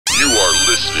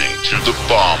listening to the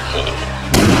Bomb Hole.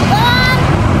 Bomb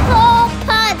Hole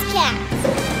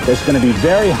Podcast. It's going to be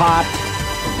very hot.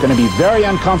 It's going to be very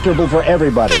uncomfortable for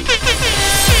everybody. The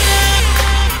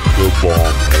Bomb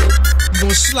Hole. We're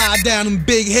gonna slide down them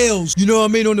big hills, you know what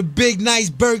I mean, on the big, nice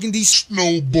burgundy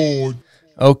snowboard.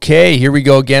 Okay, here we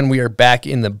go again. We are back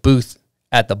in the booth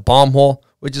at the Bomb Hole,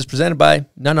 which is presented by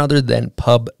none other than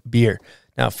Pub Beer.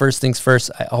 Now, first things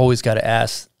first, I always got to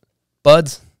ask,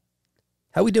 Buds,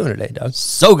 how we doing today, Doug?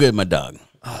 So good, my dog.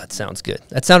 Oh, that sounds good.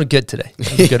 That sounded good today.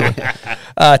 That was a good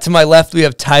one. To my left, we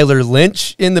have Tyler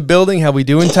Lynch in the building. How we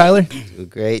doing, Tyler?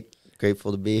 Great.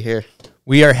 Grateful to be here.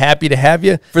 We are happy to have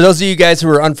you. For those of you guys who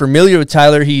are unfamiliar with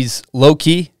Tyler, he's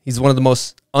low-key. He's one of the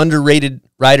most underrated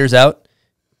riders out.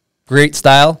 Great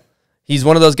style. He's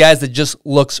one of those guys that just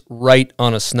looks right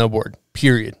on a snowboard,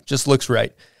 period. Just looks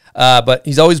right. But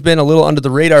he's always been a little under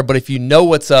the radar, but if you know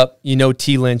what's up, you know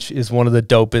T. Lynch is one of the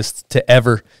dopest to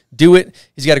ever do it.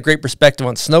 He's got a great perspective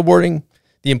on snowboarding,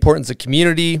 the importance of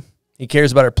community. He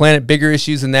cares about our planet, bigger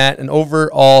issues than that, and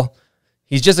overall,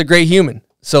 he's just a great human.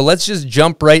 So let's just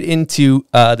jump right into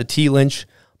the T. Lynch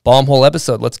Bomb Hole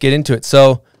episode. Let's get into it.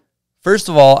 So first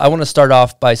of all, I want to start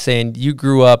off by saying you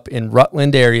grew up in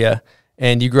Rutland area,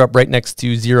 and you grew up right next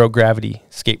to Zero Gravity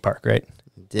Skate Park, right?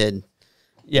 Did.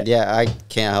 Yeah, I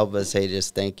can't help but say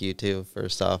just thank you, too,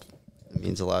 first off. It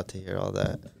means a lot to hear all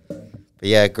that. But,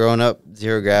 yeah, growing up,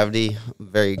 Zero Gravity, I'm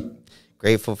very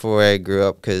grateful for where I grew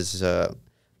up because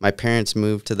my parents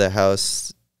moved to the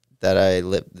house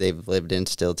that they've lived in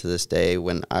still to this day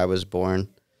when I was born.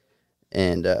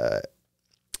 And the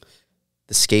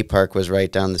skate park was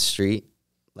right down the street,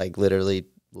 like literally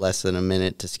less than a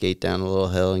minute to skate down a little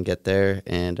hill and get there.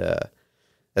 And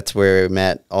that's where I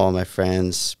met all my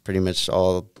friends, pretty much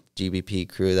all GBP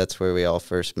crew. That's where we all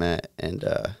first met. And,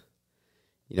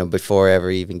 before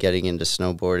ever even getting into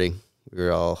snowboarding, we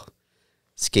were all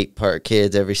skate park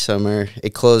kids every summer.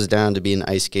 It closed down to be an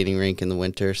ice skating rink in the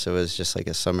winter, so it was just like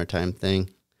a summertime thing.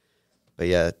 But,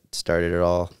 yeah, it started it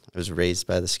all. I was raised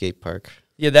by the skate park.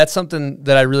 Yeah, that's something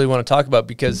that I really want to talk about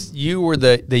because you were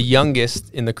the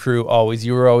youngest in the crew always.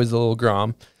 You were always the little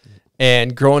grom.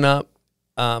 And growing up,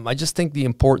 I just think the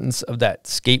importance of that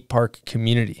skate park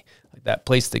community, like that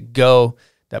place to go,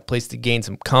 that place to gain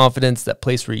some confidence, that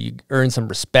place where you earn some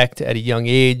respect at a young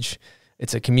age.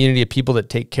 It's a community of people that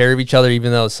take care of each other,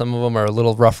 even though some of them are a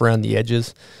little rough around the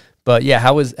edges. But, yeah,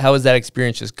 how was that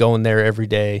experience just going there every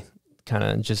day, kind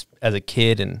of just as a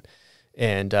kid and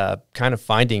kind of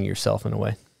finding yourself in a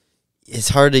way? It's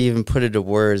hard to even put it to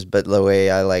words, but the way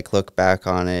I look back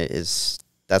on it is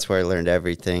that's where I learned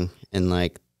everything. And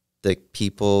the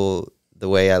people, the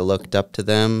way I looked up to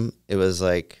them, it was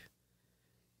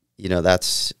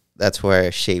that's where I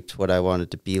shaped what I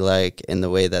wanted to be like, and the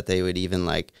way that they would even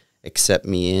accept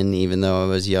me in, even though I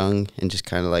was young, and just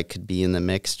kind of could be in the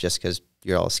mix just because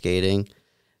you're all skating.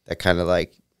 That kind of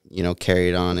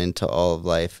carried on into all of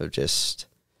life of just,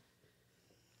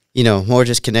 more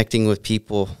just connecting with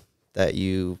people that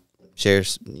you share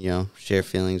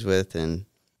feelings with. And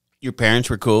Your parents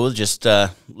were cool with just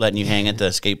letting you hang at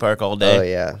the skate park all day? Oh,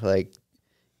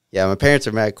 yeah. My parents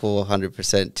are mad cool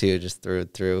 100% too, just through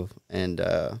and through. And,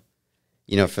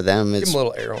 for them, it's... Give them a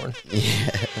little air horn.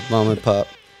 Yeah, Mom and Pop.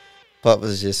 Pop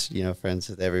was just, friends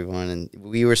with everyone. And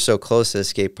we were so close to the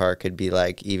skate park, it'd be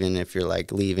even if you're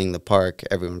leaving the park,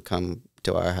 everyone would come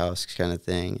to our house kind of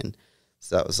thing. And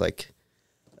so that was a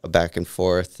back and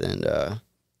forth. And,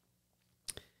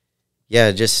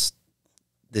 just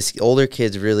this older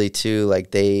kids really too,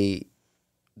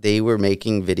 they were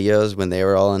making videos when they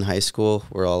were all in high school.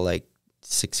 We're all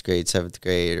 6th grade, 7th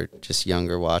grade, or just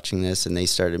younger watching this. And they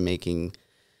started making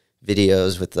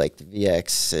videos with the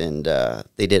VX, and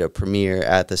they did a premiere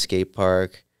at the skate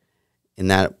park,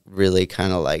 and that really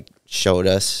kind of showed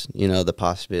us the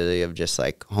possibility of just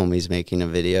homies making a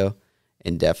video.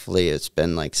 And definitely it's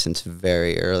been since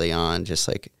very early on just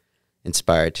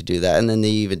inspired to do that. And then they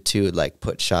even too would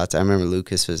put shots. I remember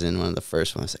Lucas was in one of the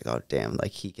first ones. Oh damn,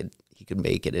 he could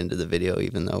make it into the video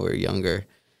even though we're younger.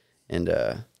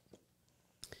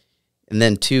 And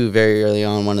then, too, very early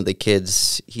on, one of the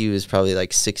kids, he was probably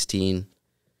 16.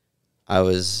 I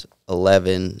was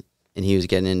 11, and he was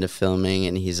getting into filming,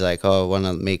 and he's like, I want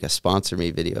to make a sponsor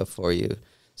me video for you.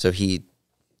 So he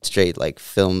straight,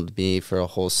 filmed me for a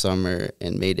whole summer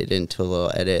and made it into a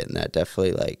little edit, and that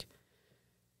definitely,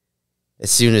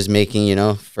 as soon as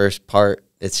making, first part,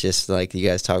 it's just, you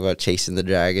guys talk about chasing the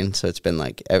dragon. So it's been,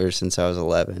 ever since I was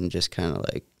 11, just kind of,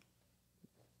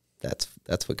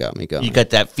 that's what got me going. You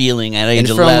got that feeling at age 11.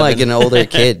 And from an older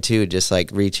kid too, just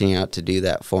reaching out to do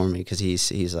that for me because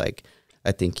he's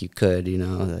I think you could,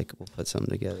 we'll put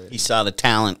something together. He saw the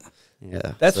talent.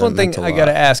 Yeah, That's so one it thing meant a I got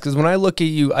to lot. ask, because when I look at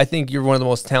you, I think you're one of the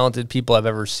most talented people I've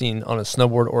ever seen on a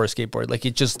snowboard or a skateboard. Like,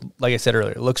 it just, like I said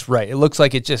earlier, it looks right. It looks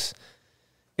like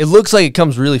it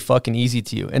comes really fucking easy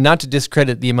to you. And not to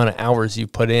discredit the amount of hours you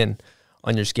put in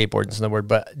on your skateboard and snowboard,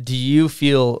 but do you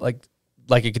feel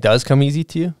like it does come easy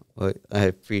to you? Well, I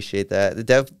appreciate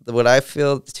that. What I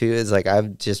feel too is like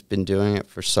I've just been doing it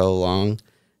for so long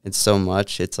and so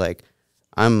much. It's like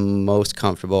I'm most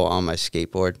comfortable on my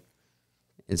skateboard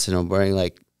and snowboarding.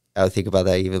 Like I would think about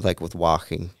that even like with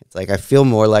walking. It's like I feel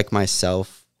more like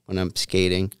myself when I'm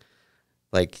skating,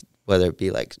 like whether it be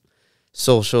like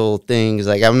social things.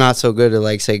 Like I'm not so good at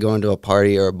like say going to a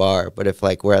party or a bar, but if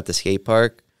like we're at the skate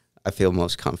park, I feel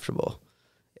most comfortable.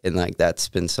 And like that's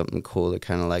been something cool to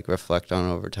kind of like reflect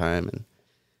on over time, and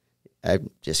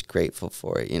I'm just grateful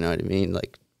for it. You know what I mean?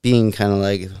 Like being kind of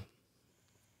like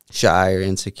shy or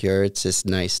insecure, it's just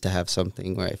nice to have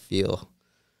something where I feel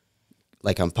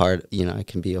like I'm part. You know, I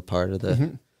can be a part of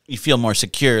the. You feel more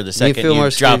secure the second you feel more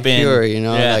drop secure, in. you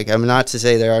know. Yeah. Like I'm not to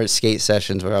say there aren't skate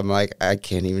sessions where I'm like I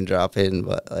can't even drop in,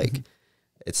 but like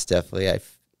it's definitely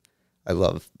I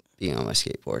love being on my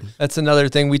skateboard. That's another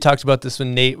thing. We talked about this with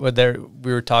Nate, whether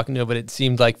we were talking to him, but it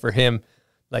seemed like for him,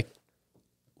 like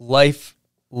life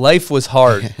was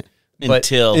hard.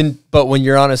 But when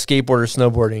you're on a skateboard or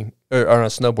snowboarding, or on a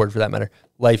snowboard for that matter,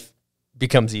 life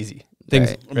becomes easy.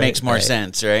 Things Right. Makes more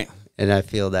sense, right? And I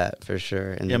feel that for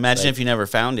sure. And Yeah, imagine if you never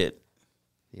found it.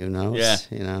 who knows? Yeah.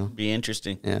 You know. Be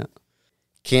interesting. Yeah.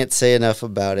 Can't say enough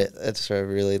about it. That's why I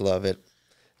really love it.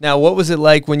 Now, what was it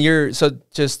like when so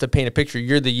just to paint a picture,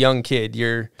 you're the young kid.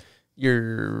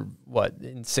 You're what?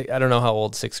 I don't know how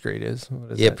old 6th grade is.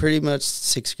 What is Yeah, that? pretty much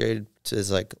 6th grade is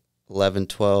like 11,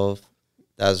 12.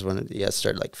 That was when I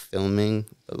started like filming,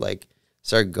 but like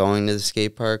started going to the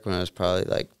skate park when I was probably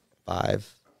like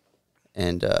 5.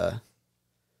 And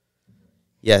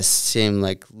yes, same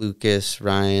like Lucas,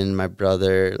 Ryan, my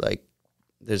brother, like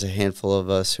there's a handful of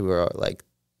us who are like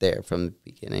there from the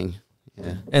beginning.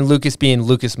 Yeah. And Lucas being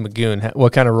Lucas Magoon,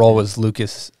 what kind of role was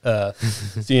Lucas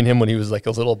seeing him when he was like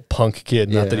a little punk kid?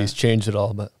 Not that Yeah. he's changed at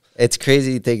all, but It's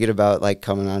crazy thinking about like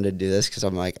coming on to do this because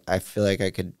I'm like, I feel like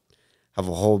I could have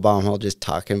a whole bomb hole just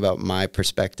talking about my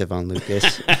perspective on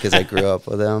Lucas because I grew up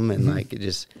with him and like it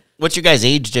just What's your guys'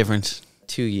 age difference?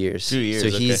 2 years. 2 years, So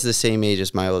he's okay. the same age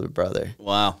as my older brother.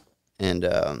 Wow.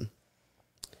 And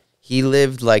he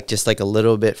lived like just like a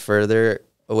little bit further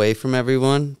away from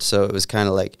everyone. So it was kind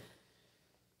of like,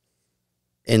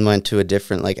 and went to a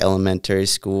different like elementary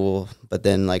school, but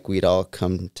then like we'd all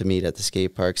come to meet at the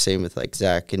skate park. Same with like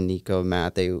Zach and Nico and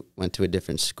Matt. They went to a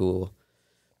different school.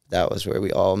 That was where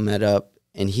we all met up.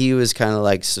 And he was kind of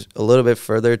like a little bit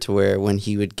further to where when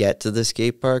he would get to the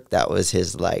skate park, that was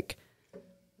his like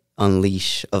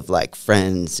unleash of like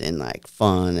friends and like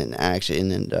fun and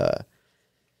action. And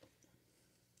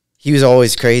he was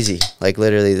always crazy. Like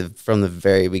literally from the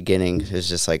very beginning, it was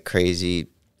just like crazy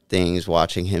things,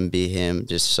 watching him be him,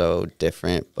 just so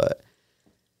different. But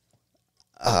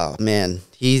oh man,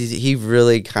 he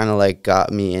really kind of like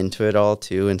got me into it all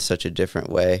too in such a different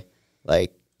way.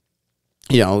 Like,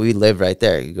 you know, we live right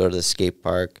there. You go to the skate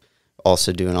park,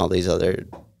 also doing all these other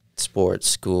sports,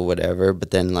 school, whatever.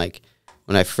 But then like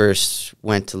when I first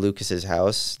went to Lucas's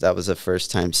house, that was the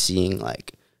first time seeing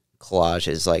like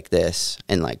collages like this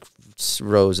and like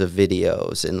rows of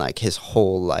videos, and like his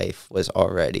whole life was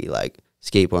already like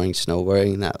skateboarding,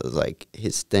 snowboarding, and that was like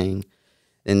his thing.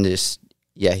 And just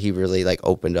he really like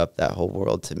opened up that whole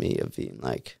world to me of being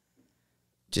like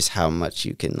just how much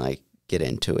you can like get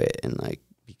into it and like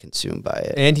be consumed by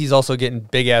it. and he's also getting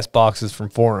big ass boxes from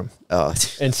Forum, Oh,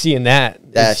 and seeing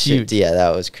that that is huge. shit, yeah,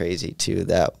 that was crazy too.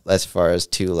 That as far as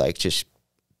to like just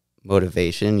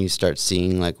motivation, you start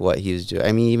seeing like what he was doing.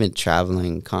 I mean, even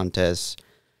traveling contests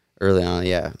early on,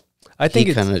 I think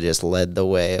he it's kind of just led the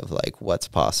way of like what's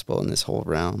possible in this whole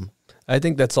realm. I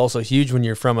think that's also huge when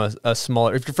you're from a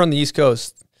smaller. If you're from the East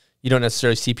Coast, you don't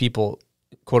necessarily see people,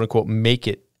 quote unquote, make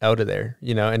it out of there,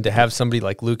 you know. And to have somebody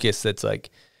like Lucas that's like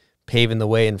paving the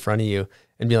way in front of you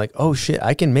and be like, oh shit,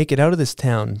 I can make it out of this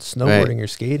town snowboarding or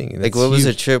skating. Like That's what was the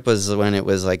huge. trip was when it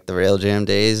was like the rail jam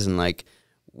days, and like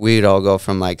we'd all go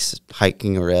from like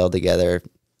hiking a rail together,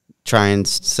 trying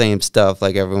same stuff.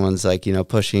 Like everyone's like, you know,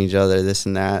 pushing each other, this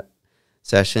and that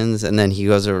sessions. And then he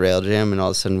goes to a rail jam and all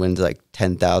of a sudden wins like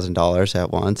 $10,000 at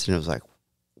once. And it was like,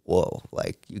 whoa,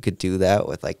 like you could do that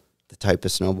with like the type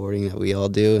of snowboarding that we all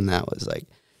do. And that was like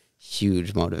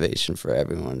huge motivation for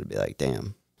everyone to be like,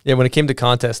 damn. Yeah, when it came to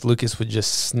contest, Lucas would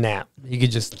just snap. He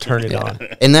could just turn it on.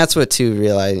 And that's what too,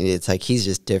 realizing it's like he's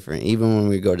just different. Even when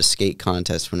we go to skate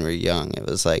contests when we were young, it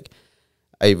was like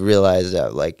I realized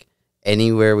that like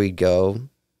anywhere we go,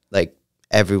 like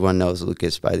everyone knows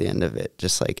Lucas by the end of it.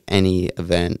 Just like any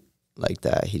event like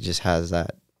that, he just has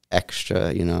that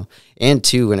extra, you know. And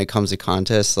too, when it comes to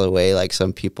contests, the way like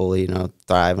some people, you know,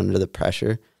 thrive under the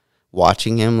pressure,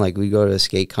 watching him, like we go to a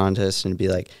skate contest and be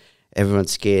like,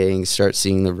 everyone's skating, start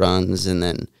seeing the runs, and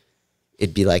then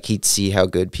it'd be like he'd see how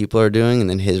good people are doing, and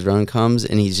then his run comes,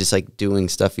 and he's just like doing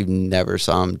stuff you never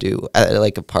saw him do at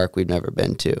like a park we'd never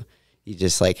been to. He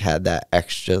just like had that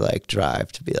extra like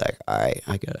drive to be like, all right,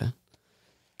 I gotta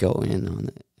go in on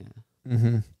it. Yeah.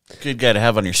 Mm-hmm. Good guy to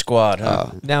have on your squad,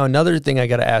 huh? Now, another thing I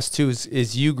got to ask too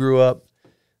is you grew up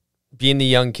being the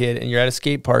young kid, and you're at a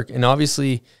skate park, and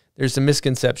obviously there's a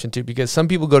misconception too, because some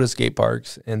people go to skate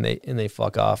parks and they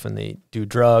fuck off and they do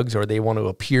drugs, or they want to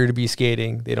appear to be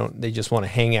skating. They just want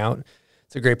to hang out.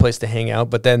 It's a great place to hang out,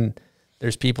 but then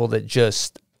there's people that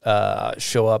just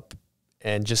show up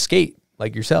and just skate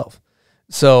like yourself.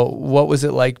 So what was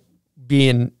it like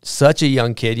being such a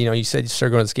young kid? You know, you said you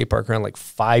started going to the skate park around like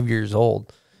 5 years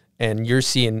old, and you're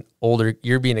seeing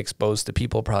you're being exposed to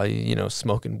people probably, you know,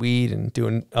 smoking weed and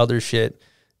doing other shit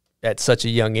at such a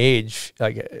young age.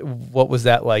 Like, what was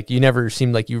that like? You never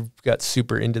seemed like you got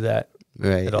super into that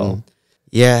at all.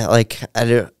 Yeah, like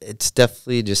it's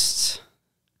definitely just,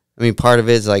 I mean, part of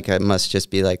it is like, it must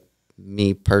just be like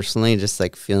me personally, just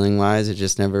like feeling wise, it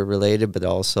just never related. But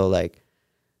also like,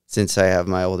 since I have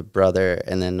my older brother,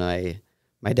 and then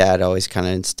my dad always kind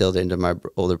of instilled into my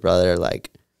older brother, like,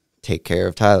 take care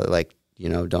of Tyler, like, you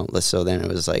know, don't listen. So then it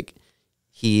was like,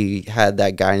 he had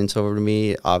that guidance over to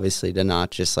me, obviously, to not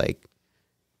just like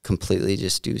completely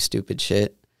just do stupid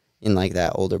shit. And like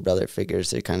that older brother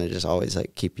figures, they kind of just always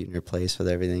like keep you in your place with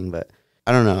everything. But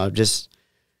I don't know, I'm just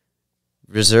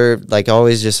reserved, like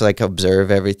always just like observe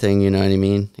everything, you know what I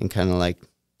mean? And kind of like,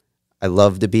 I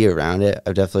love to be around it.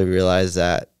 I've definitely realized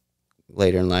that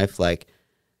later in life, like,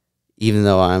 even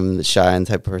though I'm the shy and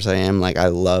type of person I am, like, I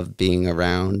love being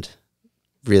around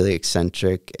really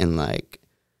eccentric and like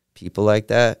people like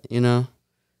that, you know?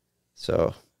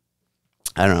 So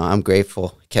I don't know, I'm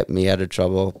grateful. It kept me out of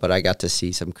trouble, but I got to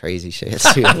see some crazy shit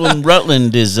too. Well,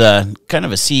 Rutland is kind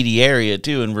of a seedy area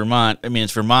too in Vermont. I mean,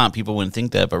 it's Vermont, people wouldn't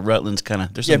think that, but Rutland's kind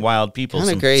of, there's some wild people,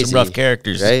 some rough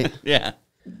characters. Right? Yeah.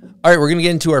 All right, we're going to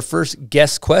get into our first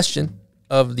guest question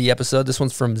of the episode. This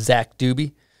one's from Zach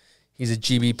Doobie. He's a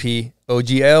GBP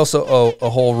OG. I also owe a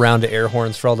whole round of air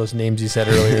horns for all those names you said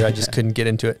earlier. I just couldn't get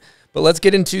into it. But let's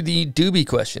get into the Doobie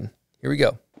question. Here we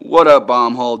go. What up,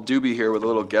 Bombhole? Doobie here with a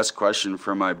little guest question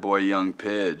from my boy Young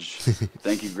Pidge.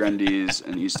 Thank you, Grendies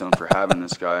and Eastone, for having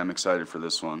this guy. I'm excited for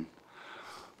this one.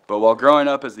 But while growing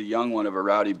up as the young one of a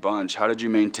rowdy bunch, how did you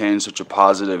maintain such a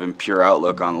positive and pure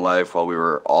outlook on life while we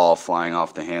were all flying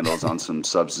off the handles on some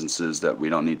substances that we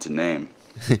don't need to name?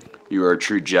 You are a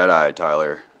true Jedi,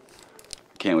 Tyler.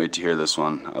 Can't wait to hear this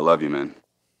one. I love you, man.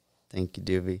 Thank you,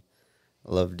 Doobie.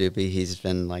 I love Doobie. He's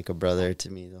been like a brother to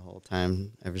me the whole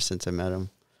time, ever since I met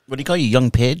him. What do you call you, Young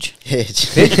Pidge?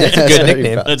 Pidge. That's a good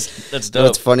nickname. That's dope.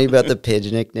 What's funny about the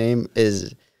Pidge nickname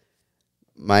is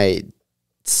my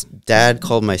dad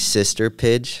called my sister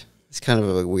Pidge. It's kind of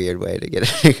a weird way to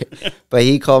get it. But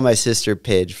he called my sister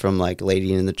Pidge from like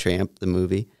Lady and the Tramp, the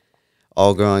movie,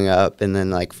 all growing up. And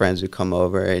then like friends would come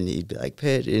over and he'd be like,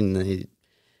 Pidge. And then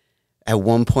at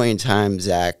one point in time,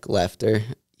 Zach left her.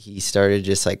 He started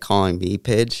just like calling me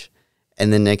Pidge.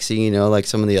 And the next thing you know, like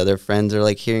some of the other friends are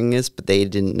like hearing this, but they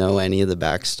didn't know any of the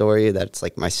backstory. That's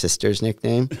like my sister's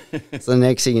nickname. So the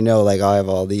next thing you know, like I have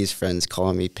all these friends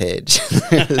calling me Pidge.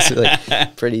 It's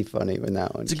like pretty funny when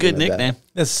that one. It's a good nickname.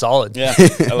 That's solid. Yeah.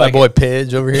 I My like boy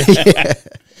Pidge over here. Yeah.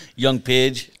 Young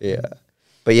Pidge. Yeah.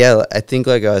 But yeah, I think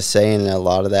like I was saying, a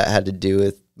lot of that had to do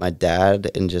with my dad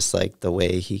and just like the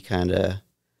way he kind of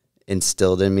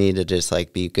instilled in me to just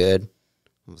like be good.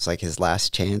 It was like his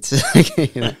last chance.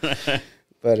 You know?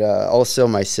 But also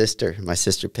my sister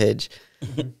Pidge,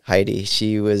 Heidi,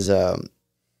 she was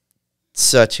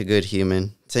such a good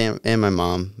human. And my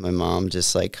mom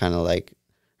just like kind of like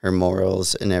her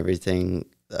morals and everything,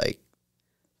 like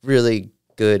really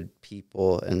good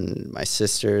people. And my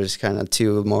sister is kind of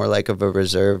too more like of a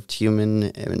reserved human.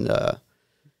 And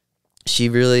she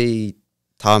really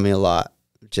taught me a lot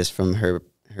just from her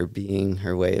being,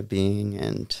 her way of being.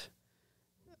 And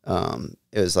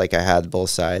it was like I had both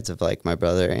sides of like my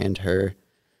brother and her,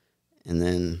 and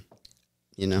then,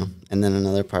 you know, and then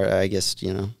another part, I guess,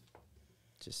 you know,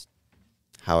 just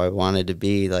how I wanted to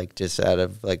be, like just out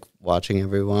of like watching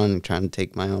everyone and trying to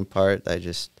take my own part.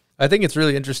 I think it's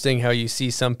really interesting how you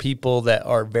see some people that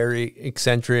are very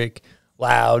eccentric,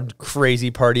 loud,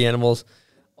 crazy party animals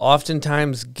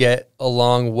oftentimes get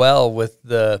along well with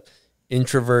the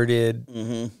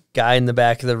introverted guy in the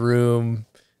back of the room,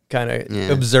 kind of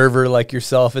observer like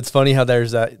yourself. It's funny how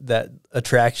there's that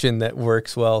attraction that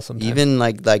works well sometimes. Even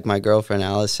like my girlfriend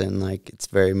Allison, like it's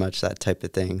very much that type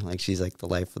of thing. Like she's like the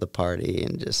life of the party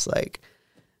and just like,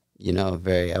 you know,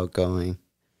 very outgoing.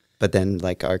 But then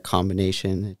like our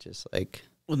combination, it just like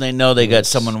when they know they got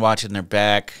someone watching their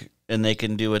back and they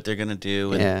can do what they're gonna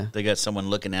do, and they got someone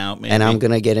looking out. Maybe. And I'm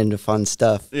gonna get into fun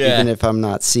stuff, even if I'm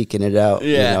not seeking it out.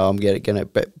 You know, I'm gonna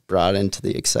get brought into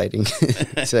the exciting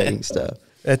stuff.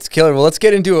 That's killer. Well, let's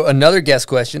get into another guest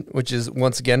question, which is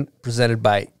once again presented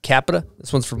by Capita.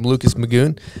 This one's from Lucas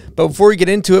Magoon. But before we get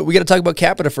into it, we got to talk about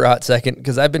Capita for a hot second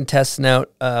because I've been testing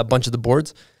out a bunch of the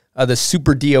boards. The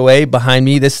Super DOA behind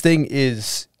me. This thing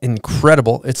is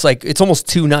incredible. It's like it's almost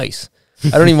too nice.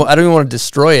 I don't even want to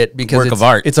destroy it because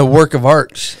it's a work of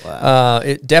art. Wow.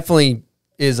 It definitely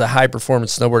is a high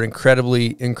performance snowboard.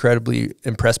 Incredibly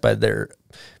impressed by their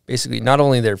basically not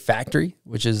only their factory,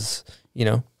 which is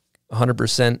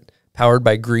 100% powered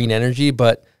by green energy,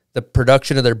 but the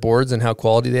production of their boards and how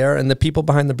quality they are, and the people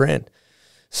behind the brand.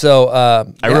 So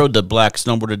I rode the black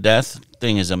Snowboard to Death.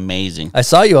 Thing is amazing. I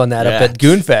saw you on that up at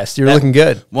Goonfest. You're looking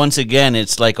good. Once again,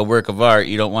 it's like a work of art.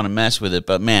 You don't want to mess with it,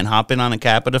 but man, hopping on a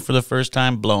Capita for the first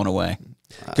time, blown away.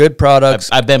 Good products.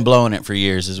 I've been blowing it for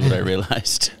years, is what I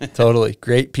realized. Totally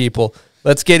great people.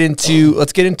 Let's get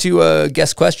into a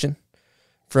guest question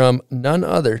from none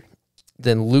other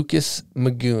than Lucas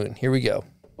Magoon. Here we go.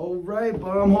 All right,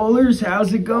 bomb holers,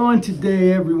 how's it going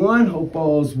today, everyone? Hope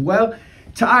all's well.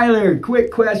 Tyler, quick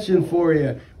question for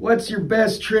you. What's your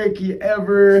best trick you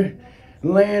ever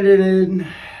landed in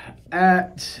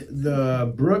at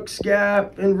the Brooks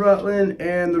Gap in Rutland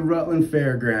and the Rutland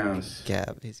Fairgrounds?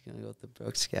 Gap. He's going to go with the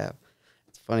Brooks Gap.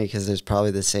 It's funny because there's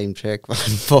probably the same trick on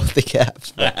both the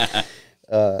gaps. But,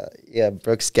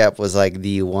 Brooks Gap was like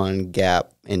the one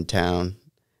gap in town.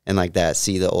 And like that,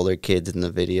 see the older kids in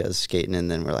the videos skating, and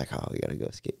then we're like, oh, we got to go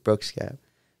skate Brooks Gap.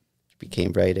 It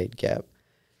became Bright 8 Gap.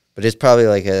 But it's probably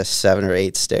like a 7 or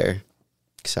 8 stair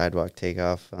sidewalk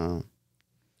takeoff.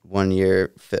 1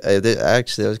 year,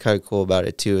 actually, that was kind of cool about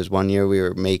it too. Is 1 year we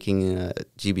were making a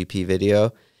GBP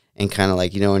video, and kind of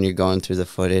like when you're going through the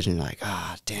footage and you're like,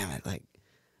 damn it, like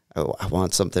I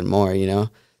want something more,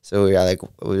 So we were like,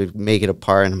 we make it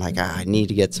apart, and I'm like, I need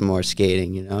to get some more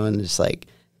skating, and just like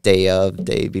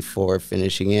day before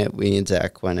finishing it, we and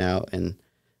Zach went out and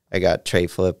I got tray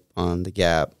flip on the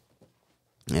gap.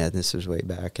 Yeah, this was way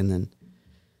back. And then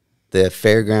the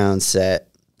fairground set,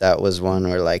 that was one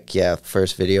where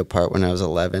first video part when I was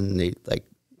 11,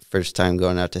 first time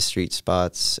going out to street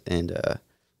spots, and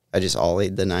I just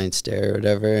ollied the 9 stair or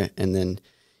whatever. And then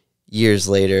years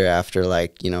later, after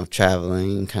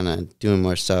traveling and kind of doing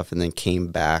more stuff, and then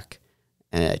came back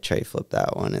and I tray flipped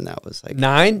that one, and that was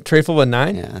 9 tray flip with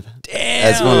 9. Yeah,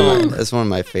 damn. That's one of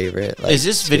my favorite. Is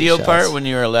this video shots. Part when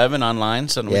you were 11 online?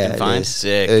 Something we can find.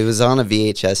 Sick. It was on a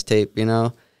VHS tape,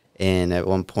 and at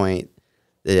one point,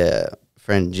 the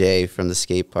friend Jay from the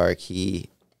skate park, he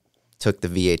took the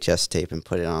VHS tape and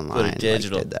put it online. Put it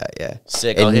digital. Did that, yeah.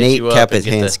 Sick. And I'll Nate hit you up and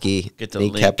get the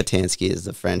Nate link. Kapitansky is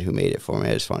the friend who made it for me.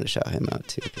 I just wanted to shout him out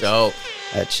too. Dope.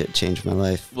 That shit changed my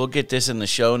life. We'll get this in the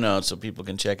show notes so people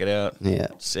can check it out. Yeah.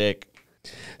 Sick.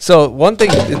 So one thing,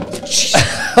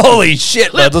 holy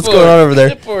shit, man, what's going on over there?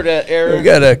 We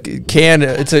got a can.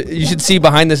 You should see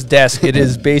behind this desk. It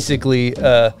is basically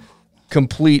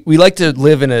complete. We like to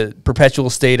live in a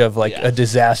perpetual state of a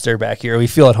disaster back here. We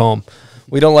feel at home.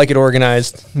 We don't like it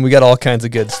organized. We got all kinds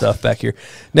of good stuff back here.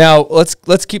 Now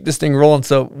let's keep this thing rolling.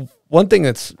 So one thing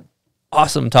that's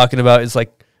awesome talking about is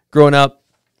growing up.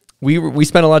 We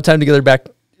spent a lot of time together back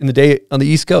in the day on the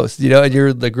East Coast. And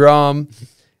you're the Grom,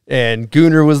 and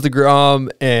Gooner was the Grom,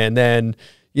 and then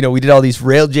we did all these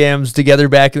rail jams together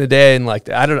back in the day. And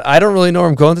I don't really know where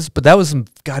I'm going with this, but that was some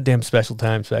goddamn special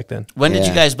times back then. When did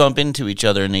you guys bump into each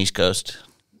other in the East Coast?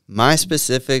 My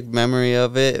specific memory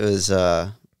of it was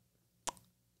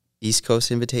East Coast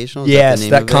Invitational. Yes,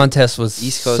 that contest was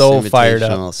East Coast so fired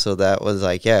up. So that was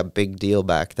big deal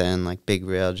back then, big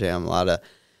rail jam, a lot of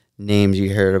names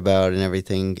you heard about and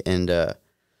everything. And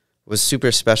was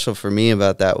super special for me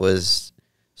about that was,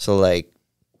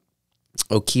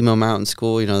 Okemo Mountain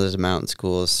School, there's a mountain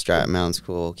school, Stratton Mountain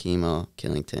School, Okemo,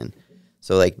 Killington.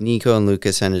 So Nico and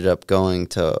Lucas ended up going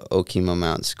to Okemo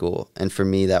Mountain School. And for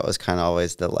me, that was kind of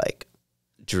always the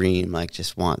dream,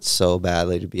 just want so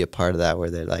badly to be a part of that, where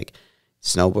they're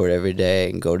snowboard every day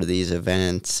and go to these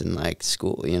events and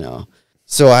school,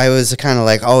 So I was kind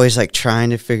of always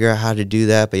trying to figure out how to do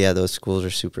that. But yeah, those schools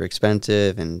are super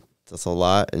expensive and that's a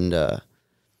lot. And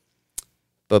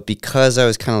But because I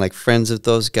was kind of like friends with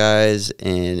those guys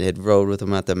and had rode with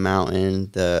them at the mountain,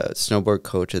 the snowboard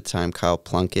coach at the time, Kyle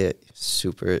Plunkett,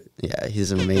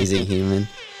 he's an amazing human.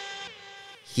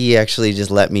 He actually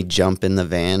just let me jump in the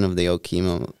van of the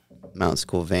Okemo Mountain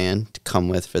School van to come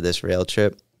with for this rail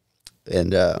trip.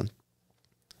 And that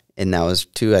was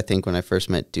too, I think, when I first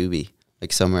met Doobie,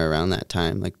 like somewhere around that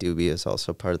time. Like Doobie was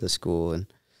also part of the school. And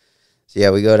so, yeah,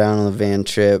 we go down on the van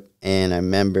trip, and I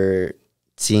remember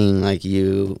seeing like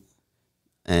you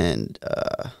and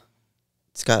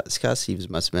Scott Steves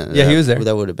must have been. Yeah, he was there.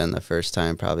 That would have been the first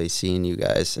time probably seeing you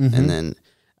guys. And then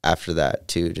after that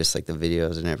too, just like the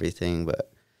videos and everything.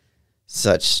 But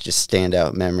such just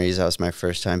standout memories. That was my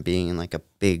first time being in like a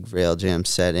big rail jam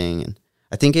setting. And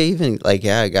I think I even like,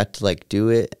 I got to like do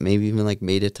it, maybe even like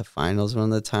made it to finals one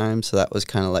of the times. So that was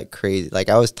kind of like crazy. Like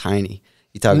I was tiny.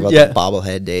 You talk about the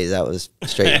bobblehead days. That was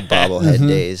straight bobblehead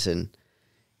days. And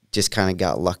just kind of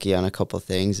got lucky on a couple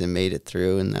things and made it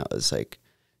through. And that was like,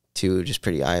 too, just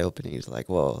pretty eye-opening. It's like,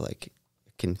 whoa, like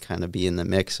I can kind of be in the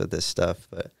mix with this stuff.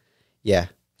 But yeah,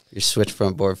 your switch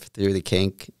front board through the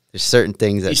kink. There's certain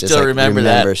things that you just still like, remember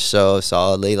that so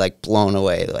solidly, like blown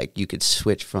away. Like you could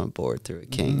switch front board through a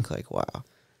kink. Like, wow.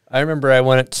 I remember I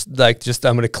went like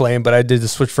I'm going to claim, but I did the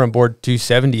switch front board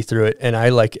 270 through it. And I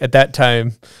like at that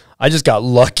time, I just got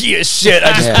lucky as shit.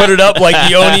 I just put it up like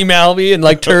Yoni Malvi and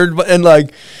like turned and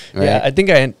like, I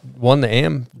think I won the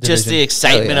AM division. Just the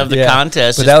excitement of the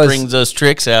contest brings those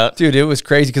tricks out. Dude, it was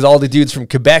crazy because all the dudes from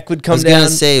Quebec would come down. I was going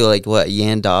to say like what,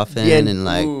 Yan Dauphin and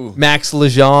like Max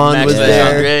Lejeune was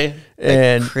there.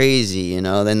 And crazy, you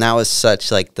know. Then that was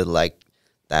such like the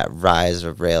that rise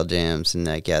of rail jams and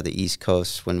like the East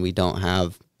Coast when we don't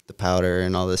have the powder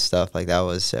and all this stuff. Like that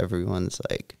was everyone's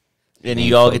like. And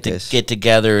you all get to get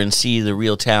together and see the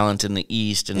real talent in the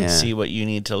East and see what you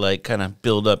need to like kind of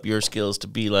build up your skills to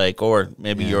be like, or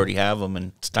maybe you already have them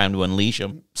and it's time to unleash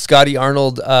them. Scotty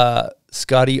Arnold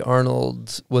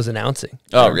was announcing.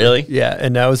 Oh, really? Yeah,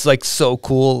 and that was like so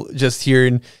cool just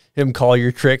hearing him call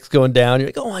your tricks going down. You're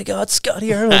like, oh my God,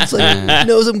 Scotty Arnold's like he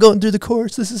knows I'm going through the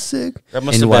course. This is sick. That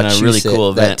must have been a really cool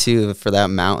event. That too, for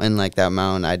that mountain, like that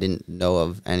mountain, I didn't know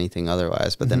of anything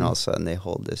otherwise, but then all of a sudden they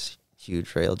hold this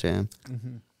huge rail jam.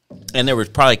 And there was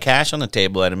probably cash on the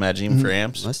table, I'd imagine, even for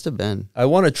amps. Must have been. I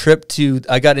won a trip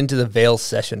I got into the Vail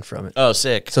session from it. Oh,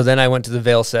 sick. So then I went to the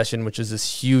Vail session, which is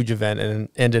this huge event, and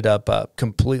ended up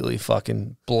completely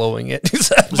fucking blowing it.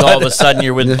 All of a sudden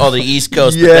you're with all the East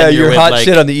Coast. Yeah, but then you're hot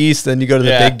shit on the East, then you go to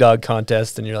the big dog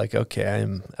contest, and you're like, okay, I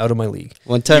am out of my league.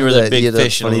 One time, you were the big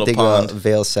fish in a funny little thing pond. about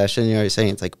Vail session, you know, you're saying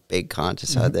it's like big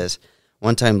contest had this.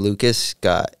 One time Lucas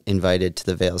got invited to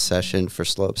the Vail session for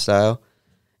slopestyle.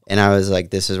 And I was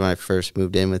like, this is when I first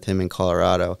moved in with him in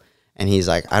Colorado. And he's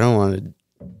like, I don't want to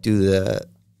do the,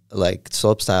 like,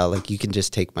 slopestyle. Like, you can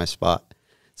just take my spot.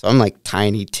 So I'm, like,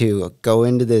 tiny, too. Go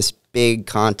into this big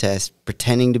contest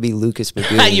pretending to be Lucas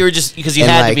Magoon. You were just, because you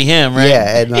had to be him, right?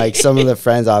 Yeah, and, like, some of the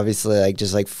friends obviously, like,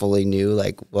 just, like, fully knew,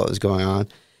 like, what was going on.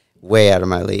 Way out of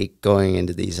my league, going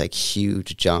into these, like,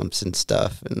 huge jumps and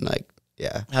stuff. And, like,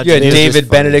 yeah. You had David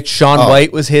Benedict, Sean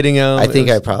White was hitting him. I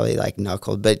think I probably like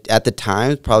knuckled, but at the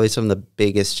time, probably some of the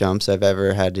biggest jumps I've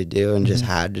ever had to do, and just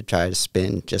had to try to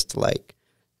spin just to like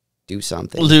do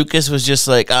something. Lucas was just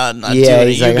like, not doing it.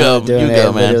 He's like, I'm doing it.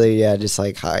 Literally, just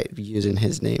like using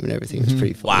his name and everything. It was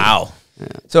pretty fun. Wow. Yeah.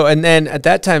 So, and then at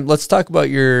that time, let's talk about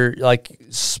your like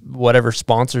whatever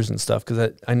sponsors and stuff,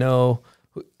 because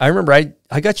I remember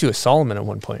I got you a Solomon at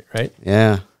one point, right?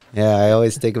 Yeah. Yeah, I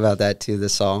always think about that too. The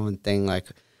Solomon thing, like,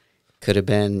 could have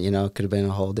been a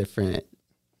whole different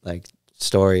like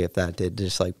story if that did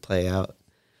just like play out.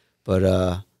 But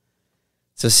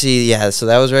so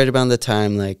that was right around the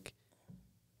time, like,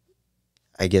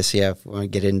 I guess if we want to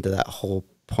get into that whole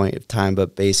point of time,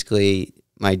 but basically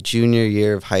my junior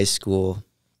year of high school,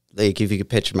 like if you could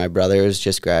picture my brother was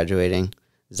just graduating,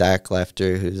 Zach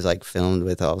Lefter, who's like filmed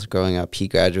with us growing up, he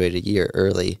graduated a year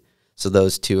early. So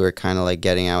those two are kind of like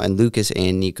getting out. And Lucas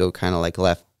and Nico kind of like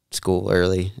left school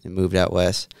early and moved out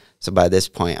west. So by this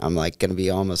point, I'm like going to be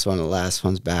almost one of the last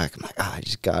ones back. I'm like, I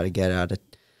just got to get out of.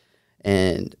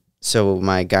 And so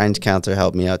my guidance counselor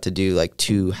helped me out to do like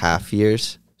 2 half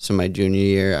years. So my junior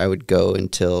year, I would go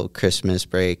until Christmas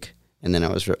break. And then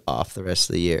I was off the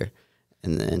rest of the year.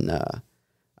 And then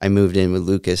I moved in with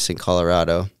Lucas in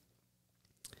Colorado.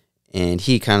 And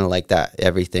he kind of like that.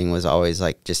 Everything was always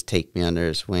like, just take me under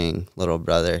his wing, little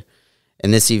brother.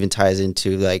 And this even ties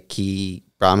into like, he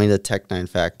brought me to the Tech 9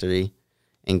 factory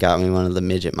and got me one of the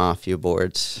Midget Mafia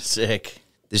boards. Sick.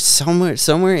 There's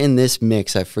somewhere in this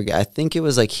mix, I forget. I think it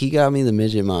was like he got me the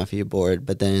Midget Mafia board,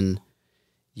 but then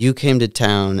you came to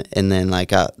town, and then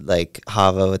like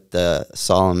Hava with the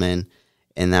Solomon,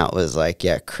 and that was like,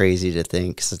 yeah, crazy to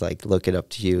think. 'Cause like looking up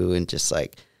to you, and just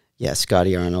like, yeah,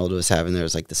 Scotty Arnold there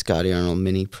was like the Scotty Arnold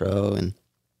Mini Pro, and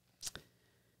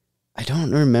I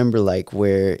don't remember like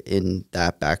where in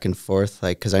that back and forth,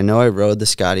 like, because I know I rode the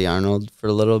Scotty Arnold for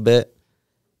a little bit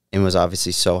and was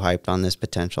obviously so hyped on this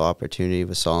potential opportunity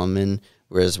with Solomon,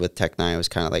 whereas with Tech 9 it was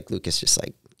kind of like Lucas just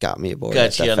like got me aboard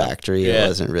at the factory. It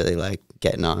wasn't really like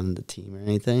getting on the team or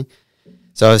anything,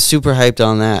 so I was super hyped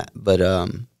on that, but I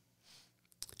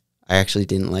actually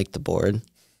didn't like the board.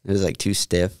 It was like too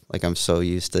stiff. Like I'm so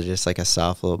used to just like a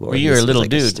soft little board. Well, you're a little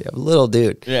dude. A little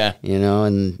dude. Yeah. You know,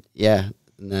 and yeah,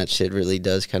 and that shit really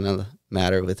does kind of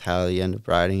matter with how you end up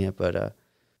riding it. But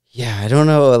yeah, I don't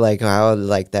know like how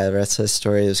like that rest of the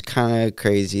story is kind of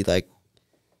crazy. Like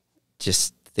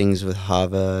just things with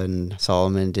Hava and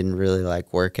Solomon didn't really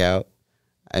like work out.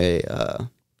 I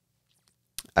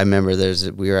remember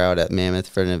we were out at Mammoth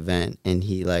for an event, and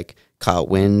he like caught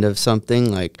wind of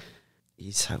something. Like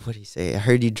he said, what did he say? I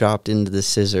heard you dropped into the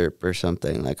scissor or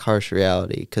something, like harsh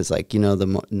reality. Because like, you know,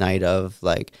 the night of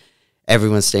like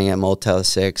everyone's staying at Motel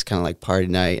 6, kind of like party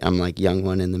night. I'm like young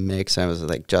one in the mix. I was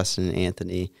like Justin and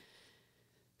Anthony.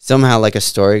 Somehow like a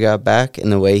story got back,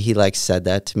 and the way he like said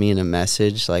that to me in a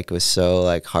message like was so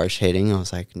like harsh hitting. I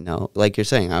was like, no, like you're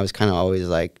saying, I was kind of always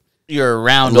like, you're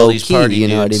around all these party you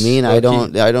know dudes. what I mean?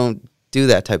 I don't do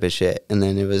that type of shit. And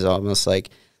then it was almost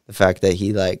like the fact that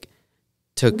he like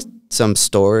took some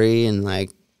story and like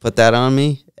put that on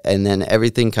me, and then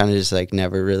everything kind of just like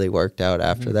never really worked out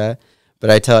after that. But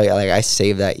I tell you, like I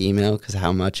saved that email because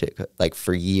how much it like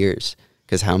for years,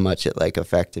 because how much it like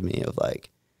affected me. Of like,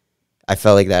 I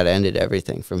felt like that ended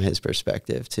everything from his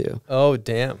perspective too. Oh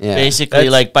damn! Yeah.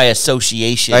 Basically, like by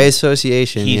association. By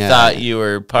association, he thought you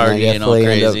were partying all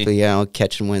crazy. Up, you know,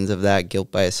 catching winds of that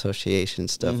guilt by association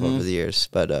stuff over the years.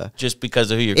 But just because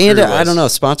of who your crew and was. I don't know,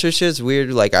 sponsorship's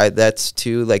weird. Like that's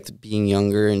too like being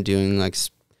younger and doing like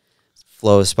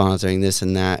flow sponsoring this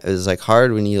and that is like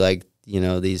hard when you like, you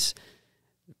know, these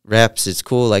reps. It's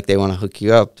cool, like they want to hook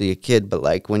you up to your kid, but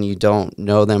like when you don't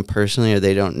know them personally or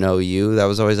they don't know you, that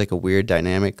was always like a weird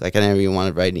dynamic. Like I never even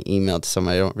wanted to write an email to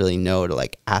someone I don't really know to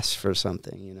like ask for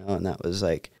something, you know. And that was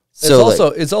like,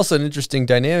 so it's also an interesting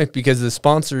dynamic because the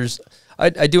sponsors, I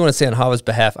do want to say on Hava's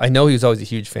behalf, I know he was always a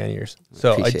huge fan of yours,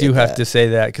 so I do have to say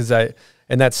that, because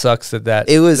and that sucks that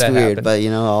it was that weird happened. But you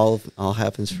know, all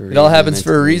happens for a reason. It all happens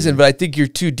for a reason. But I think your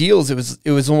two deals,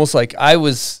 it was almost like I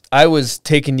was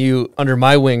taking you under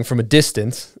my wing from a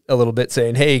distance a little bit,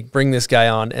 saying, hey, bring this guy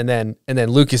on, and then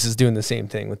Lucas is doing the same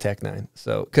thing with Tech 9.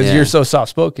 So because you're so soft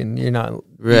spoken, you're not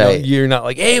right. You're not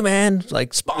like, hey man,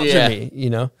 like sponsor me, you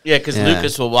know. Yeah, because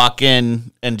Lucas will walk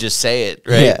in and just say it,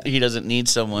 right? Yeah. He doesn't need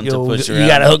someone to push around. You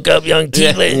gotta hook up young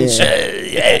T. Lynch.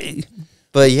 Yeah.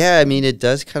 But yeah, I mean, it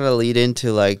does kind of lead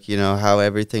into like, you know, how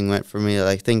everything went for me.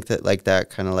 I think that like that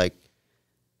kind of like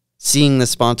seeing the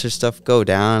sponsor stuff go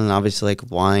down, and obviously like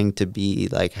wanting to be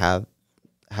like have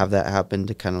that happen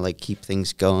to kind of like keep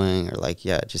things going, or like,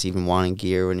 yeah, just even wanting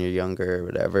gear when you're younger or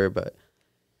whatever. But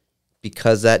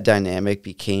because that dynamic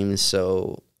became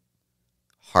so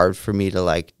hard for me to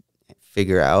like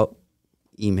figure out,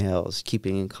 emails,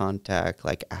 keeping in contact,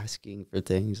 like asking for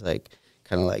things, like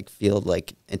kind of like feel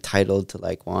like entitled to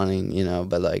like wanting, you know.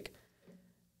 But like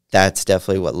that's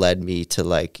definitely what led me to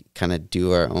like kind of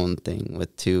do our own thing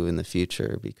with two in the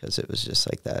future, because it was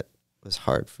just like that was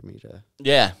hard for me to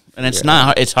and it's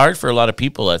not it's hard for a lot of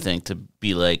people, I think, to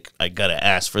be like, I gotta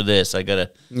ask for this, I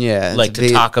gotta like to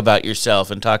talk about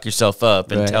yourself and talk yourself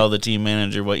up and tell the team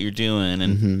manager what you're doing,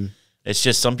 and it's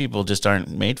just some people just aren't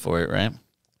made for it, right?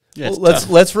 Well,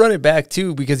 let's run it back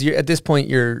too, because you're at this point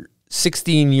you're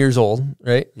 16 years old,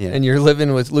 right? Yeah. And you're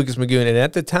living with Lucas Magoon, and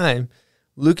at the time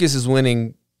Lucas is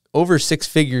winning over 6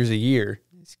 figures a year.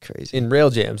 It's crazy in rail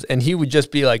jams, and he would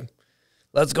just be like,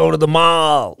 let's go to the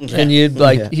mall. And you'd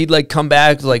like he'd like come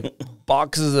back with like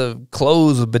boxes of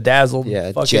clothes with bedazzled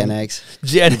Gen X.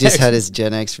 He just had his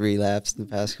Gen X relapse in the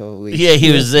past couple of weeks. Yeah,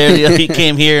 he was there. He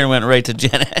came here and went right to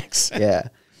Gen X. Yeah,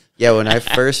 when I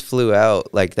first flew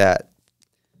out like that,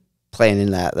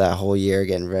 planning that whole year,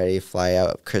 getting ready, fly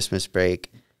out Christmas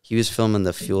break, he was filming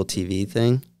the Fuel TV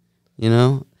thing, you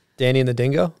know? Danny and the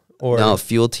Dingo? Or no,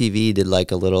 Fuel TV did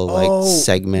like a little like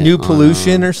segment, New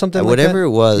Pollution or something, whatever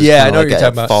like it was. Yeah, I know what you're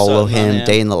talking about. Follow him,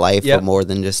 day in the life, but more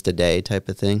than just a day type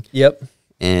of thing. Yep.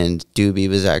 And Doobie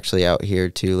was actually out here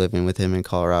too, living with him in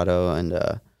Colorado,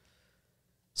 and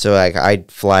so like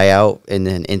I'd fly out and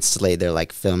then instantly they're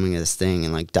like filming this thing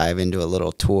and like dive into a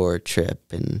little tour trip,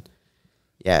 and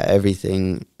yeah,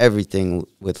 everything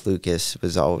with Lucas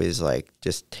was always like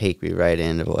just take me right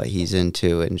into what he's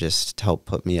into and just help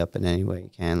put me up in any way he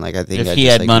can. Like I think if he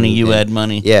had money, you had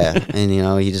money. Yeah, and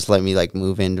he just let me like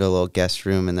move into a little guest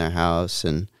room in their house,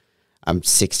 and I'm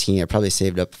 16. I probably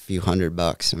saved up a few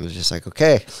 $100 and was just like,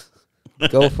 okay,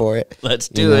 go for it. Let's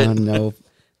do it.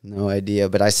 No idea,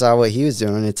 but I saw what he was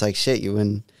doing. It's like shit. You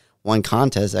win one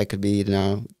contest, that could be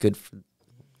good for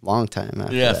long time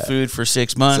after that. Food for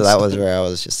 6 months. So that was where I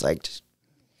was just like just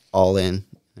all in,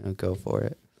 go for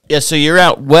it. Yeah, so you're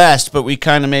out west, but we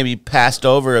kind of maybe passed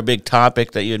over a big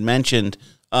topic that you had mentioned,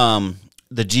 the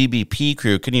GBP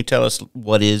crew. Can you tell us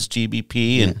what is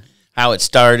GBP and how it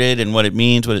started and what it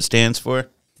means, what it stands for?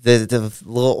 The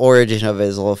little origin of it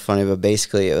is a little funny, but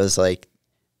basically it was like,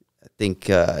 I think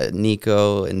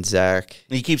Nico and Zach.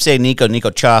 You keep saying Nico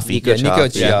Chaffee. Nico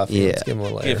Chaffee. Yeah. Let's give him a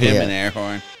layer. Give him an air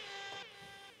horn.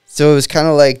 So it was kind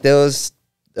of like those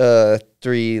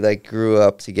three like grew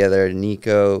up together.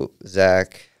 Nico,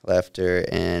 Zach Lefter,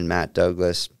 and Matt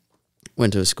Douglas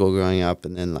went to a school growing up,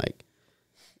 and then like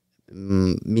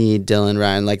me, Dylan,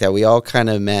 Ryan, like that. We all kind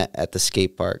of met at the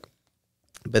skate park,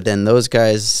 but then those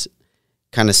guys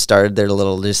kind of started their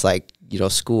little just like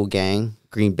school gang,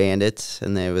 Green Bandits,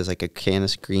 and there was like a can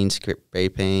of green spray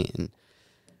paint and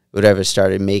whatever.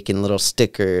 Started making little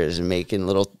stickers and making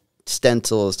little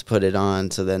stencils to put it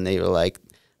on. So then they were like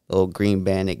little Green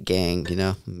Bandit gang,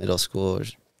 middle school or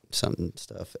something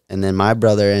stuff. And then my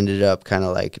brother ended up kind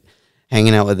of like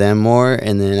hanging out with them more.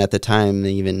 And then at the time,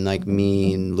 even like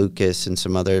me and Lucas and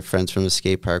some other friends from the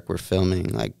skate park were filming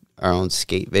like our own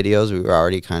skate videos. We were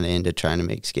already kind of into trying to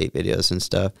make skate videos and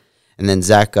stuff. And then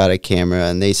Zach got a camera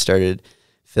and they started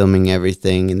filming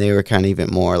everything. And they were kind of even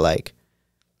more like,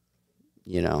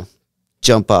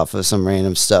 jump off of some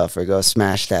random stuff or go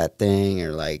smash that thing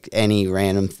or like any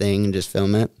random thing and just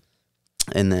film it.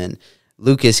 And then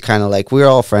Lucas kind of like, we were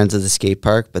all friends at the skate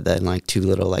park, but then like two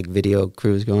little like video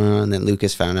crews going on. And then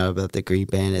Lucas found out about the Green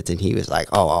Bandits and he was like,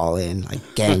 all in, like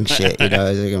gang shit, he's like,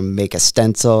 going to make a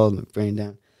stencil and bring it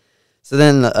down. So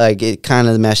then like it kind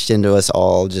of meshed into us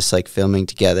all just like filming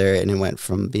together, and it went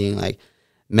from being like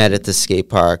met at the skate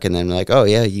park and then like, oh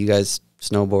yeah, you guys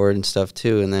snowboard and stuff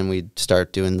too, and then we'd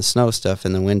start doing the snow stuff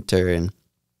in the winter, and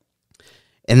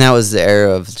that was the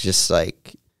era of just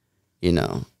like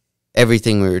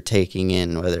everything we were taking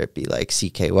in, whether it be like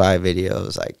CKY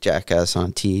videos, like Jackass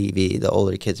on TV, the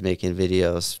older kids making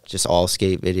videos, just all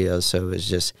skate videos. So it was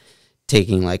just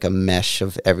taking like a mesh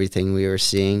of everything we were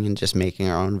seeing and just making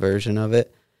our own version of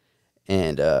it,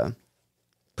 and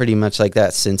pretty much like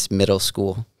that since middle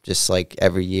school, just like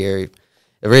every year.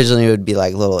 Originally, it would be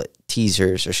like little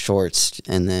teasers or shorts,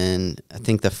 and then I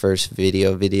think the first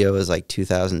video was like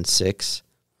 2006,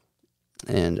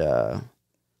 and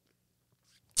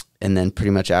then pretty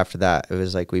much after that, it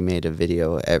was like we made a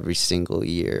video every single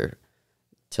year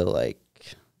till like,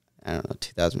 I don't know,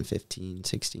 2015,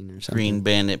 16 or something. Green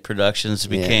Bandit Productions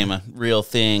became a real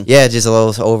thing. Yeah, just a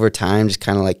little over time, just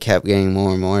kind of like kept getting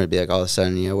more and more. It'd be like all of a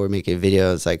sudden, we're making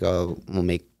videos like, oh, we'll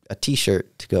make a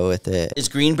t-shirt to go with it. Is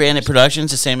Green Bandit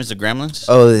Productions the same as the Gremlinz?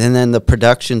 Oh, and then the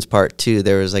productions part too.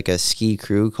 There was like a ski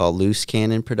crew called Loose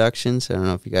Cannon Productions. I don't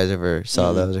know if you guys ever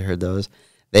saw those or heard those.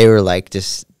 They were like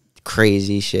just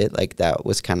crazy shit. Like that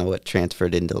was kind of what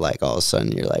transferred into like all of a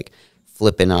sudden you're like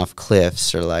flipping off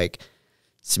cliffs or like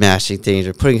smashing things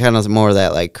or putting kind of more of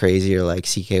that like crazy or like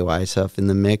CKY stuff in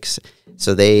the mix.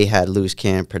 So they had Loose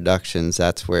Cannon Productions.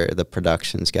 That's where the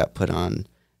productions got put on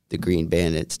the Green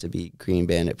Bandits to be Green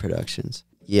Bandit Productions.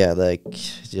 Yeah, like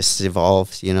just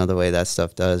evolved, the way that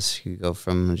stuff does. You go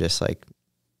from just like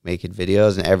making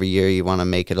videos, and every year you want to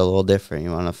make it a little different.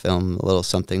 You want to film a little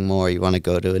something more. You want to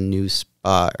go to a new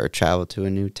spot or travel to a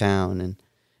new town, and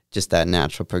just that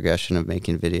natural progression of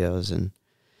making videos. And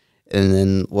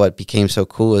then what became so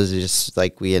cool is just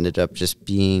like we ended up just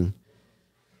being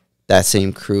that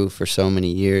same crew for so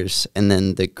many years. And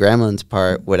then the Gremlinz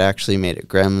part, what actually made it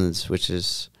Gremlinz, which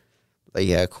is like,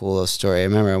 a cool little story. I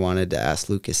remember I wanted to ask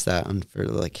Lucas that one for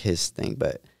like his thing,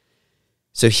 but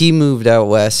so he moved out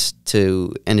west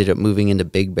ended up moving into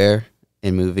Big Bear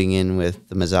and moving in with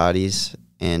the Mazzatis,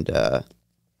 and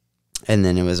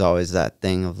then it was always that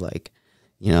thing of like,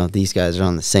 these guys are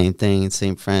on the same thing,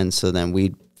 same friends. So then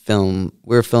we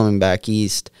were filming back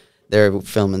east. They're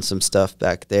filming some stuff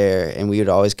back there, and we would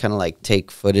always kind of like take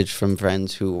footage from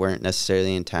friends who weren't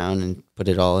necessarily in town and put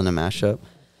it all in a mashup.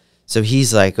 So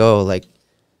he's like, oh, like,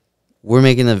 we're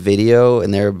making a video,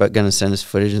 and they're going to send us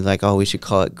footage, and like, oh, we should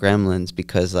call it Gremlinz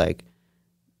because, like,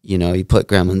 you put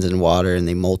gremlins in water and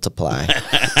they multiply.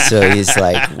 So he's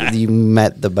like, you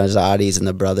met the Mazzottis and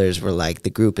the brothers were like, the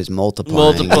group is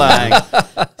multiplying.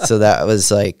 So that was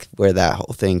like where that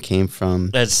whole thing came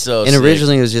from. That's so And sick.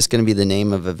 originally it was just going to be the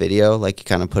name of a video. Like you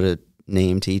kind of put a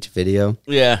name to each video.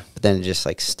 Yeah. But then it just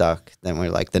like stuck. Then we're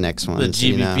like the next one. The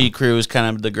GBP crew is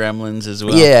kind of the Gremlinz as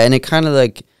well. Yeah, and it kind of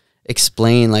like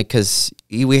explained like, because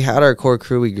we had our core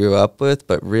crew we grew up with,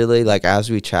 but really like as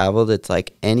we traveled, it's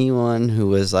like anyone who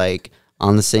was like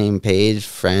on the same page,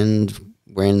 friend,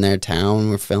 we're in their town,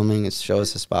 we're filming, it shows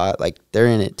us a spot, like they're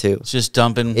in it too. It's just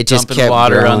dumping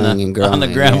water on the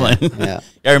Gremlin. Yeah.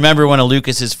 I remember one of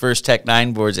Lucas's first Tech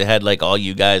 9 boards, it had like all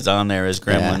you guys on there as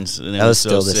Gremlins. Yeah. And it that was so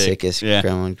still the sick. sickest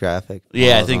Gremlin graphic.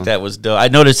 Yeah, I think that was dope. I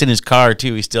noticed in his car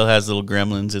too, he still has little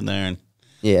Gremlins in there. And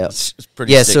yeah. it's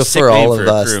pretty yeah, sick. so Sick for name all for of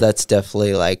a us, crew. that's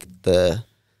definitely like no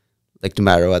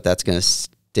matter what, that's going to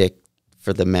stick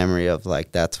for the memory of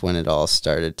like, that's when it all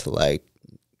started to like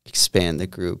expand the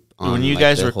group. When you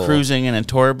guys were cruising in a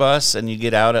tour bus and you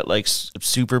get out at like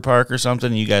Super Park or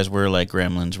something, you guys were like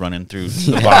Gremlins running through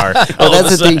the bar. Well,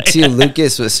 that's the thing too.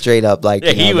 Lucas was straight up like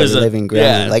he was a living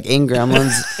Gremlin. Yeah. Like in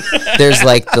Gremlins, there's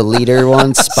like the leader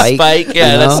one, Spike.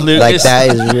 Yeah, that's Lucas. Like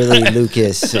that is really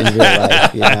Lucas in real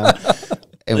life, you know.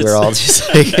 And we're all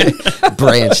just like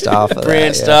branched off.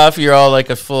 Off. You're all like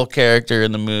a full character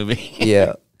in the movie.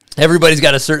 Yeah. Everybody's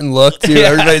got a certain look too. Yeah.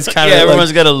 Everybody's kind of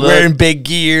everyone's got a look. wearing big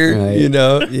gear, Right. you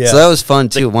know. Yeah. So that was fun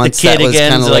too. Once the kid that was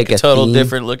again kind is of like a total theme,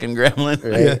 different looking Gremlin.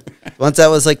 Right? Yeah. Once that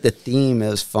was like the theme, it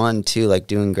was fun too. Like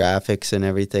doing graphics and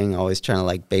everything. Always trying to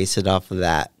like base it off of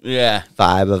that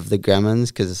vibe of the Gremlins,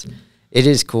 because it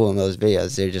is cool in those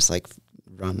videos. They're just like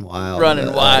running wild,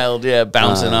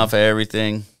 bouncing off of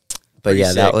everything. But Pretty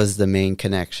yeah, that sick. was the main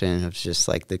connection. It was just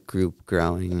like the group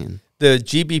growing. And the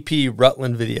GBP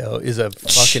Rutland video is a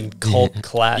fucking cult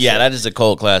classic. Yeah, that is a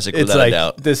cult classic It's without like a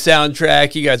doubt. the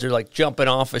soundtrack. You guys are like jumping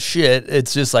off of shit.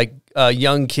 It's just like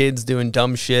young kids doing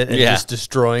dumb shit and just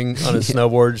destroying on a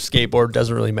snowboard, skateboard.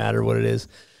 Doesn't really matter what it is.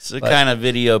 It's the kind of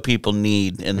video people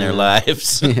need in their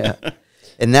lives. Yeah.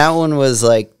 And that one was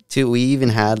like we even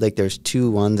had like there's 2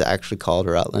 ones actually called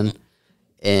Rutland,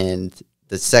 and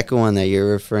the second one that you're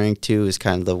referring to is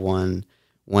kind of the one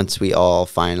once we all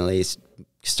finally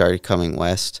started coming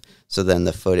west. So then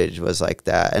the footage was like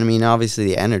that. And I mean, obviously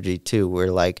the energy too.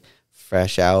 We're like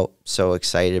fresh out, so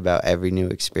excited about every new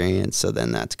experience. So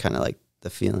then that's kind of like the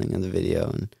feeling of the video.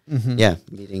 And yeah,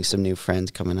 meeting some new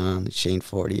friends coming on, like Shane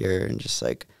Fortier and just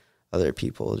like other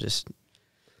people. Just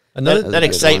that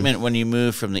excitement when you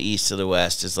move from the east to the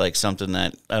west is like something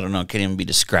that, I don't know, can't even be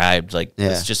described. Like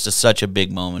it's just such a big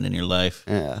moment in your life.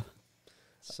 Yeah.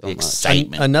 So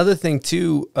excitement. Another thing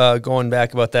too, going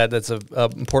back about that's a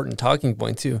important talking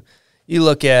point too. You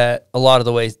look at a lot of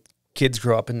the ways kids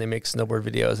grow up and they make snowboard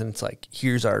videos, and it's like,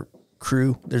 here's our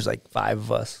crew. There's like 5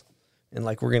 of us, and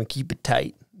like we're gonna keep it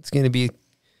tight. It's gonna be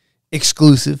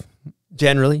exclusive,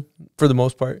 generally, for the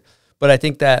most part. But I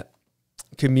think that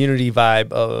community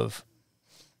vibe of,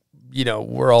 you know,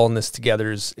 we're all in this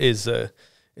together is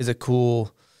a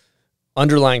cool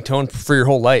underlying tone for your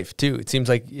whole life too. It seems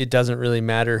like it doesn't really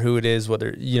matter who it is,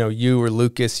 whether, you know, you or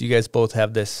Lucas, you guys both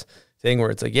have this thing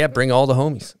where it's like, yeah, bring all the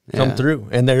homies, come through,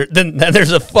 and then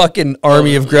there's a fucking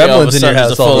army of Gremlins in your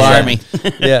house. A full army.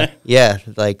 Yeah,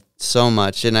 like so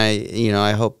much. And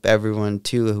I hope everyone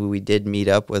too who we did meet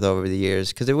up with over the years,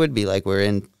 because it would be like we're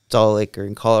in Salt Lake or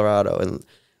in Colorado, and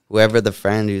whoever the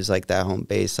friend who's like that home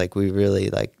base, like we really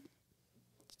like,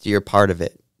 you're part of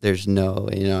it. There's no,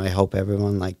 I hope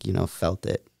everyone like, felt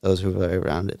it. Those who were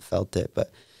around it felt it.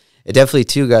 But it definitely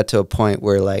too got to a point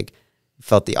where like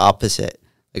felt the opposite.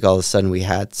 Like all of a sudden we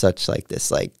had such like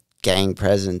this like gang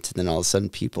presence, and then all of a sudden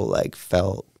people like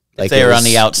felt like they were on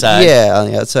the outside. Yeah, on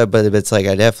the outside. But it's like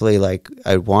I definitely like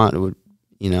those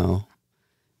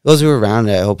who were around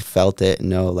it, I hope felt it and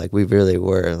know like we really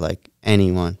were like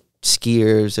anyone.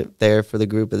 Skiers there for the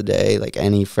group of the day, like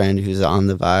any friend who's on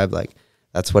the vibe, like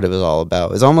that's what it was all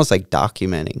about. It was almost like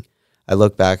documenting. I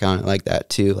look back on it like that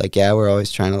too. Like, yeah, we're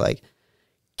always trying to like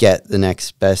get the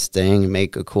next best thing and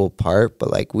make a cool part,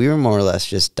 but like we were more or less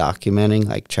just documenting,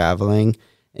 like traveling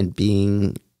and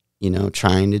being,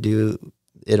 trying to do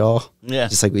it all. Yeah.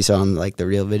 Just like we saw in like the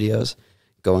real videos,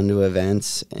 going to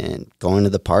events and going to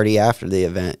the party after the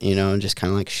event, and just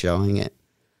kind of like showing it.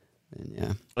 And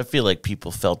yeah. I feel like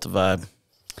people felt the vibe.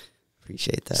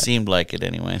 Appreciate that. Seemed like it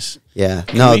anyways. Yeah.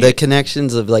 No, the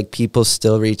connections of like people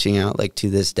still reaching out like to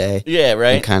this day. Yeah,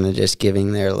 right. And kind of just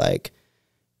giving their like,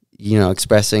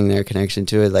 expressing their connection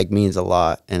to it like means a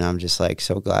lot. And I'm just like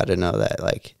so glad to know that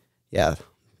like, yeah.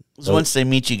 So once they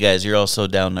meet you guys, you're all so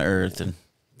down to earth, and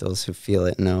those who feel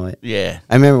it know it. Yeah.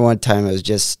 I remember one time it was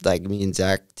just like me and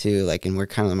Zach too, like, and we're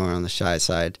kind of more on the shy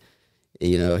side.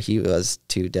 You know, he was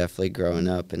too, definitely growing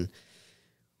up, and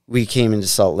we came into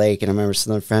Salt Lake, and I remember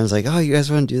some of the friends like, "Oh, you guys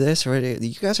want to do this?" Or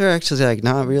you guys are actually like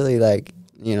not really like,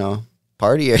 you know,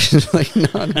 partiers. Like,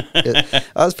 no,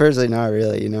 I was personally not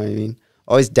really. You know what I mean?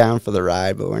 Always down for the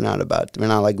ride, but we're not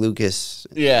like Lucas.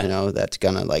 Yeah, you know, that's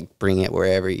gonna like bring it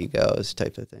wherever he goes,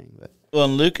 type of thing. But well,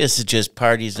 and Lucas is just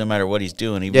parties no matter what he's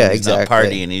doing. Even yeah, when he's exactly. not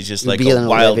partying, he's just like a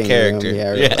wild character.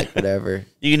 Room, yeah, like whatever.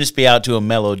 You can just be out to a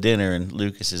mellow dinner, and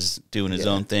Lucas is doing his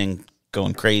own thing,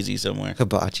 going crazy somewhere.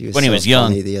 Hibachi was when so he was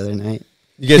young. funny the other night.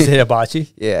 You guys hit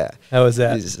hibachi? Yeah. How was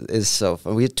that? It's so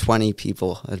fun. We had 20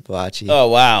 people at hibachi. Oh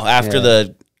wow! After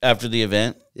the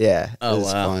event. Yeah. Oh, it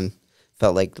was wow. fun.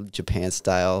 Felt like Japan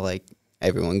style, like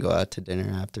everyone go out to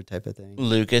dinner after type of thing.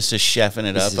 Lucas is chefing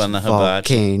it up on the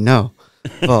hibachi.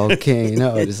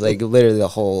 Volcano. Just like literally the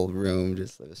whole room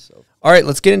just was so fun. All right,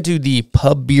 let's get into the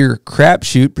pub beer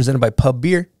crapshoot presented by Pub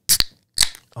Beer.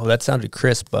 Oh, that sounded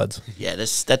crisp, buds. Yeah,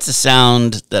 that's a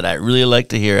sound that I really like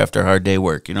to hear after a hard day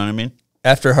work. You know what I mean?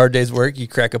 After a hard day's work, you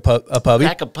crack a pubbie.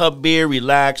 Crack a pub beer,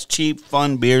 relax, cheap,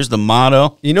 fun beer's the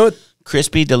motto. You know what?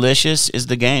 Crispy, delicious is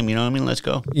the game. You know what I mean? Let's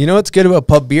go. You know what's good about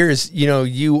pub beer is, you know,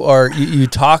 you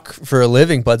talk for a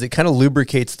living, buds. It kind of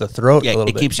lubricates the throat a little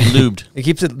bit. It keeps you lubed. It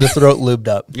keeps the throat lubed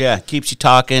up. Yeah, keeps you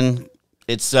talking.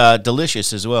 It's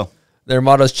delicious as well. Their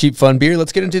motto is cheap, fun beer.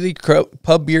 Let's get into the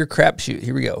pub beer crapshoot.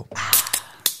 Here we go.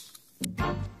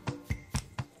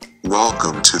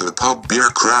 Welcome to the Pub Beer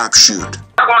Crapshoot.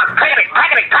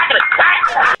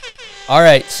 All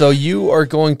right, so you are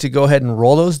going to go ahead and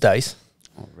roll those dice.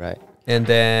 All right. And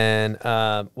then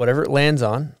whatever it lands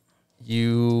on,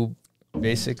 you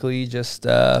basically just,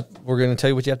 we're going to tell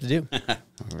you what you have to do.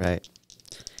 All right.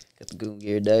 Got the Goon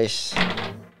Gear dice.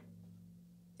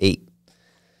 8.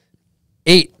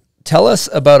 8. Tell us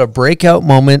about a breakout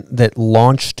moment that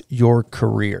launched your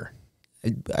career.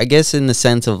 I guess in the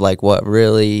sense of like what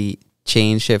really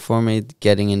changed it for me,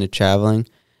 getting into traveling.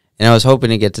 And I was hoping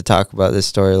to get to talk about this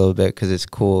story a little bit because it's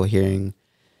cool hearing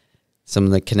some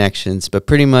of the connections. But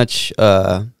pretty much,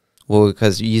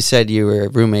 because you said you were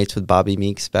roommates with Bobby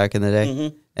Meeks back in the day.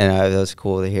 Mm-hmm. And that was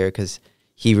cool to hear because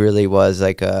he really was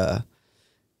like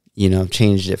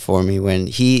changed it for me when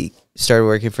he started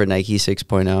working for Nike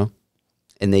 6.0.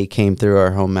 And they came through our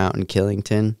home mountain,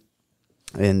 Killington,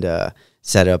 and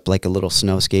set up like a little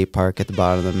snow skate park at the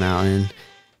bottom of the mountain.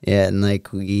 Yeah, and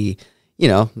like we,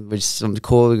 which is something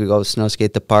cool. We could go snow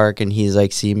skate the park, and he's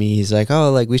like, see me. He's like,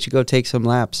 oh, like we should go take some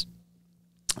laps.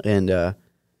 And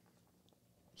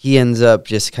he ends up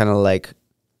just kind of like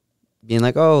being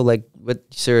like, oh, like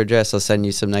what's your address? I'll send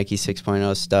you some Nike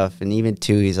 6.0 stuff. And even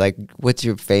too, he's like, what's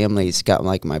your family? He's got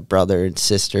like my brother and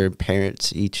sister and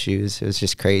parents eat shoes. It was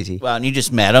just crazy. Wow, and you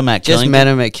just met him at Killington? Just met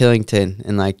him at Killington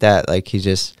and like that. Like he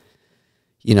just,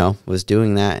 was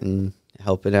doing that and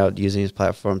helping out using his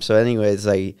platform. So anyways,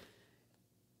 like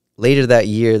later that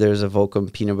year, there was a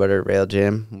Volcom Peanut Butter Rail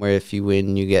Jam where if you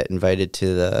win, you get invited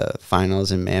to the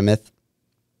finals in Mammoth.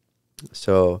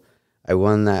 So I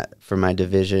won that for my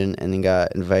division and then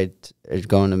got invited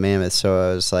going to Mammoth.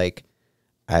 So I was like,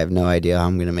 I have no idea how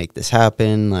I'm going to make this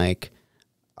happen. Like,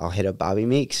 I'll hit up Bobby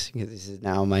Meeks because this is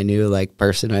now my new like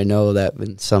person I know that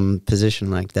in some position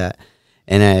like that.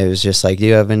 And I was just like, do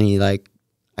you have any like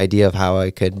idea of how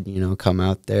I could, come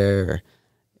out there or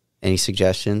any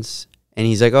suggestions? And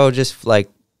he's like, oh, just like,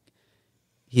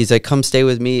 he's like, come stay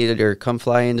with me or come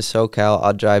fly into SoCal.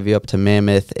 I'll drive you up to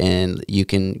Mammoth and you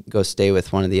can go stay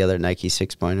with one of the other Nike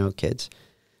 6.0 kids.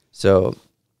 So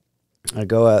I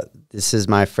go out. This is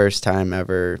my first time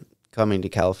ever coming to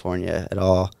California at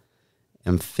all.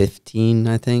 I'm 15,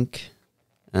 I think.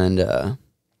 And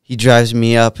he drives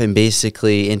me up and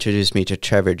basically introduced me to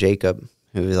Trevor Jacob,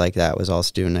 who was like that, was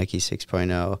also doing Nike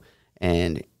 6.0,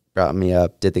 and brought me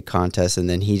up, did the contest, and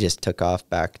then he just took off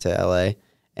back to LA.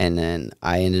 And then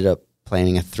I ended up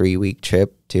planning a 3-week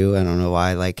trip too. I don't know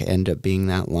why, like, ended up being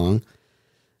that long.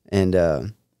 And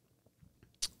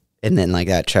then like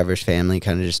that, Trevor's family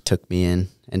kind of just took me in,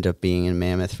 ended up being in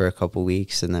Mammoth for a couple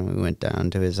weeks, and then we went down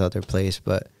to his other place.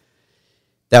 But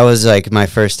that was like my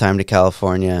first time to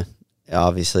California.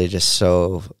 Obviously just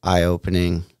so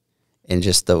eye-opening. And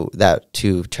just that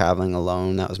too, traveling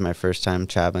alone. That was my first time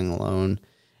traveling alone,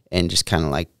 and just kind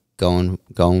of like going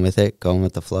with it, going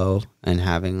with the flow, and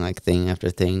having like thing after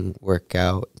thing work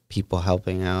out, people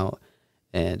helping out,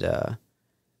 and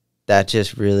that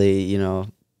just really,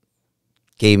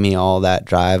 gave me all that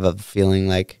drive of feeling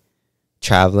like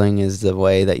traveling is the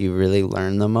way that you really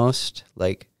learn the most.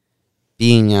 Like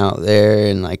being out there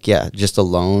and like, yeah, just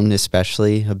alone,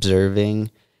 especially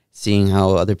observing seeing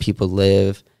how other people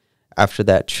live. After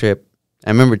that trip, I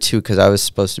remember too, because I was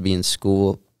supposed to be in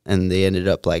school and they ended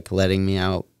up like letting me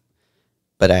out,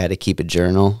 but I had to keep a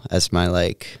journal as my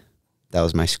like, that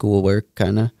was my schoolwork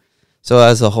kind of. So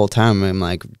as the whole time I'm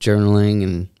like journaling,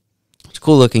 and it's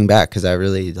cool looking back because I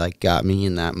really like got me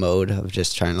in that mode of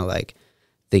just trying to like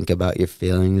think about your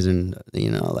feelings and, you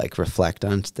know, like reflect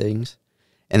on things.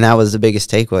 And that was the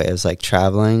biggest takeaway. It was like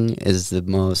traveling is the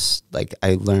most, like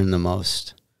I learned the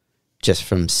most just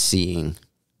from seeing,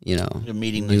 you know, you're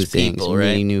meeting new these things, people, right?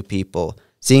 meeting new people,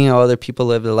 seeing how other people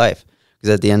live their life.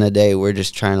 Because at the end of the day, we're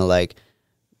just trying to like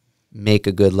make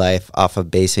a good life off of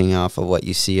basing off of what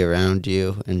you see around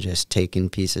you and just taking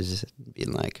pieces and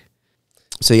being like,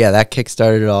 so yeah, that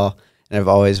kickstarted it all. And I've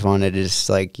always wanted to just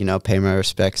like, you know, pay my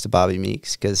respects to Bobby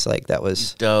Meeks, because like that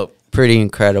was dope, pretty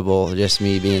incredible. Just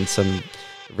me being some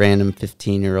random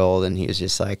 15-year-old, and he was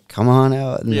just like, come on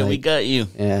out. And yeah, like, we got you.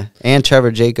 Yeah. And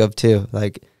Trevor Jacob too.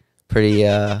 Like pretty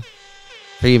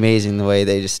amazing the way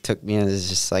they just took me as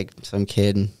just like some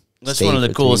kid. And that's one of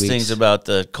the coolest things about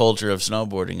the culture of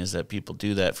snowboarding, is that people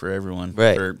do that for everyone,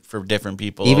 right? For different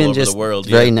people even all over just the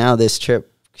world. Right now, this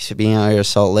trip, being out here at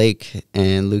Salt Lake,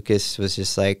 and Lucas was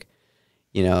just like,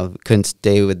 you know, couldn't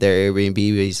stay with their Airbnb, but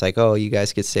he's like, oh, you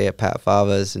guys could stay at Pat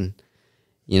Fava's, and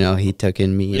you know, he took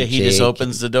in me. Yeah, and he Jake. just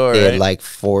opens the door. They right? had like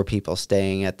 4 people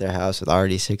staying at their house with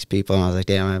already 6 people, and I was like,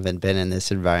 damn, I haven't been in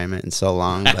this environment in so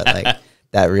long, but like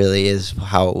that really is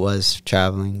how it was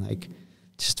traveling, like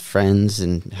just friends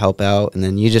and help out. And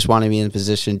then you just want to be in a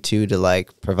position too to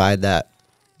like provide that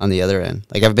on the other end.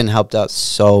 Like I've been helped out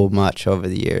so much over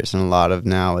the years, and a lot of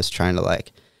now is trying to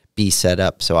like be set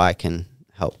up so I can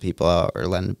help people out or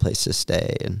lend a place to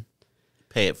stay and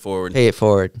pay it forward.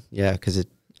 Yeah, because it's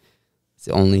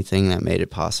the only thing that made it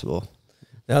possible.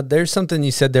 Now there's something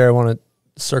you said there I want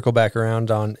to circle back around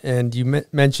on, and you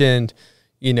mentioned,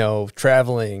 you know,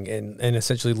 traveling and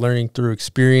essentially learning through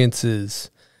experiences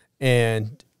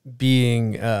and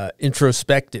being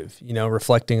introspective, you know,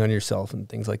 reflecting on yourself and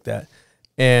things like that.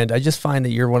 And I just find that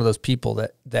you're one of those people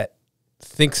that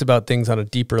thinks about things on a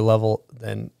deeper level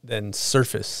than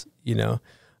surface, you know.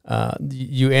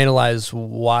 You analyze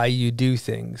why you do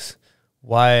things,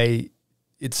 why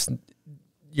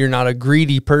you're not a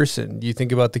greedy person. You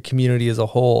think about the community as a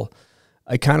whole.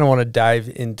 I kind of want to dive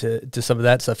into some of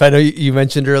that stuff. I know you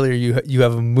mentioned earlier you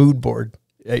have a mood board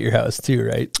at your house too,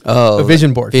 right? Oh, a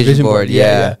vision board. Vision board,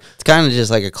 yeah. It's kind of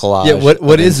just like a collage. Yeah,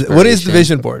 what is the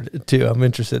vision board too? I'm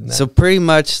interested in that. So pretty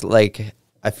much like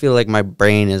I feel like my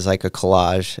brain is like a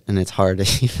collage, and it's hard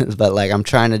to even, but like I'm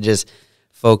trying to just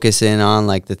focus in on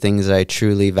like the things that I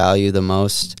truly value the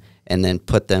most, and then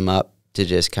put them up to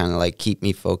just kind of like keep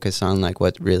me focused on like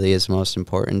what really is most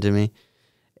important to me.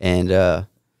 And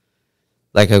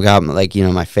like I've got like, you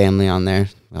know, my family on there,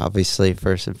 obviously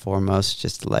first and foremost,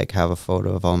 just to like have a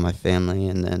photo of all my family.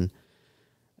 And then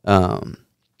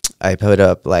I put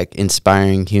up like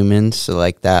inspiring humans, so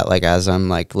like that, like as I'm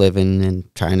like living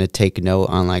and trying to take note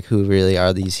on like who really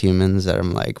are these humans that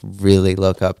I'm like really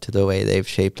look up to the way they've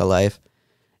shaped a life.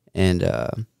 And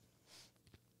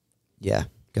yeah,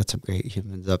 got some great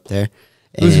humans up there.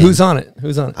 Who's on it?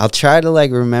 I'll try to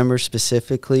like remember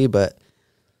specifically, but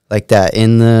like that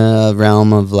in the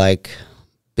realm of like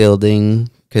building,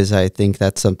 because I think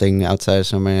that's something outside of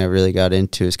snowboarding I really got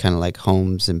into, is kind of like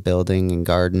homes and building and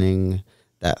gardening,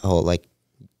 that whole like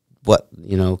what,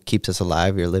 you know, keeps us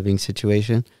alive, your living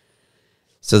situation.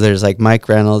 So there's like Mike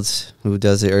Reynolds, who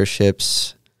does the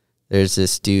Earthships. There's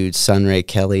this dude, Sunray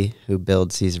Kelly, who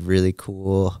builds these really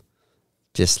cool,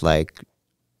 just like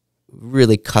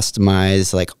really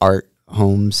customized like art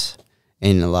homes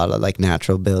and a lot of like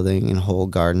natural building and whole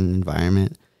garden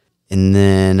environment. And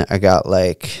then I got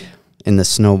like in the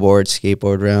snowboard,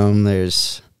 skateboard realm,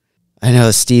 there's, I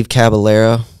know Steve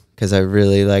Caballero, because I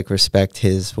really like respect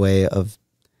his way of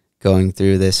going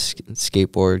through this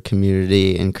skateboard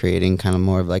community and creating kind of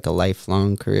more of like a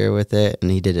lifelong career with it.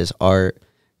 And he did his art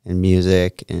and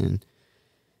music, and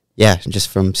yeah, just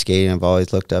from skating, I've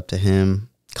always looked up to him.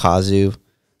 Kazu,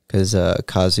 because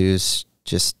Kazu's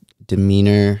just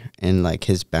demeanor and like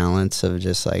his balance of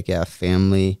just like, yeah,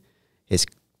 family, his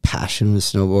passion with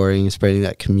snowboarding, spreading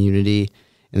that community.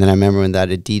 And then I remember when that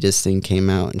Adidas thing came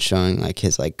out and showing like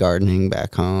his like gardening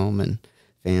back home and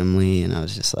family, and I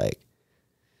was just like,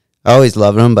 I always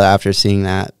loved him, but after seeing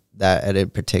that edit in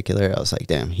particular, I was like,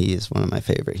 damn, he is one of my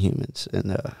favorite humans.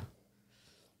 And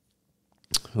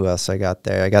who else I got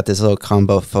there? I got this little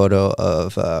combo photo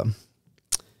of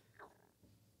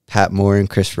Pat Moore and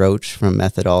Chris Roach from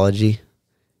Methodology,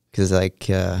 because like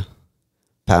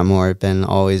Pat Moore had been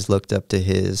always looked up to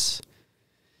his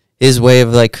his way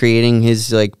of like creating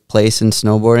his like place in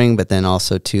snowboarding, but then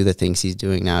also too the things he's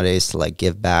doing nowadays to like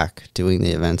give back, doing the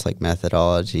events like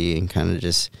methodology, and kind of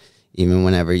just even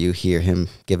whenever you hear him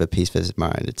give a piece of his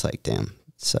mind, it's like, damn,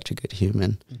 such a good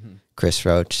human. Chris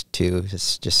Roach too,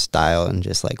 just style and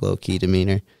just like low key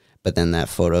demeanor. But then that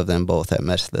photo of them both at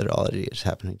methodology just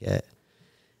happened to get.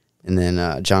 And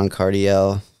then John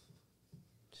Cardiel,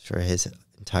 for his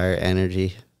entire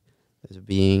energy as a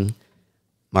being.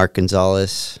 Mark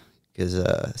Gonzalez, because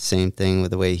same thing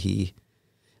with the way he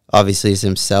obviously is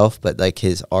himself, but like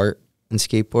his art and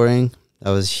skateboarding,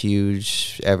 that was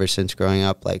huge ever since growing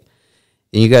up. Like,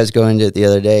 and you guys go into it the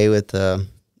other day with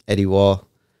Eddie Wall,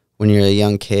 when you're a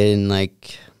young kid and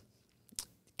like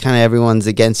kind of everyone's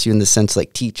against you in the sense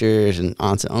like teachers and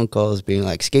aunts and uncles being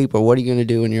like, skateboard, what are you going to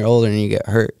do when you're older and you get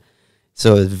hurt?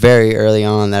 So it was very early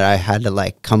on that I had to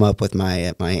like come up with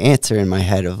my answer in my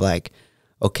head of like,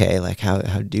 okay, like how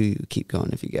do you keep going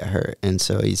if you get hurt? And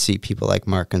so you see people like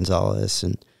Mark Gonzalez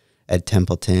and Ed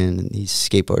Templeton and these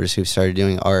skateboarders who started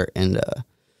doing art and,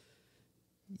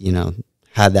 you know,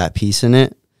 had that piece in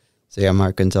it. So yeah,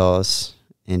 Mark Gonzalez,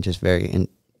 and just very,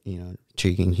 you know,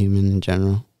 intriguing human in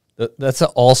general. That's an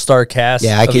all-star cast.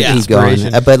 Yeah, I could keep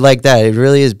going. But like that, it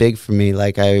really is big for me.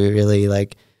 Like I really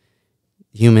like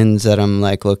humans that I'm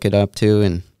like looking up to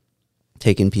and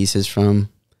taking pieces from.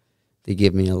 They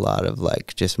give me a lot of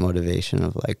like just motivation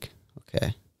of like,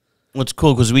 okay. What's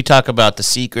cool, because we talk about the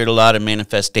secret a lot of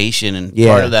manifestation, and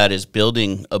part of that is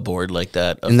building a board like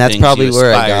that. And that's probably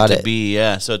where I got it.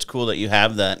 Yeah, so it's cool that you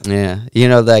have that. Yeah, you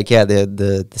know, like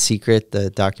the secret, the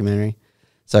documentary.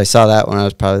 So I saw that when I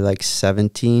was probably like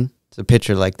 17. It's a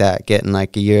picture like that, getting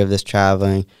like a year of this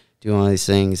traveling, doing all these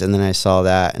things, and then I saw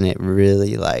that, and it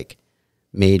really like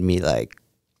made me like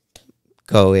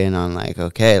go in on like,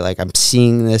 okay, like I'm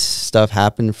seeing this stuff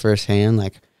happen firsthand.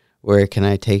 Like, where can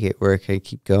I take it? Where can I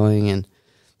keep going? And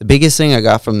the biggest thing I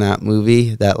got from that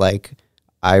movie that like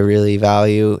I really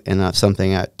value, and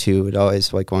something I too would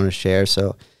always like want to share.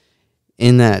 So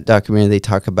in that documentary, they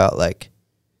talk about like,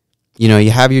 you know,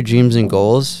 you have your dreams and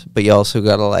goals, but you also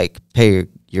got to like pay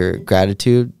your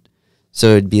gratitude. So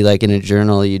it'd be like in a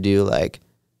journal, you do like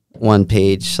one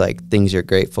page, like things you're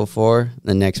grateful for.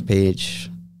 The next page,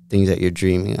 things that you're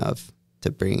dreaming of to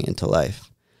bring into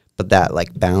life. But that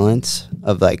like balance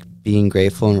of like being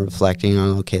grateful and reflecting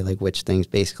on, okay, like which things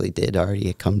basically did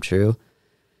already come true.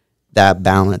 That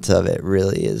balance of it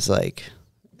really is like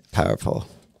powerful.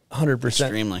 100%.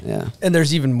 Extremely. Yeah. And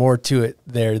there's even more to it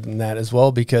there than that as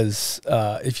well, because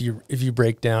if you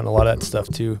break down a lot of that stuff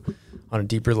too on a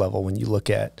deeper level, when you look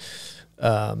at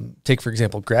take for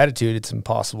example gratitude, it's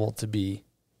impossible to be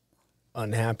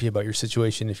unhappy about your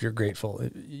situation if you're grateful.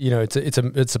 You know,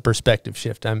 it's a perspective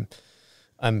shift.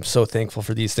 I'm so thankful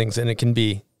for these things, and you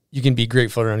can be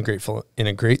grateful or ungrateful in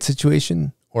a great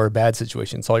situation or a bad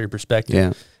situation. It's all your perspective.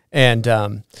 Yeah.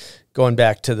 And going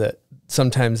back to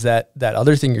sometimes that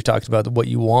other thing you're talking about, what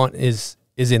you want is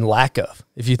in lack of.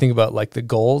 If you think about like the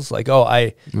goals, like, oh,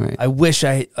 I wish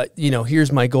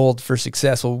here's my goal for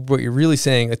success. Well, what you're really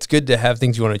saying, it's good to have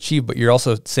things you want to achieve, but you're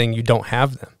also saying you don't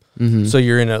have them. Mm-hmm. So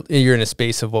you're in a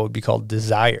space of what would be called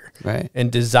desire, right?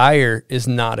 And desire is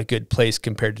not a good place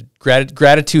compared to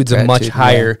gratitude's a much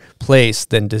higher place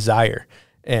than desire.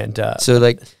 And so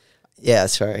like, yeah,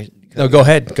 sorry. No, go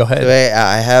ahead. So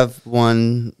I have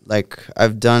one, like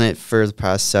I've done it for the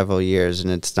past several years, and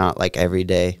it's not like every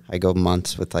day. I go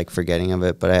months with like forgetting of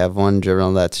it, but I have one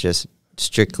journal that's just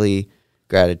strictly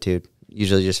gratitude.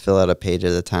 Usually just fill out a page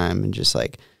at a time and just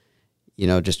like, you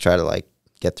know, just try to like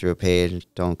get through a page,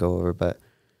 don't go over. But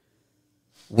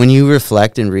when you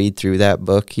reflect and read through that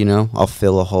book, you know, I'll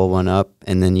fill a whole one up,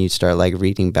 and then you start like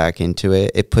reading back into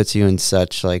it. It puts you in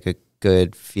such like a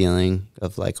good feeling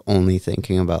of like only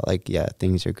thinking about like, yeah,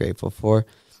 things you're grateful for.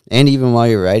 And even while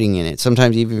you're writing in it,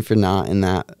 sometimes even if you're not in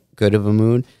that good of a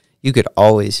mood, you could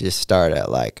always just start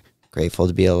at like grateful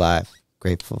to be alive,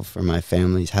 grateful for my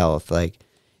family's health. Like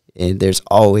there's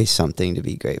always something to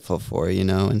be grateful for, you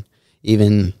know. And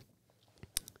even,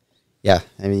 yeah,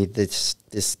 I mean, this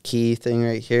key thing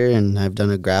right here, and I've done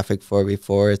a graphic for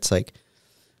before. It's like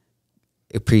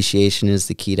appreciation is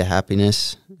the key to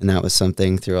happiness. And that was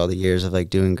something through all the years of like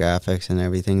doing graphics and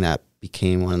everything that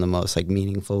became one of the most like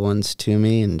meaningful ones to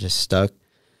me and just stuck.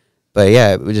 But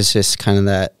yeah, it was just kind of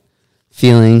that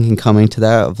feeling and coming to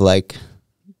that of like,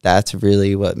 that's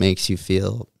really what makes you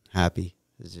feel happy,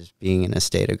 is just being in a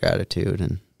state of gratitude.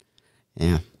 And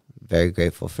yeah, very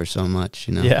grateful for so much,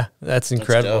 you know. Yeah, that's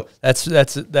incredible.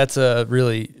 That's a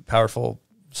really powerful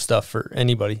stuff for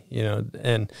anybody, you know.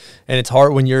 And it's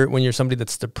hard when you're somebody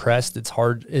that's depressed. It's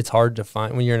hard to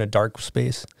find when you're in a dark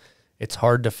space. it's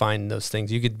hard to find those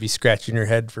things. You could be scratching your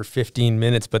head for 15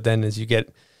 minutes, but then as you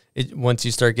get it, once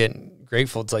you start getting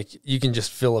grateful, it's like you can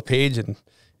just fill a page in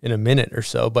a minute or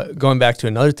so. But going back to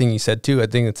another thing you said too, I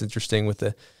think it's interesting with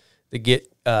the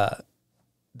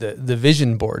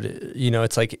vision board. You know,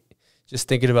 it's like just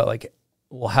thinking about like,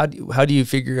 well, how do you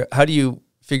figure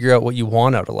out what you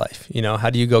want out of life? You know, how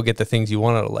do you go get the things you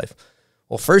want out of life?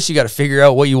 Well, first you got to figure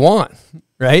out what you want,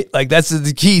 right? Like that's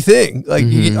the key thing. Like,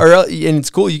 and it's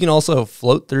cool. You can also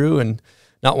float through and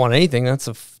not want anything. That's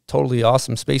a totally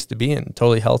awesome space to be in,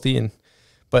 totally healthy.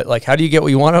 But like, how do you get what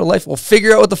you want out of life? Well,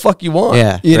 figure out what the fuck you want.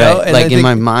 Yeah, you know. And like in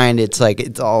my mind, it's like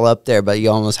it's all up there, but you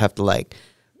almost have to like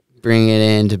bring it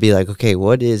in to be like, okay,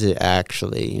 what is it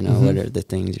actually? You know, what are the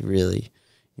things you really,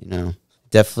 you know.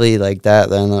 Definitely like that.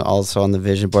 Then also on the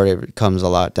vision board, it comes a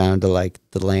lot down to like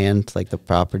the land, like the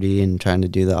property, and trying to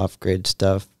do the off-grid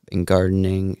stuff and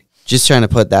gardening. Just trying to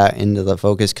put that into the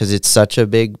focus because it's such a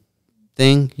big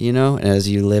thing, you know. And as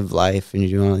you live life and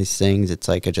you're doing all these things, it's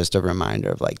like just a reminder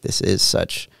of like this is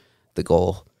such the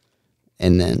goal,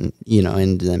 and then you know,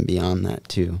 and then beyond that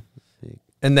too.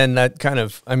 And then that kind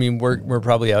of, I mean, we're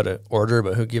probably out of order,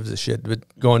 but who gives a shit? But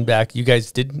going back, you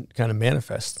guys did kind of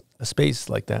manifest a space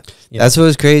like that. That's what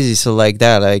was crazy. So like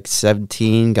that, like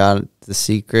 17, got the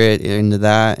secret into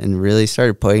that and really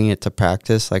started putting it to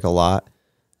practice like a lot.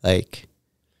 Like,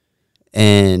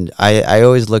 and I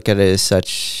always look at it as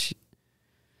such,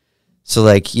 so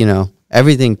like, you know,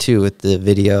 everything too with the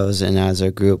videos and as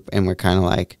a group, and we're kind of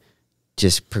like,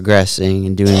 just progressing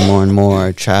and doing more and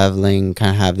more, traveling,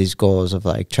 kind of have these goals of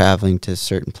like traveling to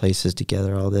certain places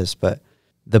together, all this. But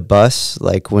the bus,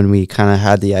 like when we kind of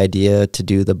had the idea to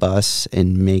do the bus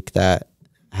and make that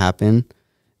happen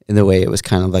in the way it was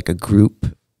kind of like a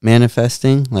group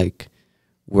manifesting, like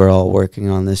we're all working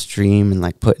on this dream and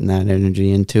like putting that energy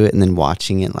into it and then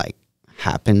watching it like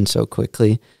happen so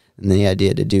quickly. And the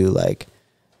idea to do like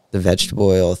the vegetable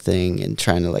oil thing and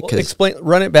trying to like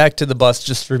run it back to the bus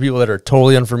just for people that are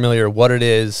totally unfamiliar what it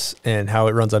is and how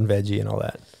it runs on veggie and all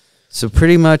that. So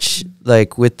pretty much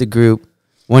like with the group,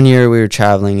 one year we were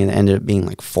traveling and it ended up being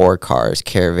like 4 cars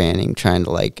caravanning, trying to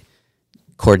like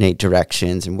coordinate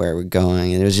directions and where we're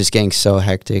going. And it was just getting so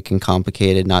hectic and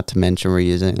complicated, not to mention we're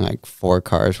using like 4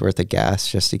 cars worth of gas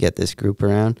just to get this group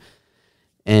around.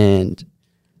 And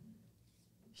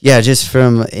yeah, just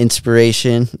from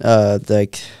inspiration,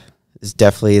 like it's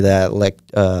definitely that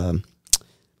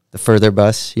the further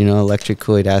bus, you know, electric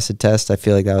Kool-Aid acid test. I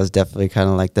feel like that was definitely kind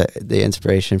of like the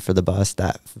inspiration for the bus,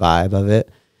 that vibe of it.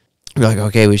 We're like,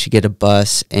 okay, we should get a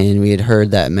bus, and we had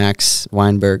heard that Max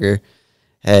Weinberger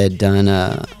had done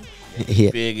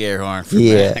big air horn for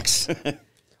Max.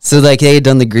 So like they had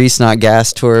done the Grease Not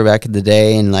Gas tour back in the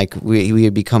day, and like we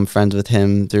had become friends with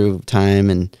him through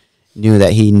time and knew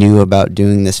that he knew about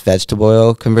doing this vegetable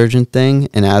oil conversion thing.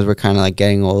 And as we're kind of like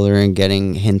getting older and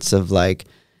getting hints of like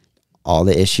all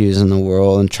the issues in the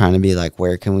world and trying to be like,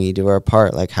 where can we do our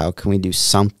part? Like, how can we do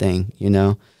something, you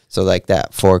know? So like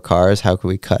that 4 cars, how can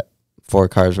we cut 4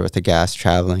 cars worth of gas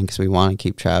traveling? Because we want to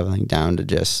keep traveling down to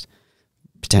just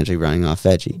potentially running off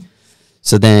veggie.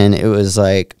 So then it was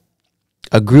like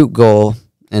a group goal,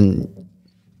 and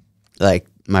like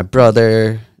my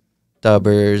brother,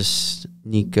 Dubbers,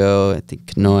 Nico, I think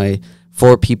Kanoy,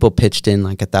 4 people pitched in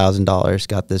like $1,000,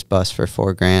 got this bus for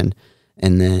 $4,000,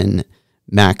 and then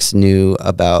Max knew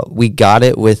about, we got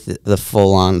it with the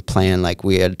full-on plan. Like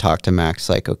we had talked to Max,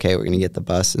 like, okay, we're gonna get the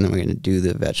bus and then we're gonna do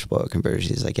the vegetable oil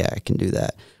conversion. He's like, yeah, I can do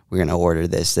that. We're gonna order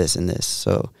this, this, and this.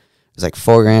 So it was like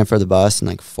 $4,000 for the bus and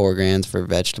like $4,000 for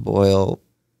vegetable oil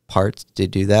parts to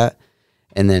do that.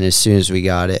 And then as soon as we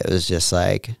got it, it was just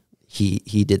like he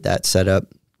did that setup,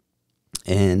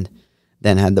 and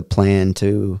then had the plan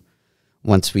to,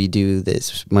 once we do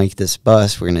this, make this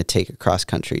bus, we're going to take a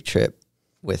cross-country trip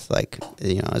with like,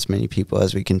 you know, as many people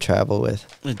as we can travel with.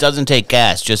 It doesn't take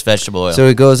gas, just vegetable oil. So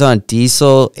it goes on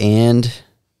diesel and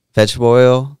vegetable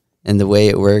oil, and the way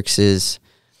it works is,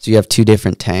 so you have 2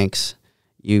 different tanks.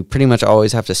 You pretty much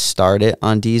always have to start it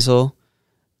on diesel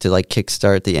to like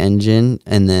kickstart the engine,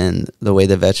 and then the way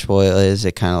the vegetable oil is,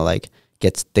 it kind of like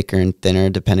gets thicker and thinner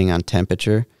depending on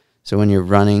temperature. So when you're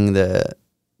running the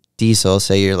diesel,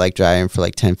 say you're like driving for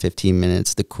like 10, 15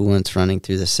 minutes, the coolant's running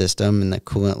through the system, and the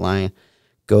coolant line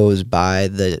goes by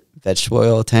the vegetable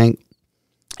oil tank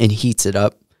and heats it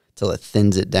up till it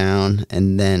thins it down.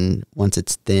 And then once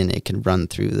it's thin, it can run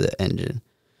through the engine.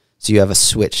 So you have a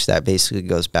switch that basically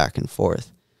goes back and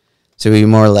forth. So we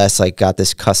more or less like got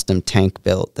this custom tank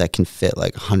built that can fit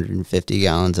like 150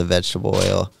 gallons of vegetable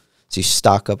oil. So you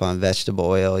stock up on vegetable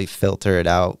oil, you filter it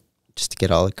out just to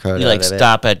get all the crud You out like of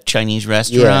stop at Chinese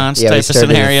restaurants yeah, type we of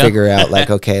started scenario? to figure out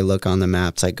like, okay, look on the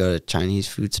maps, like go to Chinese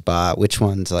food spot. Which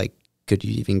ones like could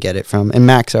you even get it from? And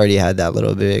Max already had that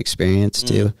little bit of experience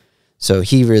too. So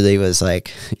he really was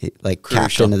like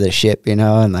captain of the ship, you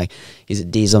know, and like he's a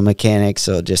diesel mechanic.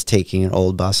 So just taking an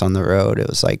old bus on the road, it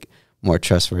was like more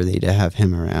trustworthy to have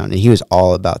him around. And he was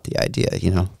all about the idea, you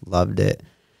know, loved it.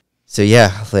 So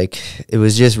yeah, like it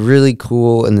was just really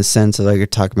cool in the sense of like you're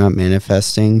talking about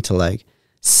manifesting to like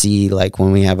see like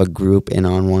when we have a group in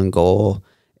on one goal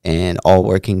and all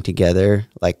working together,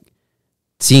 like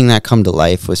seeing that come to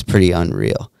life was pretty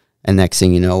unreal. And next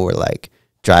thing you know, we're like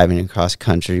driving across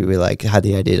country. We like had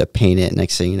the idea to paint it.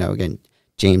 Next thing you know, again,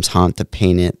 James Hunt to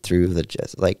paint it through the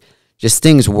just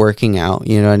things working out,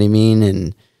 you know what I mean?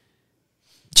 And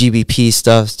GBP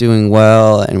stuff's doing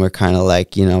well, and we're kind of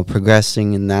like, you know,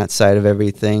 progressing in that side of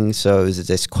everything. So it was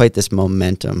just quite this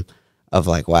momentum of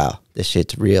like, wow, this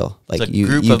shit's real. Like you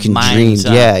can dream.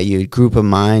 Yeah, you group of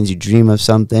minds, you dream of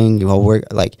something, you all work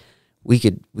like we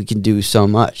can do so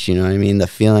much, you know what I mean? The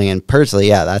feeling, and personally,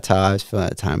 yeah, that's how I was feeling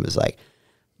at the time, was like,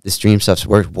 this dream stuff's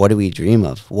worked. What do we dream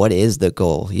of? What is the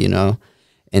goal, you know?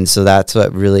 And so that's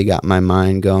what really got my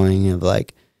mind going of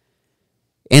like,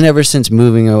 and ever since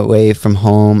moving away from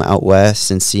home out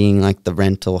west and seeing like the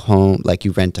rental home, like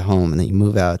you rent a home and then you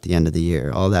move out at the end of the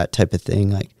year, all that type of thing,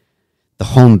 like the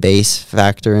home base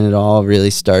factor in it all really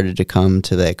started to come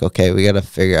to like, okay, we got to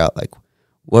figure out like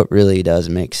what really does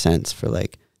make sense for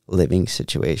like living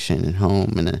situation and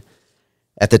home. And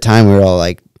at the time we were all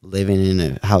like living in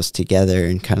a house together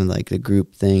and kind of like the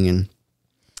group thing. And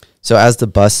so as the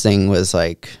bus thing was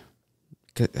like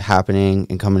happening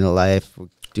and coming to life,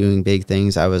 doing big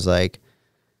things, I was like,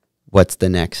 what's the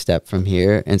next step from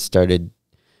here? And started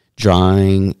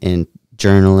drawing and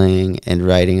journaling and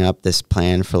writing up this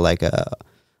plan for like a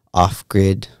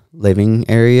off-grid living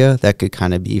area that could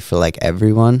kind of be for like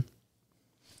everyone.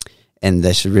 And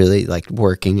this really like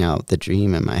working out the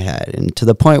dream in my head, and to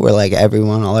the point where like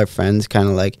everyone, all our friends kind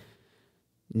of like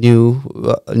knew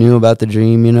about the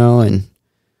dream, you know, and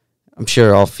I'm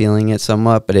sure all feeling it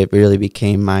somewhat, but it really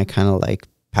became my kind of like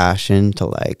passion to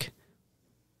like,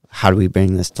 how do we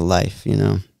bring this to life, you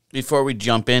know? Before we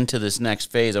jump into this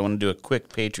next phase, I want to do a quick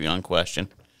Patreon question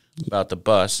about the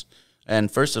bus. And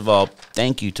first of all,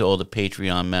 thank you to all the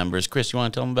Patreon members. Chris, you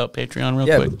want to tell them about Patreon real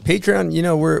quick? Yeah, Patreon, you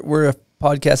know, we're a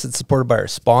podcast that's supported by our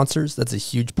sponsors. That's a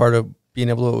huge part of being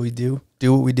able to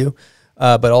do what we do.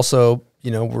 But also, you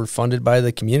know, we're funded by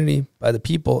the community, by the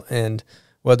people. And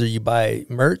whether you buy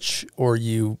merch or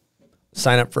you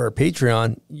sign up for our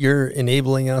Patreon, you're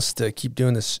enabling us to keep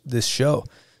doing this show.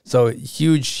 So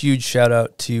huge shout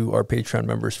out to our Patreon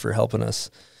members for helping us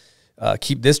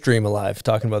keep this dream alive,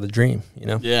 talking about the dream, you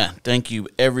know? Yeah, thank you,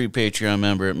 every Patreon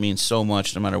member. It means so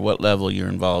much no matter what level you're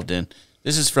involved in.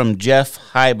 This is from Jeff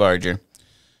Highbarger.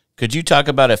 Could you talk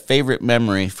about a favorite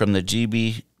memory from the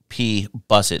GBP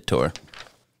Bus It Tour?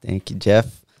 Thank you,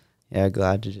 Jeff. Yeah,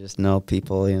 glad to just know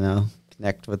people, you know,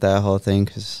 connect with that whole thing,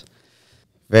 because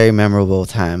very memorable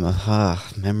time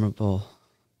of, memorable.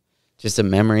 Just a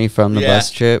memory from the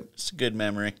bus trip. It's a good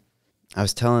memory. I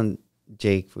was telling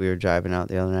Jake, we were driving out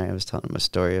the other night, I was telling him a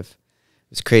story of, it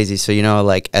was crazy. So, you know,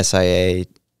 like SIA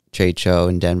trade show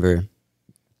in Denver.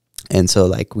 And so,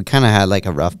 like, we kind of had, like,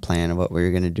 a rough plan of what we were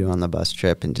going to do on the bus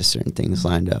trip and just certain things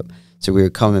lined up. So we were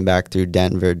coming back through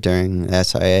Denver during the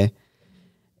SIA.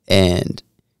 And,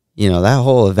 you know, that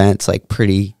whole event's, like,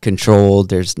 pretty controlled.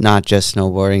 There's not just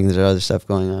snowboarding. There's other stuff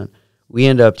going on. We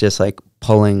end up just, like,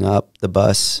 pulling up the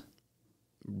bus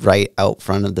right out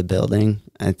front of the building.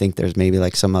 I think there's maybe,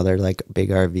 like, some other, like, big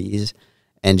RVs,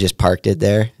 and just parked it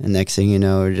there. And next thing you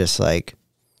know, we're just, like,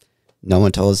 no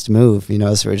one told us to move, you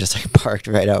know, so we're just like parked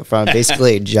right out front,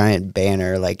 basically a giant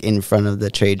banner like in front of the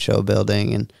trade show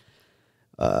building. And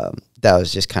that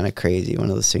was just kind of crazy. One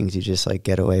of those things you just like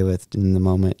get away with in the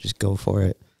moment, just go for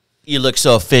it. You look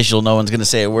so official, no one's going to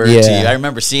say a word to you. I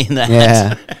remember seeing that.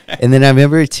 Yeah. And then I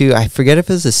remember too, I forget if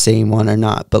it was the same one or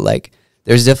not, but like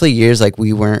there's definitely years like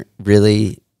we weren't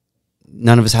really,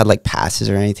 none of us had like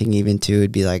passes or anything even too.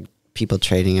 It'd be like people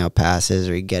trading out passes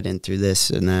or you get in through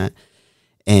this and that.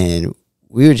 And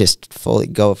we would just fully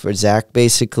go for Zach,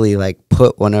 basically like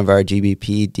put one of our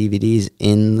GBP DVDs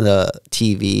in the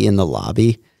TV in the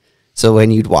lobby. So when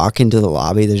you'd walk into the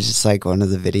lobby, there's just like one of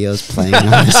the videos playing on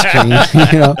the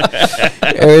screen, you know,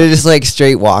 and we're just like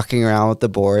straight walking around with the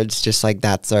boards. Just like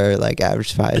that's our like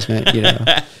advertisement, you know?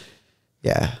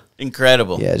 Yeah.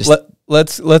 Incredible. Yeah. Just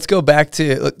Let's go back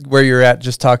to where you're at,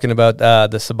 just talking about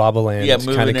the Sababa Land. Yeah,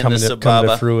 moving into coming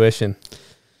to fruition.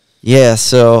 Yeah.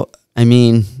 So, I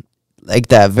mean, like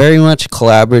that very much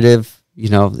collaborative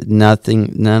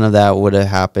none of that would have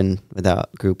happened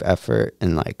without group effort.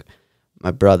 And like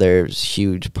my brother's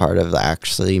huge part of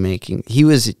actually making, he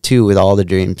was too with all the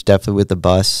dreams, definitely with the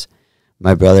bus.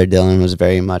 My brother Dylan was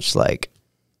very much like,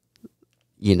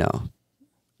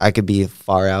 I could be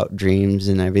far out dreams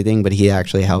and everything, but he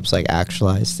actually helps like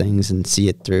actualize things and see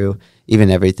it through. Even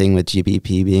everything with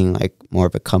GBP being like more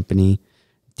of a company,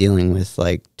 dealing with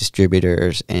like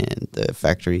distributors and the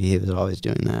factory, he was always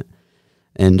doing that.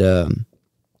 And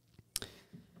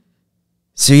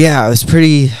so yeah, it was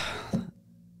pretty,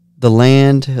 the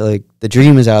land, like the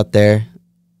dream is out there.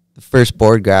 The first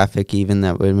board graphic, even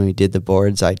that when we did the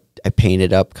boards, I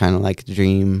painted up kind of like the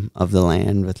dream of the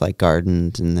land with like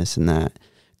gardens and this and that,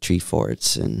 tree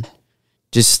forts, and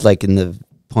just like in the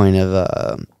point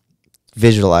of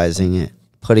visualizing it,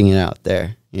 putting it out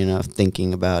there,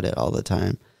 thinking about it all the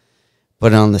time.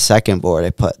 But on the second board,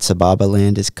 I put Sababa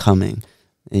Land is coming.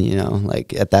 And,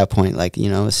 like at that point, like, it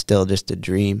was still just a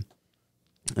dream.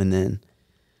 And then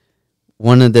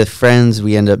one of the friends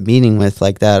we end up meeting with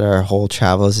like that, our whole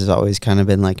travels has always kind of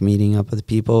been like meeting up with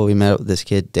people. We met up with this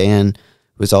kid, Dan,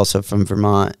 who's also from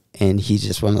Vermont, and he's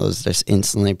just one of those just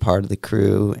instantly part of the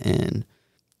crew. And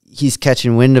he's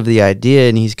catching wind of the idea,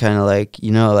 and he's kind of like,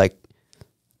 like,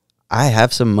 I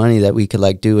have some money that we could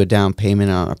like do a down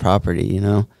payment on a property,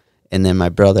 And then my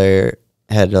brother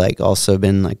had like also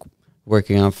been like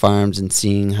working on farms and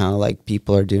seeing how like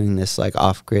people are doing this like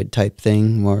off-grid type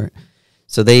thing more.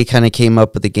 So they kind of came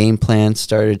up with a game plan,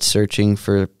 started searching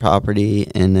for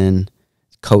property, and then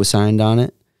co-signed on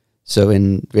it. So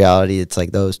in reality, it's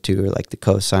like those two are like the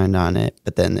co-signed on it.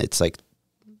 But then it's like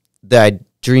the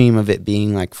dream of it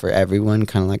being like for everyone,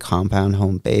 kind of like compound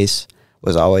home base,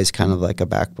 was always kind of like a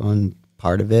backbone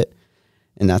part of it.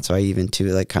 And that's why I even too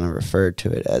like kind of referred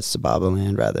to it as Sababa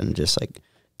Land rather than just like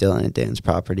Dylan and Dan's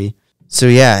property. So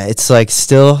yeah, it's like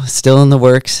still in the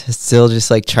works. It's still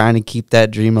just like trying to keep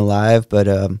that dream alive, but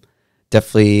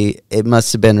definitely it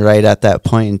must have been right at that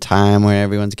point in time where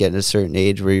everyone's getting a certain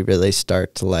age where you really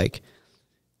start to like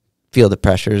feel the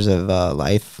pressures of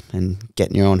life and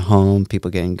getting your own home, people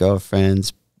getting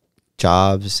girlfriends,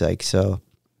 jobs, like so.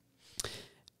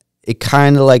 It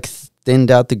kind of like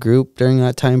thinned out the group during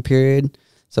that time period.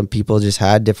 Some people just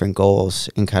had different goals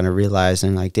and kind of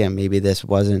realizing like, damn, maybe this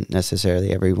wasn't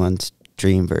necessarily everyone's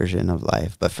dream version of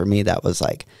life. But for me, that was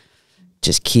like,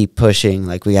 just keep pushing.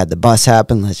 Like we had the bus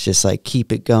happen. Let's just like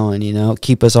keep it going,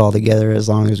 keep us all together as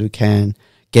long as we can,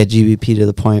 get GBP to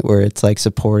the point where it's like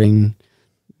supporting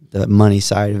the money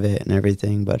side of it and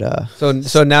everything. But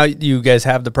so now you guys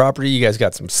have the property. You guys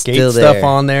got some skate stuff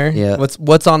on there. Yeah.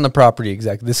 What's on the property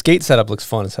exactly? The skate setup looks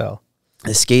fun as hell.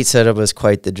 The skate setup was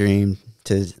quite the dream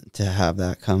to have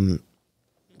that come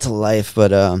to life.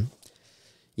 But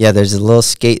yeah, there's a little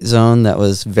skate zone that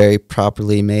was very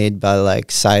properly made by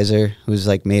like Sizer, who's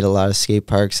like made a lot of skate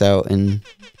parks out in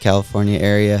California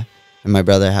area. And my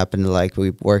brother happened to like be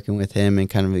working with him and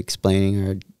kind of explaining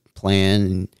our plan,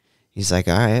 and he's like,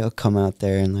 all right, I'll come out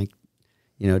there and like,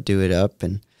 do it up.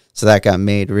 And so that got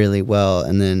made really well.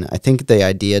 And then I think the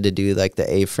idea to do like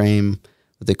the A-frame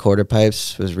with the quarter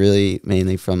pipes was really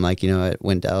mainly from like, at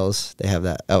Wendell's, they have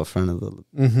that out front of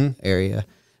the area,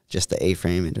 just the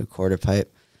A-frame into a quarter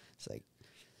pipe. It's like,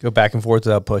 go back and forth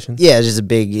without pushing. Yeah, it's just a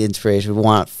big inspiration. We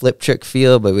want flip trick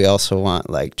feel, but we also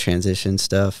want like transition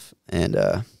stuff and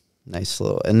nice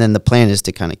little. And then the plan is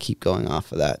to kind of keep going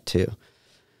off of that too.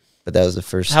 But that was the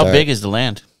first How start. big is the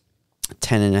land?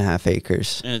 10.5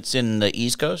 acres. And it's in the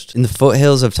East Coast? In the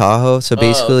foothills of Tahoe. So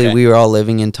basically we were all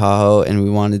living in Tahoe, and we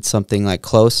wanted something like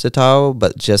close to Tahoe,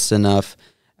 but just enough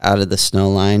out of the snow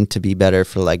line to be better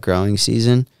for like growing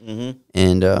season. Mm-hmm.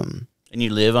 And you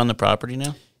live on the property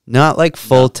now? Not like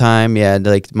full time. Yeah.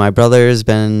 Like my brother has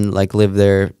been like lived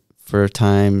there for a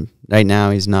time. Right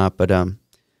now he's not, but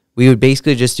we would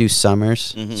basically just do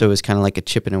summers. Mm-hmm. So it was kind of like a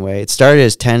chipping away. It started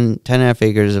as 10.5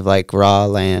 acres of like raw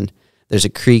land. There's a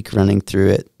creek running through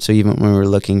it. So even when we were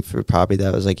looking for property,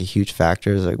 that was like a huge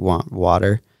factor. It was like want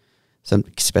water,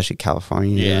 especially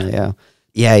California.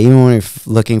 Yeah. Even when we were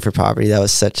looking for property, that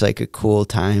was such like a cool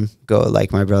time. Go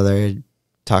like my brother had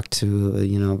talked to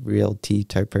a realty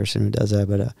type person who does that.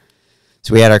 But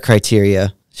so we had our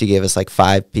criteria. She gave us like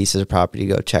 5 pieces of property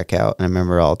to go check out. And I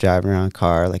remember all driving around a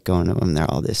car, like going to them.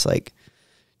 They're all this like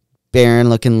barren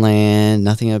looking land,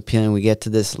 nothing appealing. We get to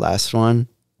this last one,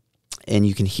 and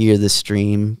you can hear the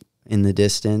stream in the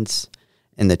distance,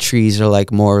 and the trees are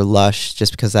like more lush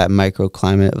just because that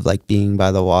microclimate of like being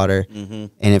by the water. Mm-hmm.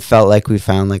 And it felt like we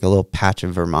found like a little patch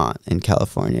of Vermont in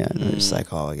California. And we're just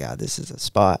like, oh my God, this is a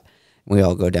spot. And we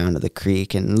all go down to the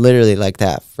creek, and literally like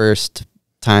that first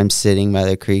time sitting by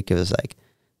the creek, it was like,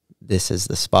 this is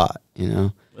the spot, you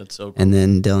know. That's so cool. And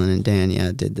then Dylan and Dan,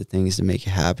 did the things to make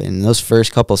it happen. And those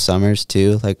first couple summers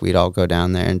too, like we'd all go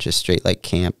down there and just straight like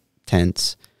camp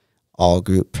tents, all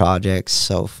group projects,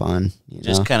 so fun. You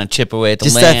just know? kind of chip away at the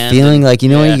just land. That feeling, like, you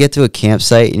know, when you get to a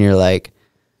campsite and you're like,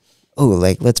 oh,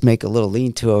 like, let's make a little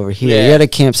lean-to over here. Yeah. You're at a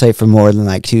campsite for more than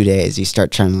like 2 days. You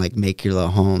start trying to like make your little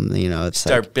home, you know. It's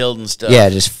start like, building stuff. Yeah,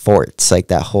 just forts, like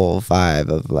that whole vibe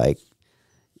of like,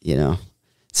 you know.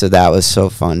 So that was so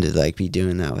fun to like be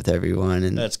doing that with everyone.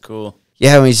 And that's cool.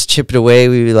 Yeah, when we just chipped it away,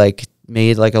 we like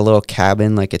made like a little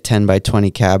cabin, like a 10 by 20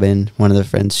 cabin. One of the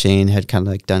friends, Shane, had kind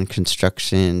of like done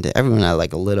construction. Everyone had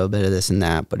like a little bit of this and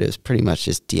that, but it was pretty much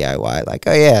just DIY. Like,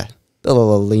 oh yeah, build a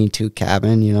little lean-to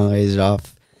cabin, you know, raise it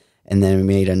off. And then we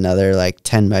made another like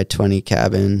 10 by 20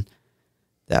 cabin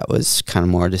that was kind of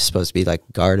more just supposed to be like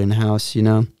garden house, you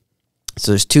know.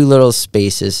 So there's 2 little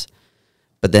spaces,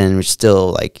 but then we're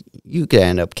still like, you could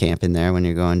end up camping there when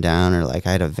you're going down, or like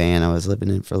I had a van I was living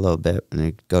in for a little bit and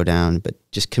I'd go down, but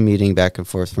just commuting back and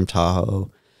forth from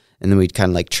Tahoe. And then we'd kind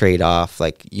of like trade off,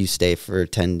 like you stay for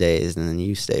 10 days and then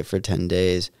you stay for 10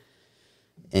 days.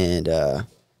 And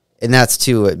that's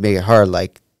too what made it hard,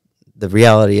 like the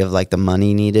reality of like the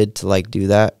money needed to like do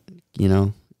that, you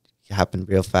know, happened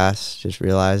real fast, just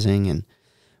realizing. And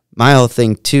my whole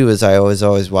thing too is I was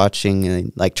always watching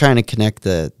and like trying to connect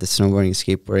the snowboarding and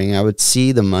skateboarding. I would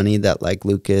see the money that like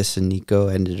Lucas and Nico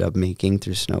ended up making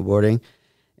through snowboarding,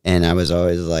 and I was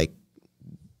always like,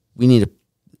 we need to,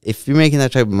 if you're making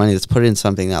that type of money, let's put it in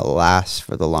something that lasts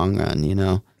for the long run, you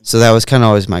know. So that was kind of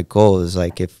always my goal, is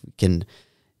like if we can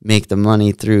make the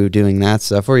money through doing that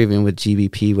stuff, or even with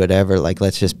GBP, whatever, like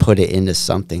let's just put it into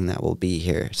something that will be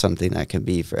here, something that can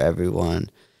be for everyone.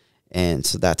 And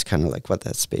so that's kind of like what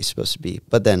that space is supposed to be.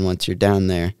 But then once you're down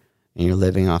there and you're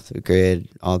living off the grid,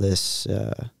 all this,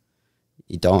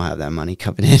 you don't have that money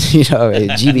coming in, you know.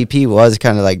 GBP was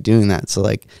kind of like doing that. So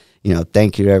like, you know,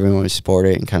 thank you to everyone who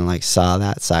supported it and kind of like saw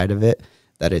that side of it,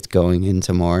 that it's going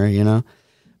into more, you know.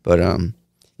 But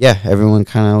yeah, everyone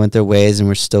kind of went their ways and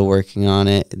we're still working on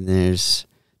it. And there's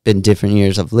been different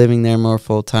years of living there more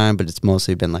full time, but it's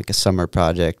mostly been like a summer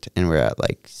project, and we're at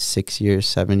like 6 years,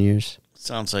 7 years.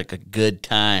 Sounds like a good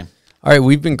time. All right,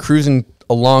 we've been cruising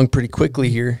along pretty quickly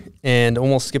here and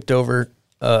almost skipped over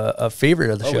a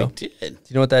favorite of the show. We did. Do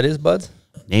you know what that is, Buds?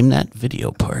 Name that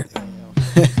video part.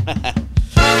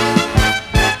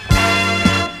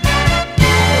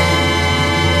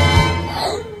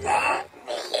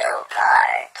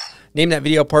 Name That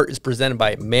Video Part is presented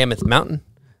by Mammoth Mountain.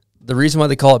 The reason why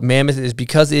they call it Mammoth is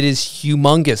because it is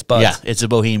humongous, Buds. Yeah, it's a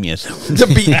behemoth. It's a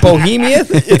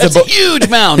behemoth? It's a huge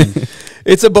mountain.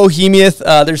 It's a behemoth.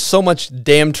 There's so much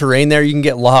damn terrain there, you can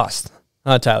get lost.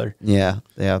 Huh, Tyler? Yeah.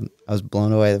 I was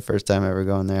blown away the first time ever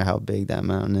going there, how big that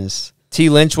mountain is. T.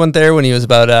 Lynch went there when he was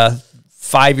about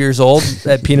 5 years old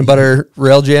at Peanut Butter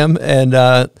Rail Jam, and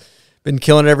been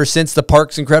killing it ever since. The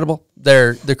park's incredible.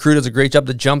 The crew does a great job.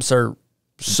 The jumps are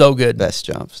so good. Best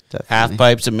jumps, definitely. Half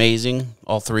pipe's amazing,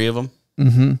 all 3 of them.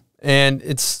 Mm-hmm. And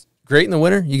it's great in the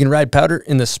winter. You can ride powder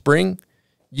in the spring.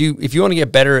 If you want to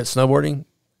get better at snowboarding,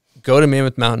 go to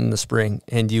Mammoth Mountain in the spring,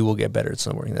 and you will get better at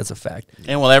snowboarding. That's a fact.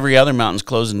 And while every other mountain's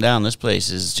closing down, this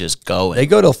place is just going. They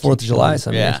go till 4th of July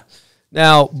some years.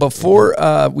 Now, before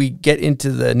we get into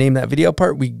the Name That Video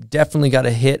part, we definitely got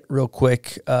to hit real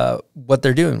quick what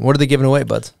they're doing. What are they giving away,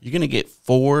 Buds? You're going to get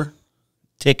 4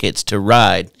 tickets to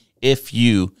ride if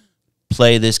you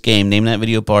play this game, Name That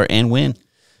Video Part, and win.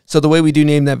 So the way we do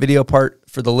Name That Video Part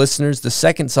for the listeners, the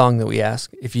second song that we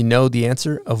ask, if you know the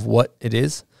answer of what it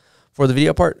is for the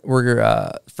video part,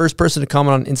 we're first person to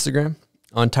comment on Instagram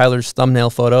on Tyler's thumbnail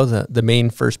photo, the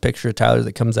main first picture of Tyler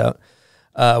that comes out.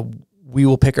 We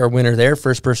will pick our winner there.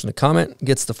 First person to comment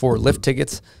gets the 4 lift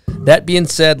tickets. That being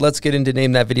said, let's get into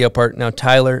Name That Video Part. Now,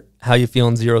 Tyler, how you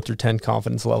feeling 0 through 10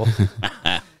 confidence level?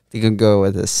 You can go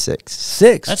with a 6.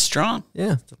 6. That's strong.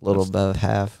 Yeah. A little above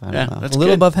half. I don't know. That's a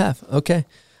little good. above half. Okay.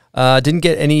 Didn't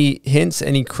get any hints,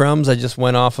 any crumbs. I just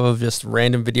went off of just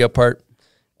random video part.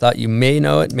 Thought you may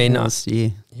know it, may not. Let's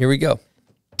see. Here we go.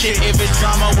 So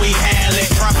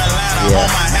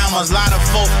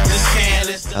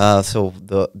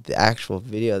the actual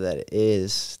video that it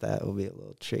is, that will be a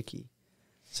little tricky.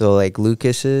 So like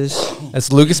Lucas's.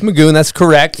 That's Lucas Magoon. That's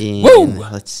correct. Woo!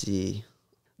 Let's see.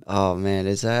 Oh man,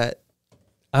 is that?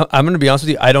 I'm going to be honest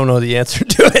with you. I don't know the answer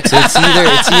to it. So it's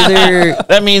either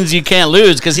that means you can't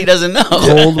lose because he doesn't know.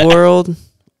 Cold World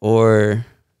or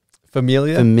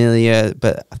Familia,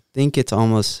 but I think it's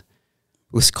almost.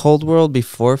 Was Cold World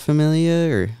before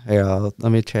Familia, or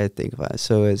let me try to think about it.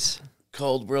 So it's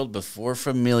Cold World before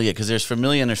Familia, because there's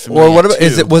Familia and there's Familia. Or what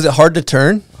about? Was it hard to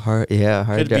turn? Hard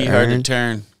Could to be hard to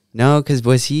turn. No, because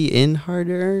was he in Hard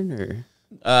Earn or?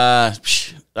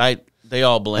 They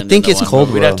all blend. I think it's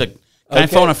Cold. We'd have to. Can I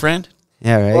phone a friend?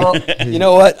 Yeah, right. Well, you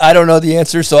know what? I don't know the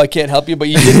answer, so I can't help you. But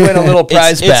you did win a little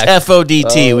prize back. It's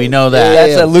FODT. We know that.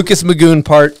 That's a Lucas Magoon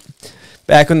part.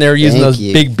 Back when they were using those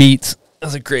big beats, that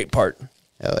was a great part.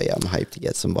 Oh yeah, I'm hyped to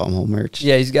get some bomb hole merch.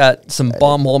 Yeah, he's got some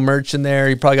bomb hole merch in there.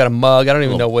 He probably got a mug. I don't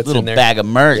even know what's in there. Little bag of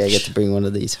merch. Yeah, I get to bring one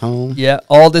of these home. Yeah,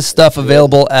 all this stuff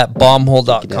available at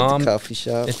bombhole.com. Coffee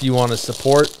shop. If you want to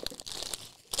support.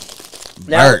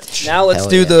 Merch. Now let's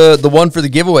do the one for the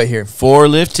giveaway here. 4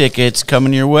 lift tickets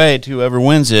coming your way to whoever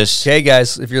wins this. Okay,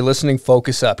 guys, if you're listening,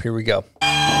 focus up. Here we go.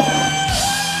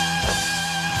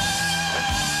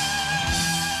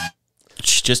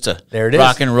 Just a there it is.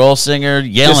 Rock and roll singer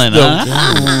yelling.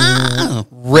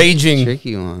 Raging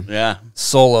tricky one. Yeah.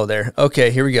 Solo there. Okay,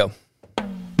 here we go.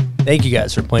 Thank you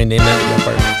guys for playing Name That Video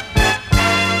Part.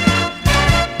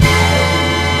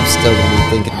 I'm still going to be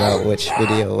thinking about which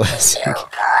video it was.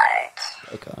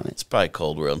 It's probably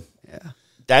Cold World. Yeah.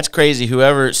 That's crazy.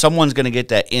 Someone's going to get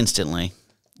that instantly.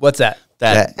 What's that?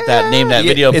 That Name That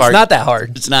Video Part. It's not that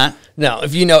hard. It's not? No,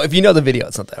 if you know the video,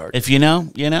 it's not that hard. If you know,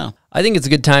 you know. I think it's a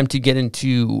good time to get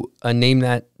into a Name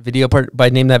That Video Part. By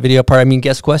Name That Video Part, I mean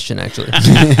guess question, actually.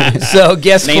 So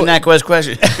guess Name that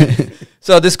question.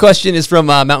 So this question is from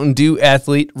Mountain Dew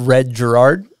athlete Red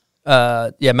Gerard.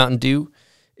 Mountain Dew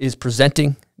is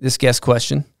presenting this guess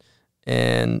question.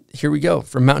 And here we go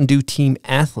from Mountain Dew team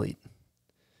athlete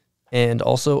and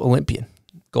also Olympian,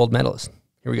 gold medalist.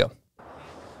 Here we go.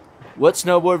 What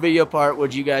snowboard video part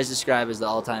would you guys describe as the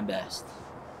all-time best?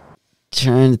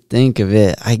 Trying to think of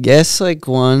it. I guess like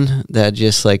one that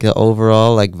just like the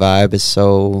overall like vibe is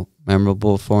so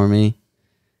memorable for me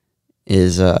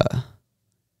is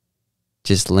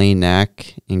just Lane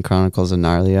Knack in Chronicles of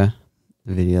Narnia,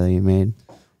 the video that you made.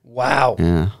 Wow.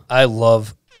 Yeah. I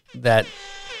love that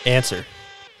answer.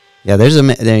 Yeah,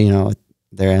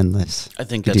 they're endless. I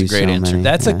think that's a great answer.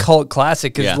 That's a cult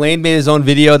classic because Lane made his own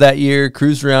video that year,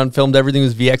 cruised around, filmed everything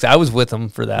with VX. I was with him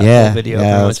for that whole video.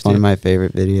 Yeah, it's one of my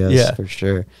favorite videos for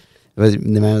sure. It was the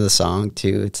name of the song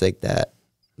too. It's like that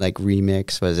like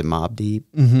remix. Was it Mobb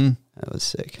Deep? Mm-hmm. That was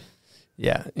sick.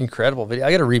 Yeah, incredible video.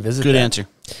 I got to revisit Good that. answer.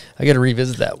 I got to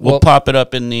revisit that. We'll pop it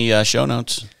up in the show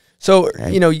notes. So,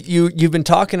 you've been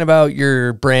talking about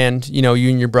your brand, you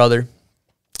and your brother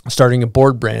starting a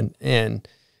board brand, and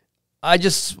I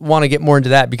just want to get more into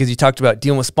that because you talked about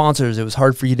dealing with sponsors. It was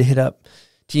hard for you to hit up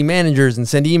team managers and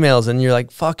send emails, and you're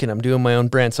like, fuck it, I'm doing my own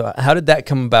brand. So how did that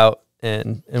come about,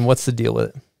 and what's the deal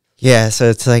with it? Yeah, so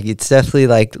it's definitely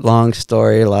like long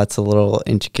story, lots of little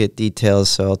intricate details,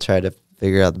 so I'll try to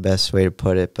figure out the best way to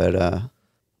put it. But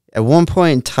at one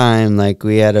point in time, like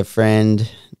we had a friend,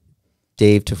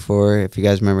 Dave Tafour, if you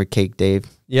guys remember Cake Dave.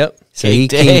 Yep. So he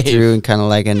came through and kind of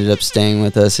like ended up staying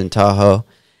with us in Tahoe.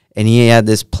 And he had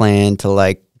this plan to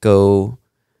like go,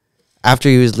 after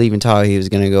he was leaving Tahoe, he was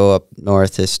going to go up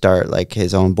north to start like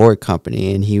his own board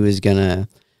company. And he was going to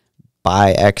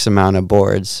buy X amount of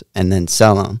boards and then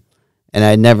sell them. And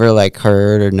I'd never like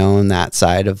heard or known that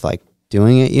side of like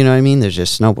doing it. You know what I mean? There's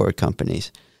just snowboard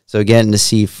companies. So getting to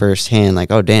see firsthand,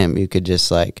 like, oh, damn, you could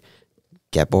just like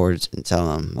get boards and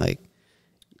sell them. Like,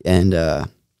 and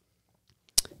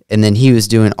then he was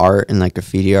doing art and like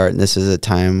graffiti art. And this is a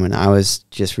time when I was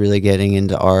just really getting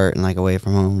into art and like away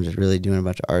from home, just really doing a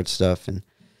bunch of art stuff. And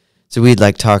so we'd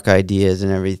like talk ideas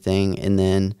and everything. And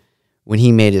then when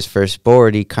he made his first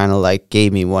board, he kind of like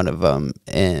gave me one of them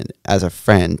and as a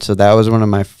friend. So that was one of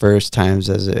my first times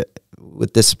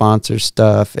with this sponsor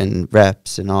stuff and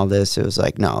reps and all this. It was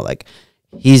like, no, like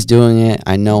he's doing it.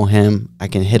 I know him. I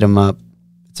can hit him up.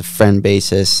 It's a friend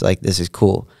basis. Like, this is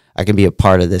cool. I can be a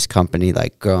part of this company,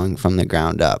 like growing from the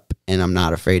ground up, and I'm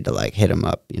not afraid to like hit him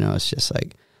up. It's just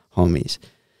like homies.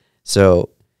 So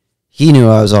he knew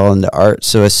I was all into art.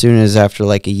 So as soon as after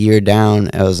like a year down,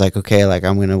 I was like, okay, like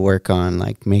I'm going to work on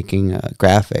like making a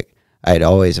graphic. I'd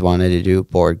always wanted to do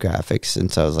board graphics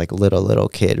since I was like a little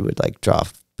kid, would like draw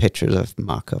pictures of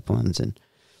mock-up ones. And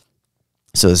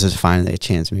so this is finally a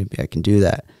chance maybe I can do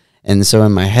that. And so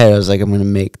in my head, I was like, I'm going to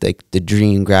make like the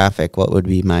dream graphic. What would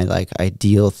be my like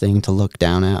ideal thing to look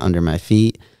down at under my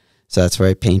feet? So that's where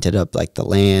I painted up like the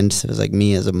land. So it was like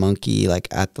me as a monkey, like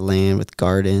at the land with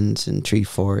gardens and tree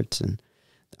forts. And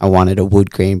I wanted a wood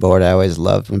grain board. I always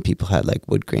loved when people had like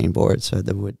wood grain boards, so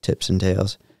the wood tips and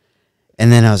tails.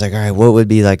 And then I was like, all right, what would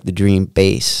be like the dream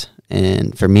base?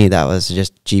 And for me, that was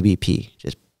just GBP,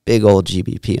 just big old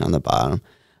GBP on the bottom.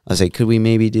 I was like, could we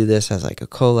maybe do this as like a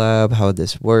collab? How would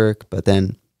this work? But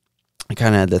then I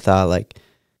kind of had the thought like,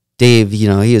 Dave, he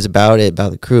was about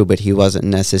the crew, but he wasn't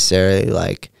necessarily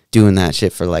like doing that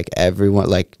shit for like everyone,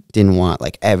 like didn't want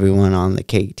like everyone on the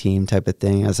cake team type of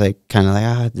thing. I was like kind of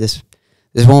like, this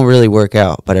won't really work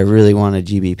out, but I really want a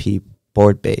GBP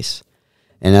board base.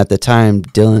 And at the time,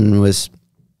 Dylan was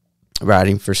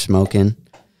riding for Smokin',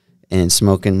 and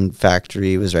Smokin'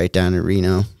 factory was right down in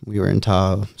Reno. We were in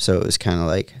Tahoe, so it was kind of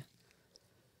like,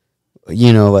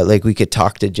 you know what, like we could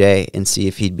talk to Jay and see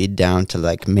if he'd be down to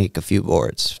like make a few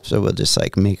boards. So we'll just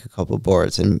like make a couple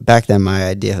boards. And back then my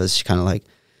idea was kind of like,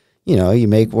 you know, you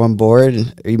make one board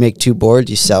or you make 2 boards,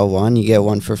 you sell one, you get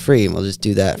one for free, and we'll just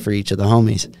do that for each of the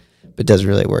homies. But it doesn't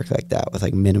really work like that with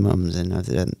like minimums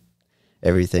and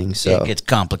everything. So it gets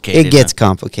complicated. It gets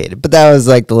complicated. But that was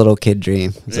like the little kid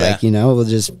dream. It's like, you know, we'll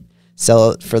just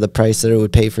sell it for the price that it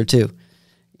would pay for 2.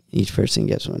 Each person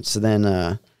gets one. So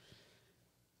then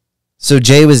so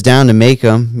Jay was down to make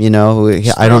them, you know.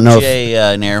 I don't know Jay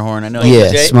Nairhorn. I know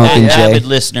Smokin' Jay. Avid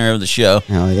listener of the show.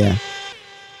 Oh, yeah.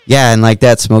 Yeah, and like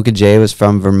that, Smokin' Jay was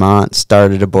from Vermont,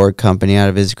 started a board company out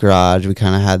of his garage. We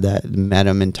kind of had that, met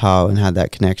him in Tahoe and had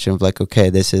that connection of like, okay,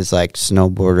 this is like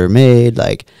snowboarder made,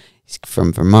 like he's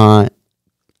from Vermont,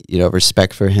 you know,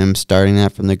 respect for him starting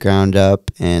that from the ground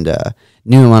up, and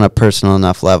knew him on a personal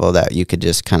enough level that you could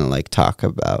just kind of like talk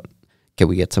about, can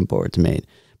we get some boards made?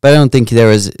 But I don't think there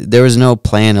was no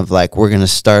plan of like, we're going to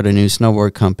start a new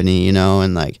snowboard company, you know,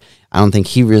 and like, I don't think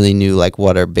he really knew like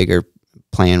what our bigger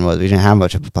plan was. We didn't have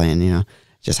much of a plan, you know,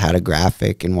 just had a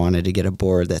graphic and wanted to get a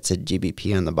board that said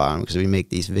GBP on the bottom because we make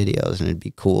these videos and it'd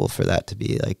be cool for that to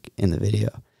be like in the video.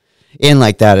 And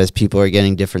like that, as people are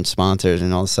getting different sponsors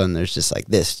and all of a sudden there's just like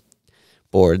this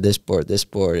board, this board, this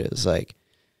board, it was like,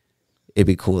 it'd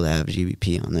be cool to have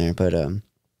GBP on there. But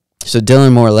so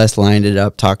Dylan more or less lined it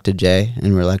up, talked to Jay,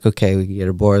 and we're like, okay, we can get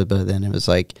a board, but then it was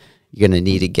like, you're going to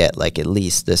need to get like at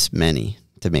least this many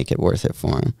to make it worth it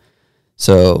for him.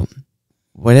 So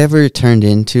whatever it turned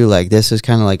into, like this is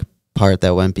kind of like part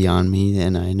that went beyond me,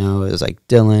 and I know it was like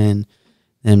Dylan,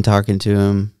 them talking to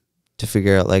him to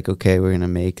figure out like, okay, we're going to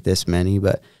make this many,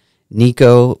 but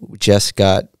Nico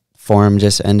forum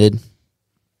just ended,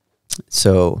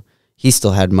 so he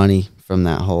still had money from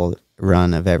that whole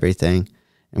run of everything.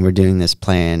 And we're doing this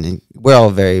plan, and we're all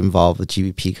very involved with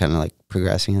GBP kind of like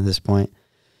progressing at this point.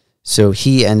 So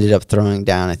he ended up throwing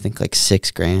down, I think, like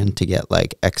 $6,000 to get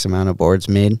like X amount of boards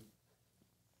made.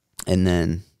 And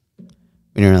then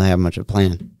we didn't really have much of a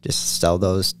plan. Just sell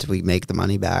those till we make the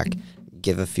money back,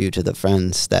 give a few to the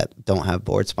friends that don't have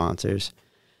board sponsors.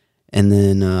 And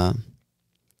then,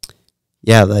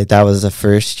 yeah, like that was the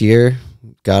first year.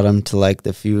 Got them to like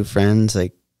the few friends,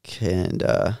 like,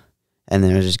 and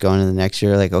then we're just going to the next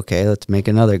year, like, okay, let's make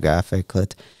another graphic.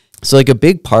 So, like, a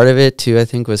big part of it, too, I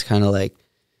think, was kind of, like,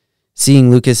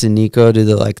 seeing Lucas and Nico do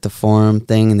the forum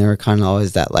thing, and they were kind of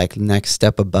always that, like, next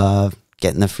step above,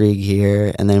 getting the free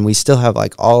gear. And then we still have,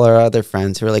 like, all our other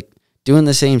friends who are, like, doing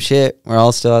the same shit. We're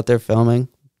all still out there filming,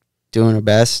 doing our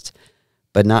best,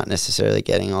 but not necessarily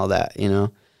getting all that, you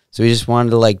know? So we just wanted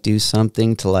to, like, do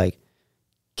something to, like,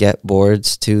 get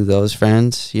boards to those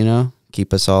friends, you know?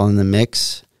 Keep us all in the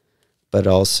mix. But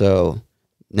also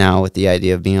now with the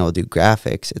idea of being able to do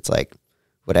graphics, it's like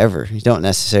whatever. You don't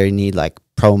necessarily need like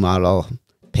pro model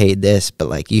paid this, but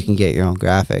like you can get your own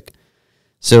graphic.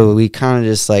 So we kind of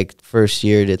just like first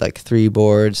year did like 3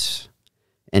 boards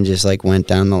and just like went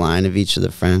down the line of each of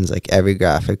the friends. Like every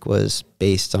graphic was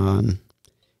based on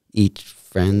each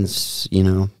friend's, you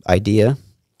know, idea.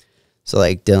 So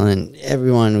like Dylan,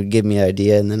 everyone would give me an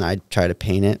idea and then I'd try to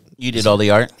paint it. You did all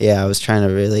the art? Yeah, I was trying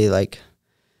to really like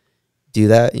do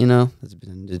that, you know. It's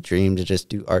been the dream to just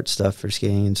do art stuff for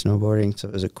skating and snowboarding, so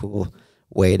it was a cool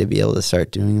way to be able to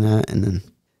start doing that. And then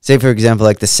say for example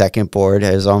like the second board,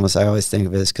 I always think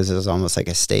of it as because it was almost like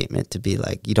a statement to be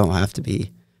like, you don't have to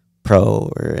be pro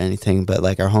or anything, but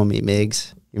like our homie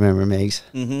Migs, you remember Migs?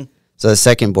 Mm-hmm. So the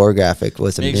second board graphic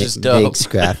was a Migs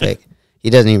graphic. He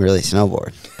doesn't even really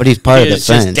snowboard, but he's part of the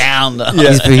friends. Just down the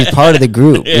he's part of the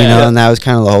group, you know, and that was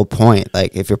kind of the whole point.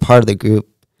 Like if you're part of the group,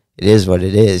 it is what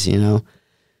it is, you know.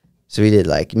 So we did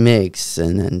like Migs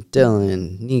and then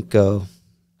Dylan, Nico,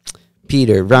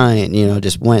 Peter, Ryan, you know,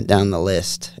 just went down the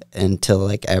list until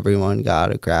like everyone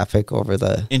got a graphic over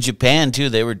the. In Japan too,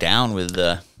 they were down with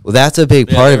the. Well, that's a big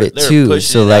part of it too.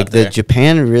 So like the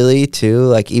Japan really too,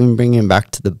 like even bringing back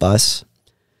to the bus,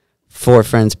 4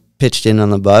 friends pitched in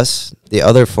on the bus. The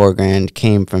other $4,000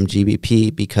 came from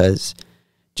GBP because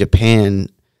Japan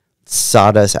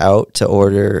sought us out to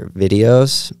order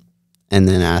videos and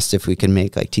then asked if we could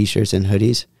make like t-shirts and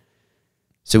hoodies.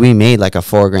 So we made like a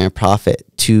 $4,000 profit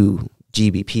to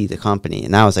GBP, the company,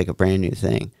 and that was like a brand new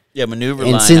thing. Yeah, Maneuver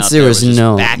Line. And since there was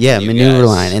no, Maneuver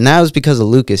Line, and that was because of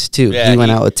Lucas too. He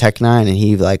went out with Tech 9 and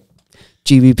he like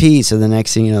GBP. So the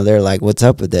next thing you know, they're like, what's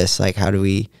up with this? Like, how do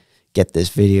we get this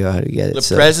video? How do we get it?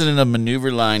 The president of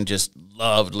Maneuver Line just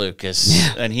loved Lucas.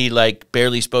 Yeah. And he like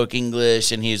barely spoke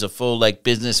English, and he's a full like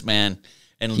businessman.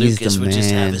 And Lucas would just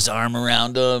have his arm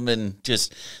around him, and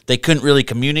just, they couldn't really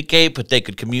communicate, but they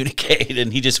could communicate.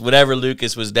 And he just, whatever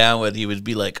Lucas was down with, he would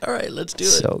be like, all right, let's do it.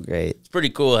 So great. It's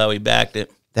pretty cool how he backed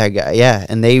it. That guy, yeah.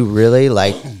 And they really,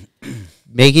 like,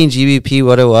 making GBP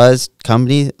what it was,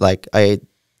 company, like, that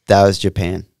was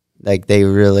Japan. Like, they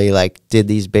really, like, did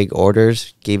these big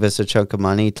orders, gave us a chunk of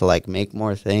money to, like, make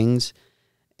more things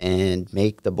and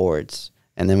make the boards.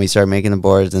 And then we started making the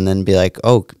boards, and then be like,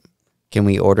 oh, can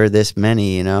we order this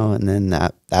many, you know? And then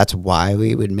that's why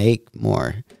we would make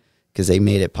more, because they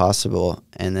made it possible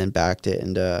and then backed it.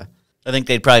 And I think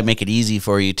they'd probably make it easy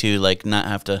for you too, like not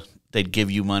have to, they'd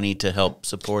give you money to help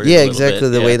support it. Yeah, exactly.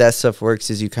 The way that stuff works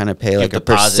is you kind of pay like a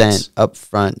percent up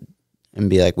front and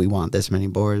be like, we want this many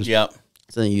boards. Yep.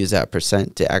 So then you use that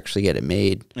percent to actually get it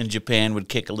made. And Japan would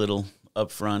kick a little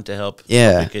up front to help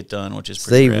it get done, which is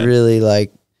pretty rad. They really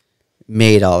like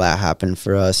made all that happen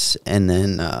for us. And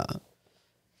then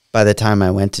by the time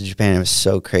I went to Japan, it was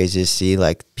so crazy to see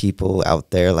like people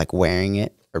out there like wearing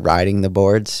it or riding the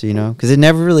boards, you know, because it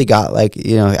never really got like,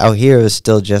 you know, out here it was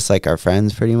still just like our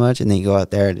friends pretty much. And then you go out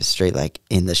there and it's straight like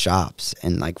in the shops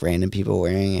and like random people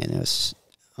wearing it. And it was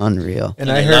unreal.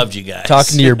 And I heard you guys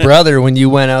talking to your brother when you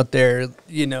went out there,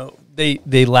 you know,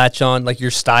 they latch on like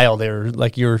your style. They were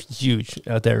like, you're huge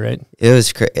out there, right? It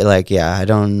was like, yeah, I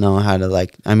don't know how to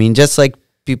like, I mean, just like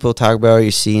people talk about,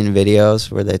 you see in videos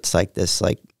where it's like this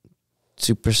like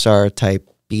superstar type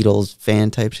Beatles fan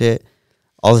type shit.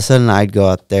 All of a sudden I'd go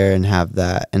out there and have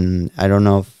that. And I don't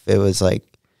know if it was like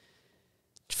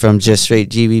from just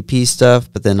straight GBP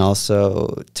stuff, but then also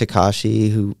Takashi,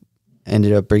 who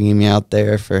ended up bringing me out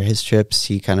there for his trips.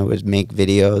 He kind of would make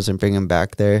videos and bring them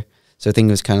back there. So I think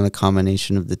it was kind of the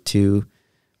combination of the two.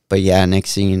 But yeah,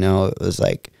 next thing you know, it was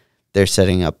like they're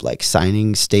setting up like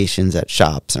signing stations at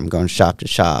shops. I'm going shop to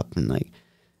shop and like,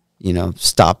 you know,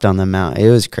 stopped on the mountain.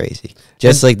 It was crazy.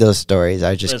 Just like those stories.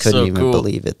 I just couldn't even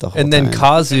believe it the whole time. And then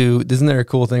Kazu, isn't there a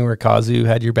cool thing where Kazu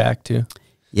had your back too?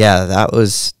 Yeah, that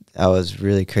was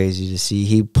really crazy to see.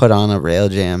 He put on a rail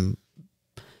jam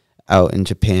out in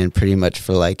Japan pretty much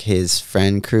for like his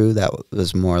friend crew that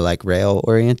was more like rail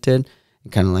oriented,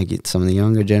 kind of like some of the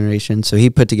younger generation. So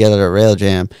he put together a rail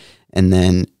jam and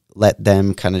then let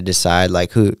them kind of decide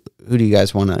like who do you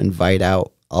guys want to invite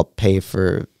out? I'll pay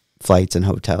for flights and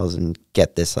hotels and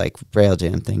get this like rail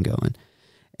jam thing going.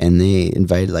 And they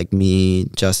invited like me,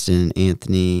 Justin,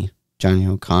 Anthony, Johnny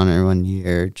O'Connor one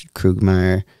year,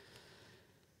 Krugmeyer.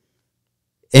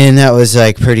 And that was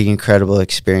like pretty incredible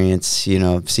experience, you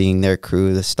know, seeing their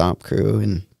crew, the Stomp crew.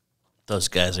 And those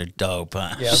guys are dope,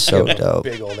 huh? Yeah, so dope.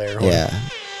 Big old air horn. Yeah.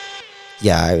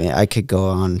 Yeah, I mean, I could go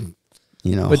on,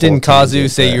 you know. But didn't Kazu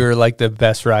say you were like the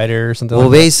best rider or something?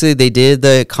 Well, basically, they did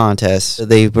the contest.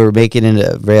 They were making it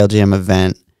a rail jam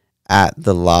event at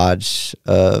the lodge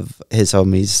of his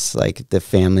homies, like the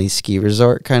family ski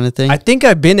resort kind of thing. I think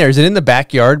I've been there. Is it in the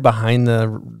backyard behind the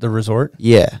resort?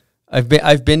 Yeah.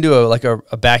 I've been to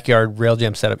a backyard rail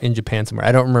jam setup in Japan somewhere.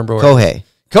 I don't remember where. Kohei.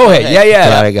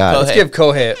 Yeah. Got it. Let's give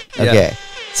Kohei. Okay.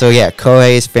 So yeah,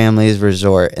 Kohei's family's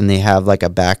resort, and they have like a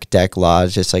back deck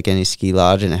lodge, just like any ski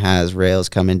lodge, and it has rails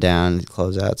coming down,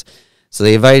 closeouts. So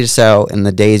they invited us out, and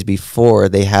the days before,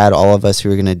 they had all of us who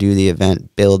were going to do the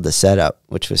event build the setup,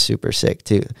 which was super sick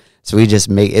too. So we just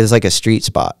it was like a street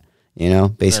spot, you know,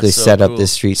 basically set up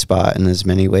this street spot in as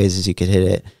many ways as you could hit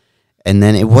it. And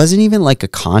then it wasn't even like a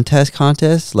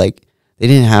contest. Like they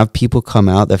didn't have people come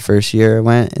out the first year I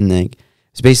went, and like it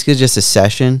was basically just a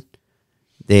session.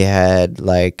 They had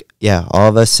like, yeah, all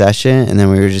of us session, and then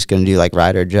we were just going to do like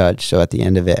rider judge. So at the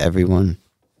end of it, everyone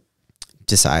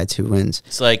decides who wins.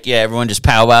 It's like, yeah, everyone just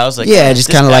powwows. Like, yeah,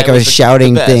 just kind of like a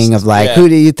shouting thing of like, who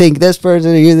do you think this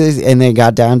person or you this? And they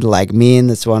got down to like me and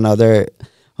this one other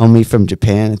homie from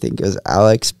Japan. I think it was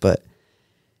Alex. But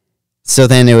so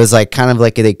then it was like kind of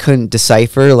like they couldn't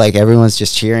decipher. Like everyone's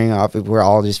just cheering off. We're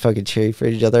all just fucking cheering for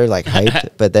each other, like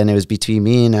hyped. But then it was between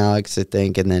me and Alex, I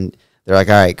think. And then they're like,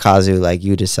 all right, Kazu, like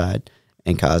you decide.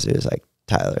 And Kazu was like,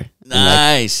 Tyler.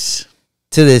 Nice. Like,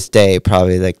 to this day,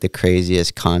 probably like the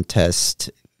craziest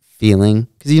contest feeling.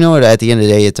 Because you know what, at the end of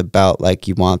the day, it's about like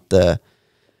you want the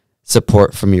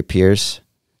support from your peers.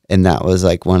 And that was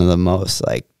like one of the most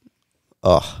like,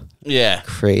 yeah,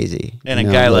 crazy. And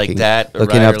a guy like that,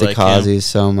 looking up to Kazu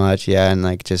so much, yeah, and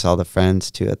like just all the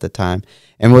friends too at the time.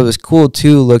 And what was cool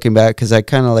too, looking back, because I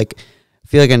kind of like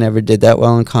feel like I never did that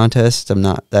well in contests. I'm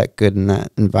not that good in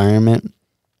that environment.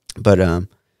 But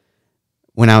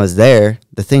when when I was there,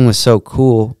 the thing was so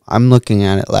cool. I'm looking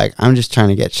at it like I'm just trying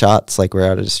to get shots like we're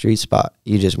out at a street spot.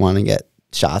 You just want to get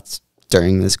shots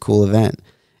during this cool event.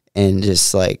 And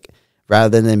just like,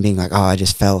 rather than being like, oh, I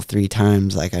just fell 3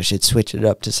 times, like I should switch it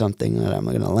up to something that I'm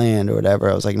going to land or whatever.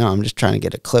 I was like, no, I'm just trying to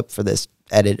get a clip for this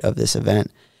edit of this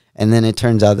event. And then it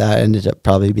turns out that ended up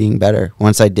probably being better.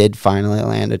 Once I did finally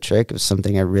land a trick, it was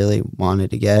something I really wanted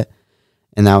to get.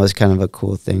 And that was kind of a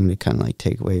cool thing to kind of like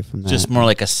take away from that. Just more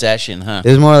like a session, huh? It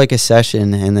was more like a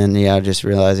session. And then, yeah, just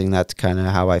realizing that's kind of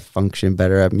how I function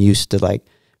better. I'm used to like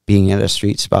being at a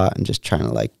street spot and just trying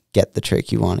to like get the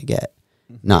trick you want to get.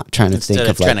 Not trying to Instead think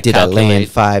of like, did calculate. I land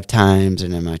 5 times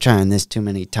and am I trying this too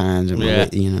many times? And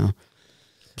you know,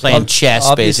 playing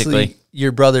chess, basically.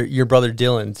 Your brother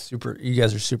Dylan, you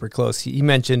guys are super close. He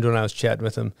mentioned when I was chatting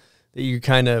with him that you're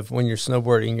kind of, when you're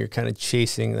snowboarding, you're kind of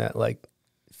chasing that like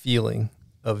feeling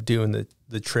of doing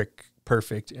the trick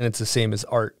perfect, and it's the same as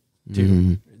art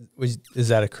too. Is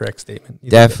that a correct statement?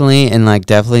 Definitely, and like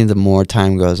definitely the more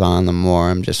time goes on, the more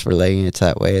I'm just relating it to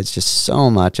that way. It's just so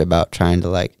much about trying to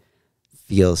like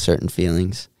feel certain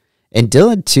feelings. And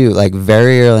Dylan too, like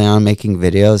very early on making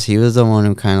videos, he was the one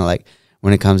who kind of like,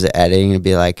 when it comes to editing, it'd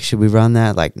be like, should we run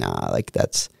that? Like, nah, like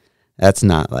that's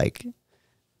not like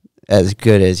as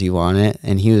good as you want it.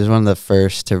 And he was one of the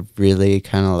first to really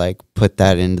kind of like put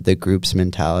that into the group's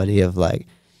mentality of like,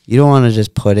 you don't want to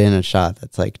just put in a shot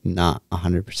that's like not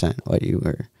 100% what you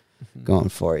were going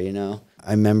for, you know?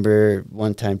 I remember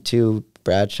one time too,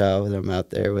 Bradshaw, when I'm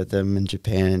out there with him in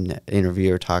Japan,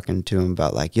 interviewer talking to him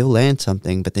about like, you'll land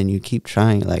something, but then you keep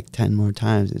trying like 10 more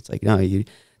times. It's like, no, it's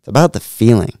about the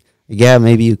feeling. Yeah,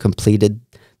 maybe you completed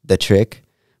the trick,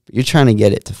 but you're trying to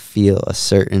get it to feel a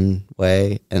certain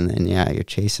way, and then, yeah, you're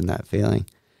chasing that feeling.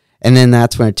 And then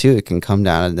that's where, too, it can come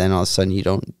down, and then all of a sudden you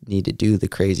don't need to do the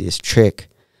craziest trick,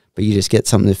 but you just get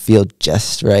something to feel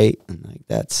just right, and, like,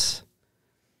 that's,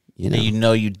 you know. You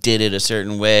know you did it a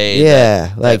certain way.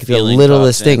 Yeah, like the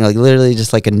littlest thing, like literally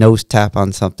just like a nose tap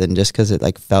on something just because it,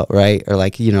 like, felt right, or,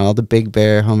 like, you know, all the Big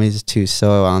Bear homies, too,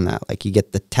 so on that. Like, you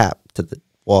get the tap to the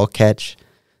wall catch.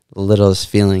 The littlest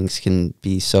feelings can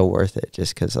be so worth it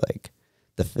just because, like,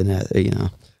 the finesse, you know.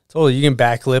 Totally. You can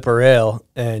backlip a rail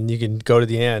and you can go to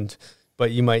the end,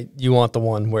 but you want the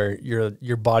one where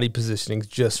your body positioning's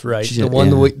just right. The one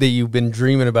that you've been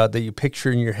dreaming about, that you picture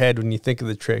in your head when you think of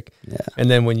the trick. Yeah. And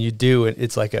then when you do it,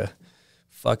 it's like a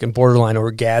fucking borderline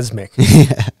orgasmic.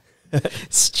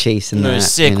 It's chasing that. It was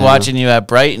sick watching you at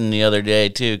Brighton the other day,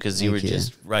 too, because you were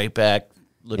just right back.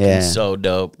 Looking so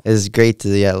dope. It was great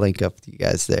to link up with you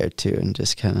guys there too, and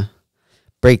just kind of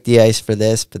break the ice for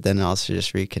this, but then also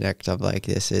just reconnect. I'm like,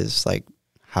 this is like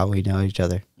how we know each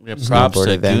other. Yeah, props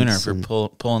to Gooner for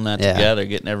pulling that together,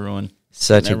 getting everyone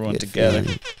together.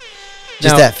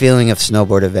 Just that feeling of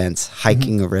snowboard events,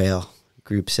 hiking a rail,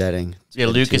 group setting. Yeah,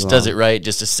 Lucas does it right.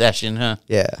 Just a session, huh?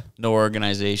 Yeah. No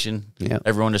organization. Yeah.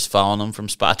 Everyone just following them from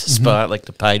spot to spot like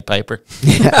the Pied Piper.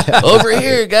 Over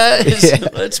here, guys. Yeah.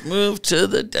 Let's move to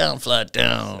the down, flat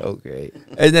down. Oh, great.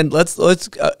 And then let's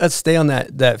stay on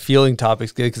that feeling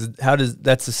topic, because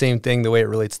that's the same thing the way it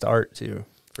relates to art too.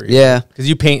 For you. Yeah. Because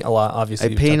you paint a lot,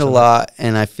 obviously. I paint a lot,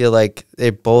 and I feel like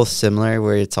they're both similar,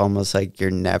 where it's almost like you're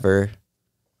never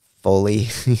fully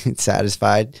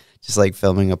satisfied, just like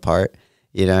filming a part.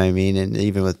 You know what I mean? And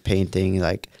even with painting,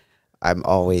 like, I'm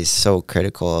always so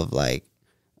critical of, like,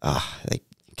 like,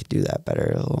 you could do that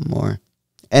better a little more.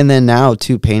 And then now,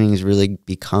 too, painting has really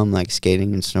become, like,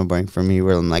 skating and snowboarding for me,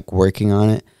 where I'm, like, working on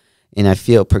it, and I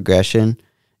feel progression,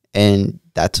 and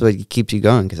that's what keeps you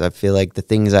going, because I feel like the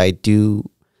things I do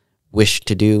wish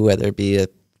to do, whether it be a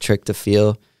trick to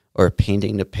feel or a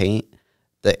painting to paint,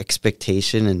 the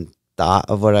expectation and thought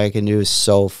of what I can do is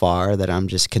so far that I'm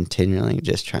just continually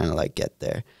just trying to like get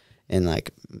there, and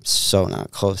like I'm so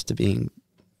not close to being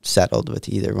settled with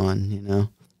either one, you know.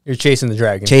 You're chasing the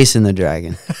dragon. Chasing the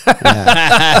dragon.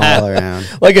 Yeah, all around.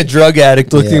 Like a drug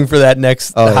addict looking for that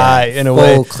next high in a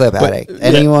way. Full clip addict.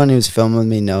 Anyone who's filmed with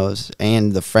me knows,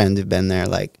 and the friends who've been there,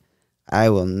 like, I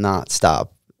will not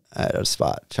stop at a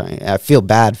spot trying. I feel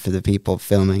bad for the people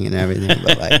filming and everything,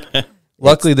 but like,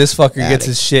 luckily this fucker gets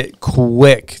his shit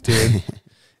quick, dude.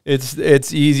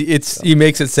 It's easy. He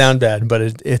makes it sound bad, but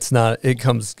it's not. It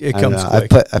comes quick.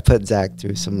 I put Zach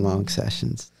through some long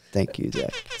sessions. Thank you,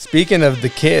 Zach. Speaking of the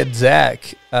kid,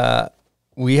 Zach,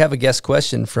 we have a guest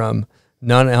question from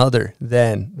none other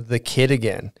than the kid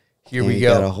again. Here we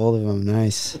go. Got a hold of him.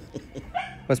 Nice.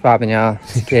 What's poppin', y'all?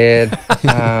 It's a kid.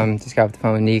 Just got off the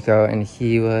phone with Nico, and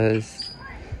he was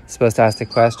supposed to ask a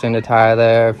question to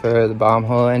Tyler for the bomb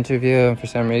hole interview, and for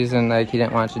some reason, like, he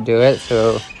didn't want to do it,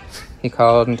 so he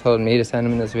called and told me to send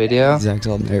him this video. Zach's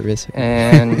all nervous.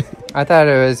 And I thought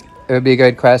it would be a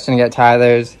good question to get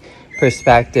Tyler's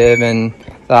perspective and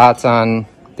thoughts on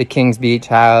the Kings Beach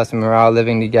house, and we're all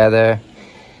living together,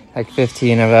 like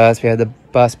 15 of us. We had the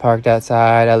bus parked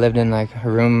outside. I lived in like a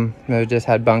room that just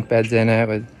had bunk beds in it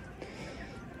with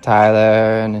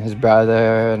Tyler and his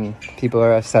brother, and people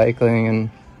were cycling, and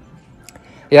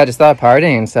yeah, just a lot of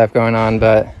partying and stuff going on.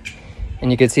 And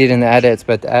you could see it in the edits,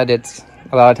 but the edits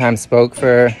a lot of times spoke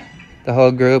for the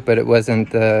whole group, but it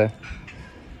wasn't a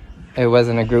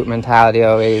group mentality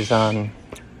always on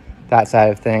that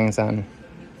side of things, on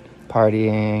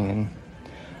partying and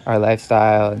our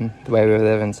lifestyle and the way we were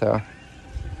living. So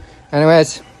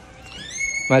anyways,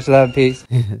 much love, peace.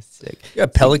 Sick. You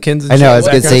got pelicans and I know, I shit. was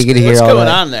going to say, you could hear What's all going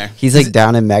that. on there? He's like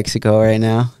down in Mexico right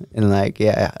now. And like,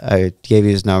 yeah, I gave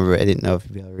you his number. I didn't know if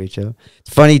he'd be able to reach out.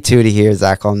 It's funny too to hear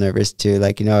Zach all nervous too.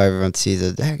 Like, you know, everyone sees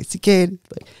it. Zach, it's a kid.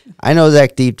 Like, I know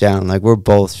Zach deep down. Like, we're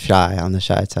both shy on the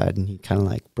shy side. And he kind of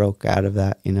like broke out of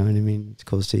that. You know what I mean? It's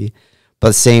cool to see.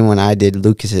 But same when I did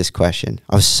Lucas's question.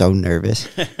 I was so nervous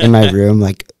in my room,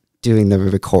 like doing the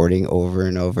recording over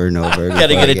and over and over.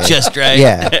 Gotta get it just right.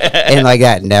 Yeah. And like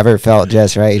that never felt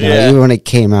just right. You know? Even when it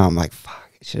came out, I'm like,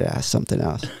 fuck, I should have asked something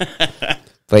else.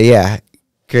 But yeah,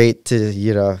 great to,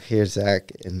 you know, hear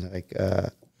Zach. And like,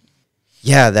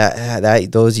 yeah,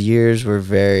 that those years were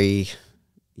very,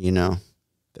 you know,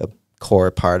 a core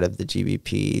part of the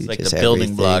GBP. It's like just the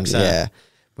building blocks. Yeah.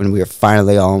 When we were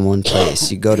finally all in one place,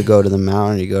 you go to the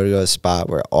mountain, you go to a spot,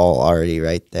 we're all already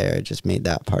right there. It just made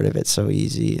that part of it so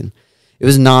easy. And it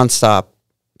was nonstop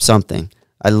something.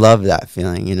 I love that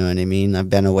feeling, you know what I mean? I've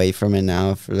been away from it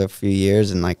now for a few years,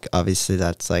 and like obviously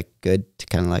that's like good to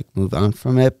kind of like move on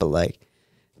from it, but like,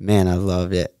 man, I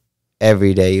loved it.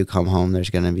 Every day you come home, there's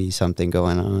going to be something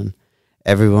going on.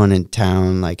 Everyone in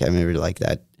town, like I remember like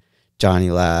that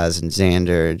Johnny Laz and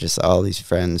Xander, just all these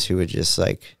friends who would just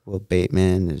like, Will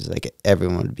Bateman, it was like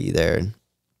everyone would be there. And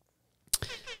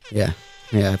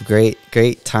yeah,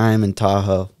 great time in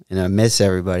Tahoe, and I miss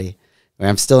everybody.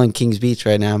 I'm still in Kings Beach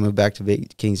right now. I moved back to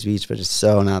Kings Beach, but it's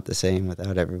so not the same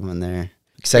without everyone there.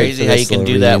 Excited Crazy how you can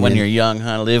do that when you're young,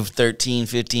 huh? Live 13,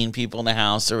 15 people in the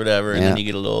house or whatever, and then you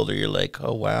get a little older, you're like,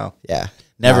 oh, wow. Yeah.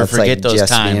 Never forget like those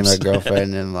just times. Me and my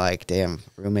girlfriend, and like, damn,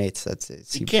 roommates. That's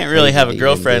it. You can't really have a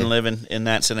girlfriend living in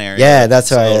that scenario. Yeah,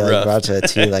 that's why I like, brought to it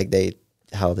too. Like they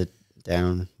held it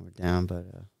down. We're down, but.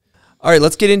 All right,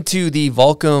 let's get into the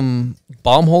Volcom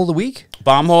bomb hole of the week.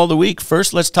 Bomb hole of the week.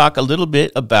 First, let's talk a little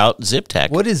bit about Zip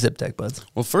Tech. What is Zip Tech, buds?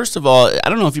 Well, first of all, I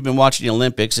don't know if you've been watching the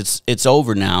Olympics. It's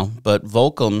over now, but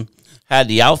Volcom had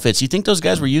the outfits. You think those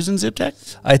guys were using Zip Tech?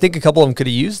 I think a couple of them could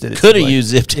have used it. Could have used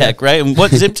Zip Tech, right? And what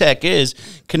Zip Tech is,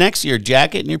 connects your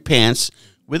jacket and your pants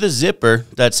with a zipper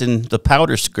that's in the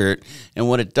powder skirt. And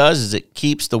what it does is it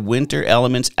keeps the winter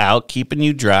elements out, keeping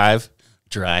you dry.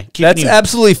 That's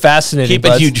absolutely fascinating.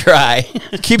 Keeping you dry.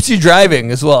 Keeps you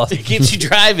driving as well. It keeps you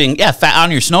driving. Yeah,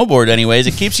 on your snowboard anyways.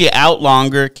 It keeps you out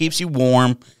longer, keeps you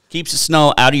warm, keeps the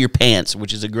snow out of your pants,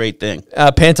 which is a great thing.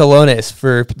 Pantalones,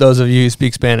 for those of you who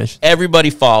speak Spanish.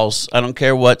 Everybody falls. I don't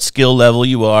care what skill level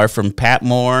you are, from Pat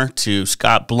Moore to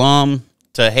Scott Blum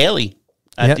to Haley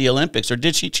at the Olympics. Or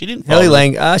did she? She didn't fall.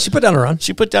 Haley Lang, she put down a run.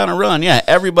 She put down a run, yeah.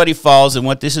 Everybody falls, and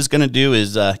what this is going to do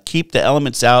is keep the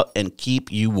elements out and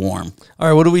keep you warm. All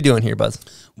right, what are we doing here, Buzz?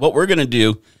 What we're going to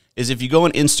do is, if you go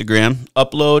on Instagram,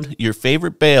 upload your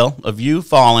favorite bail of you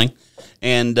falling,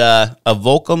 and a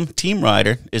Volcom team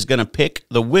rider is going to pick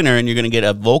the winner, and you're going to get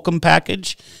a Volcom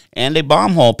package and a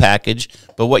bomb hole package.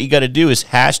 But what you got to do is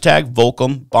hashtag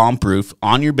Volcom bombproof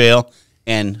on your bail,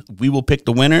 and we will pick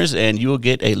the winners, and you will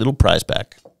get a little prize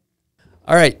pack.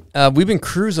 All right, we've been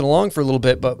cruising along for a little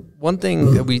bit, but one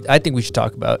thing that I think we should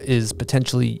talk about is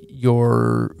potentially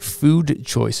your food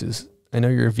choices. I know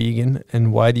you're a vegan,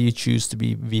 and why do you choose to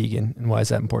be vegan, and why is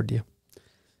that important to you?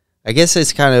 I guess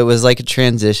it was like a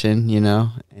transition, you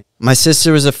know. My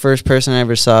sister was the first person I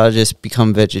ever saw just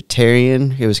become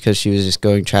vegetarian. It was because she was just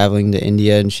traveling to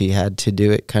India, and she had to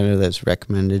do it kind of that's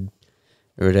recommended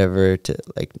or whatever, to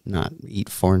like not eat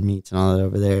foreign meats and all that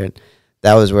over there. And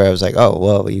that was where I was like, oh,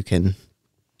 well, you can,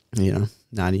 you know,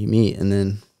 not eat meat. And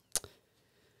then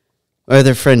my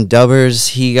other friend Dubbers,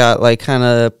 he got like kind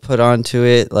of put onto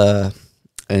it,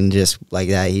 and just like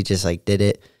that, he just like did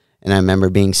it. And I remember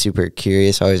being super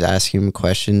curious, always asking him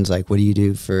questions like, what do you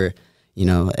do for, you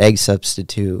know, egg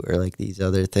substitute or like these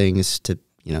other things to,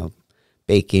 you know,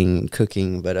 baking and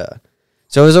cooking. But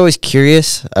so I was always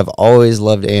curious. I've always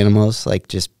loved animals, like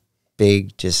just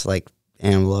like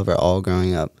animal lover all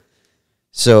growing up.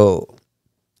 So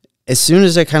as soon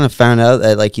as I kind of found out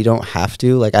that, like, you don't have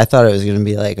to, like, I thought it was going to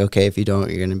be like, okay, if you don't,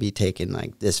 you're going to be taking,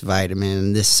 like, this vitamin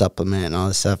and this supplement and all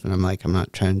this stuff. And I'm like, I'm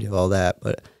not trying to do all that.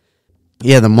 But,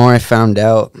 yeah, the more I found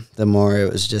out, the more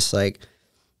it was just, like,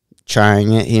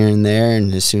 trying it here and there.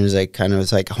 And as soon as I kind of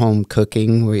was, like, home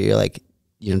cooking where you're, like,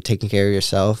 you know, taking care of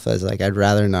yourself, I was like, I'd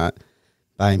rather not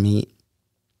buy meat.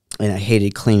 And I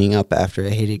hated cleaning up after. I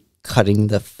hated cutting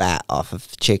the fat off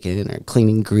of chicken or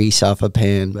cleaning grease off a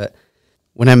pan. But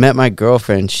when I met my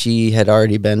girlfriend, she had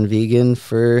already been vegan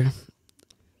for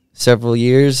several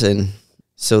years. And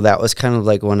so that was kind of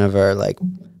like one of our like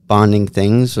bonding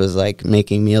things, was like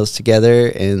making meals together.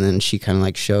 And then she kind of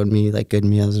like showed me like good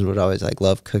meals and would always like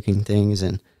love cooking things.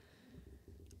 And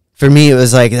for me, it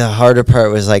was like the harder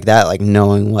part was like that, like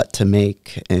knowing what to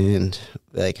make and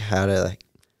like how to like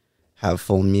have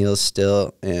full meals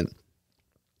still. And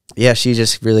yeah, she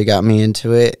just really got me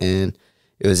into it, and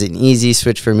it was an easy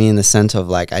switch for me in the sense of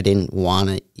like I didn't want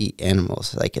to eat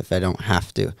animals, like if I don't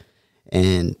have to.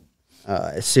 And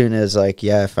as soon as like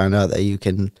I found out that you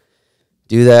can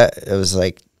do that, it was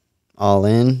like all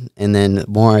in. And then the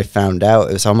more I found out,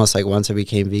 it was almost like once I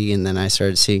became vegan, then I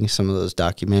started seeing some of those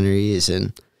documentaries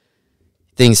and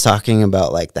things talking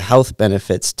about like the health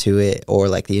benefits to it or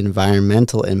like the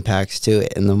environmental impacts to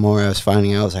it. And the more I was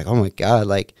finding out, I was like, oh my God,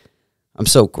 like I'm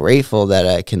so grateful that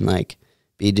I can like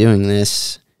be doing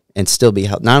this and still be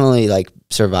not only like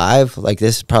survive, like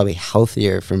this is probably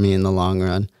healthier for me in the long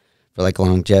run for like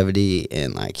longevity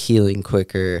and like healing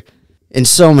quicker and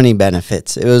so many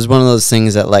benefits. It was one of those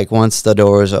things that like once the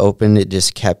doors opened, it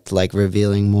just kept like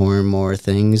revealing more and more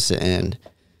things. And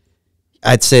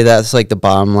I'd say that's like the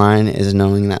bottom line, is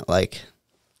knowing that like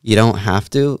you don't have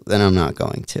to, then I'm not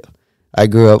going to. I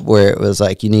grew up where it was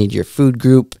like you need your food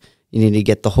group. You need to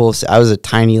get the whole... I was a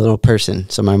tiny little person,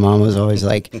 so my mom was always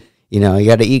like, you know, you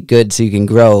got to eat good so you can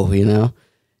grow, you know?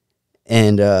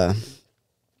 And, that's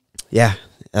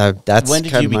when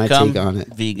did kind you of my become take on it.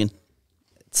 Vegan?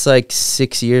 It's like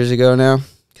 6 years ago now,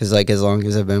 because, like, as long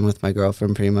as I've been with my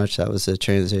girlfriend, pretty much, that was the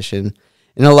transition.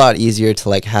 And a lot easier to,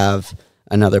 like, have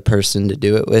another person to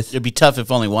do it with. It'd be tough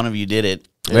if only one of you did it.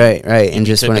 Right. And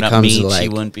just when it comes to, like... she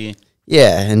wouldn't be...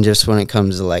 Yeah, and just when it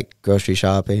comes to, like, grocery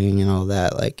shopping and all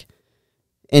that, like...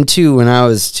 And two, when I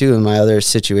was in my other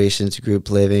situations, group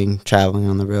living, traveling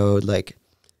on the road, like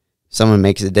someone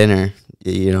makes a dinner,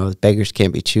 you know, beggars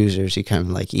can't be choosers. You kind of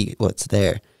like eat what's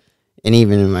there. And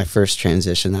even in my first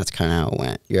transition, that's kind of how it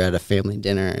went. You're at a family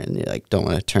dinner and you like don't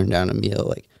want to turn down a meal,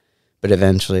 like. But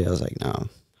eventually, I was like, no,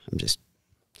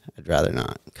 I'd rather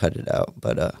not cut it out.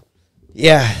 But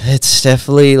yeah, it's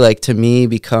definitely like to me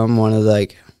become one of the,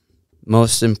 like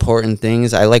most important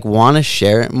things. I like want to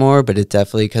share it more, but it's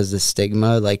definitely because the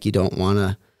stigma, like you don't want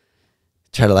to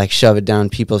try to like shove it down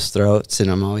people's throats.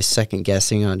 And I'm always second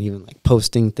guessing on even like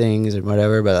posting things and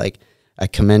whatever, but like I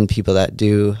commend people that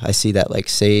do. I see that like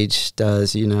Sage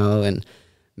does, you know, and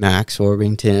Max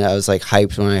Orbington. I was like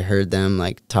hyped when I heard them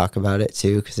like talk about it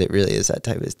too, because it really is that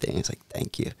type of thing. It's like,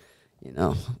 thank you, you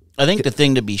know. I think the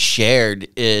thing to be shared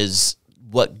is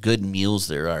what good meals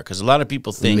there are, because a lot of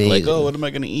people think like, oh, what am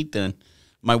I going to eat then?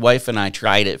 My wife and I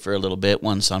tried it for a little bit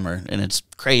one summer, and it's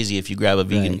crazy if you grab a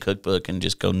vegan cookbook and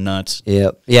just go nuts.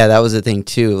 Yep. Yeah, that was the thing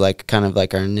too, like kind of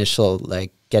like our initial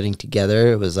like getting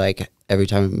together. It was like every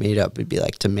time we meet up, it'd be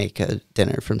like to make a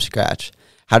dinner from scratch.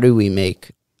 How do we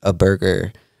make a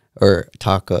burger or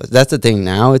tacos? That's the thing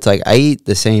now. It's like I eat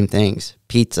the same things,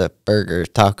 pizza, burger,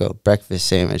 taco, breakfast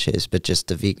sandwiches, but just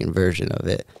the vegan version of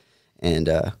it. And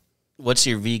what's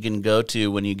your vegan go-to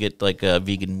when you get like a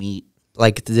vegan meat?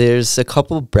 Like there's a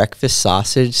couple breakfast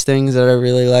sausage things that I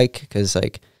really like, because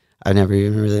like I never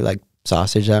even really liked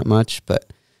sausage that much,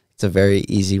 but it's a very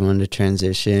easy one to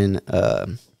transition.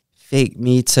 Fake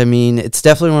meats, I mean, it's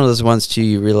definitely one of those ones too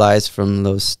you realize from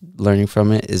those learning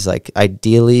from it is like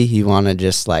ideally you want to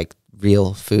just like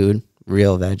real food,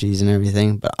 real veggies and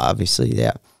everything, but obviously,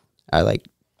 yeah, I like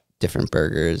different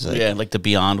burgers. Like, yeah, like the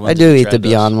Beyond ones. I do eat the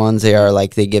Beyond ones. They are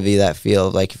like, they give you that feel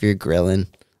of like if you're grilling,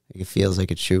 like it feels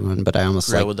like a true one, but I almost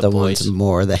Grill like the ones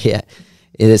more that, yeah,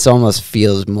 it almost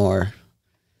feels more.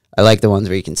 I like the ones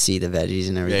where you can see the veggies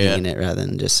and everything in it rather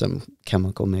than just some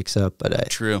chemical mix up. But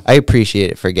I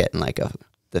appreciate it for getting like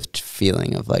the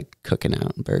feeling of like cooking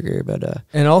out a burger. But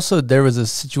and also there was a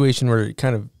situation where it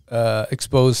kind of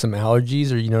exposed some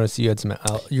allergies, or you noticed you had some had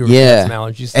some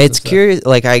allergies. It's curious.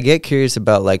 Like I get curious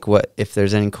about like what if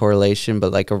there's any correlation,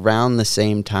 but like around the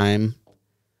same time,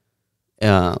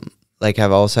 like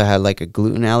I've also had like a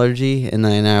gluten allergy, and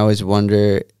then I always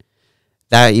wonder.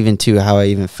 That even too, how I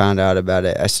even found out about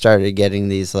it. I started getting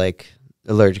these like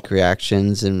allergic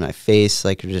reactions in my face,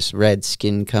 like just red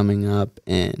skin coming up,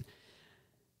 and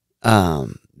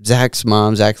Zach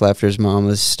Lefter's mom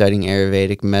was studying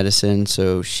Ayurvedic medicine,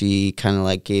 so she kind of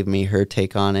like gave me her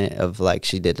take on it of like,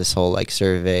 she did this whole like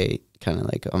survey kind of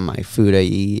like on my food I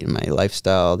eat and my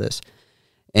lifestyle, this.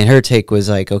 And her take was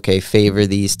like, okay, favor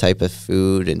these type of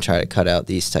food and try to cut out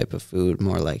these type of food.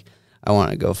 More like, I want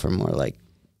to go for more like,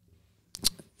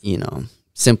 you know,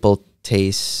 simple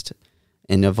taste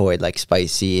and avoid like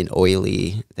spicy and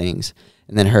oily things.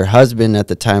 And then her husband at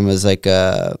the time was like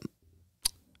a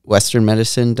Western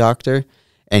medicine doctor,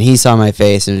 and he saw my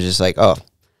face and was just like, oh,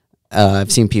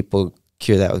 I've seen people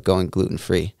cure that with going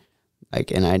gluten-free.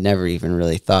 Like, and I never even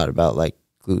really thought about like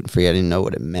gluten-free. I didn't know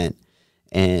what it meant.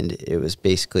 And it was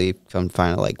basically from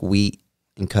finding like wheat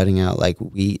and cutting out like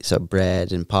wheat, so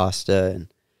bread and pasta.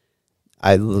 And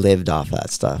I lived off that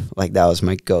stuff. Like, that was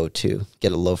my go-to.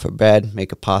 Get a loaf of bread,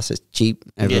 make a pasta. It's cheap.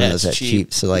 Everyone knows that's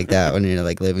cheap. So like that, when you're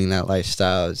like living that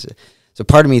lifestyle. So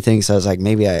part of me thinks, I was like,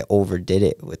 maybe I overdid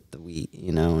it with the wheat,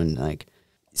 you know, and like,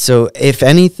 so if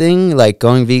anything, like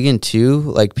going vegan too,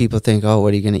 like people think, oh,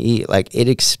 what are you going to eat? Like, it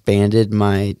expanded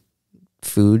my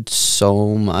food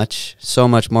so much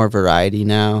more variety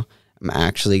now. I'm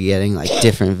actually getting like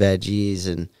different veggies,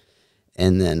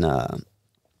 and then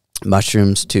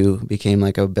mushrooms too became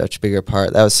like a much bigger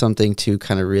part. That was something too,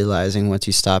 kind of realizing once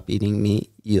you stop eating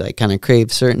meat, you like kind of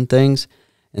crave certain things.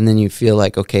 And then you feel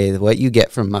like, okay, what you get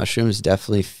from mushrooms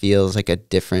definitely feels like a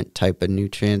different type of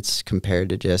nutrients compared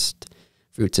to just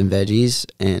fruits and veggies.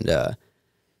 And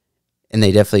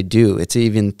they definitely do. It's an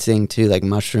even thing too, like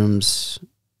mushrooms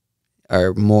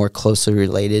are more closely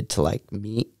related to like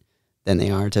meat than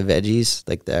they are to veggies,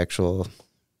 like the actual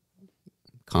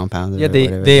compound. Yeah,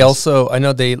 they also, I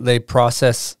know they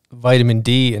process vitamin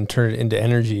D and turn it into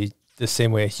energy the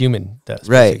same way a human does.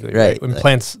 Right. When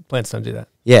plants don't do that.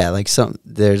 Yeah, like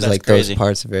there's That's like crazy. those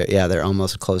parts of it. Yeah, they're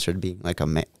almost closer to being like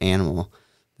a animal,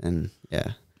 and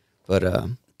yeah, but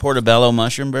Portobello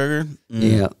mushroom burger.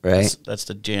 Yeah, right. That's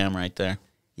the jam right there.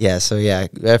 Yeah, so yeah, I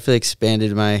definitely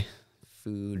expanded my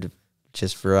food,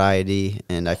 just variety,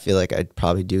 and I feel like I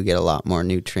probably do get a lot more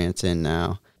nutrients in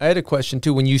now. I had a question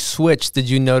too. When you switched, did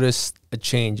you notice a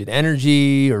change in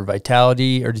energy or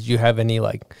vitality, or did you have any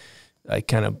like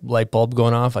kind of light bulb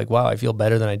going off? Like, wow, I feel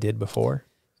better than I did before.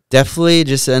 Definitely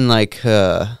just in like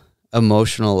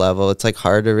emotional level. It's like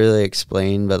hard to really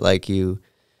explain, but like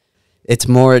it's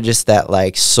more just that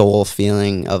like soul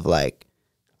feeling of like,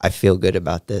 I feel good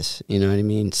about this. You know what I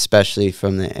mean? Especially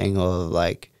from the angle of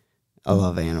like, I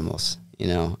love animals, you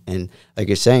know? And like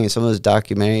you're saying, some of those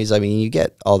documentaries, I mean, you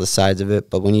get all the sides of it,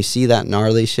 but when you see that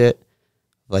gnarly shit,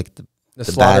 like the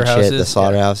bad shit, the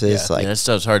slaughterhouses, like that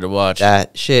stuff's hard to watch.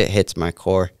 That shit hits my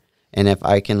core. And if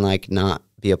I can like not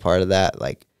be a part of that,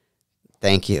 like,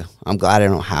 thank you. I'm glad I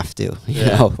don't have to, you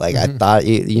know, like I thought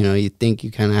you think you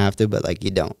kind of have to, but like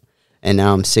you don't. And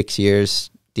now I'm 6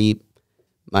 years deep.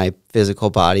 My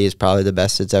physical body is probably the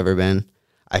best it's ever been.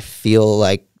 I feel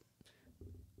like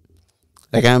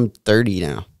I'm 30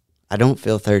 now. I don't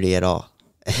feel 30 at all.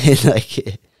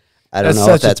 Like, I don't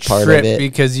know if that's part of it.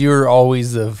 Because you're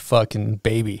always the fucking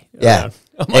baby. Yeah.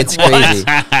 It's crazy.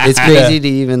 It's crazy to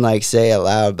even like say it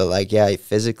loud, but like, yeah,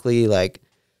 physically, like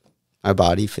my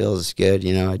body feels good,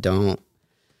 you know, I don't.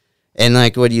 And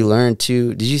like what you learn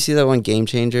too, did you see that one, Game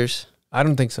Changers? I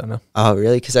don't think so, no. Oh,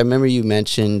 really? Because I remember you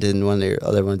mentioned in one of your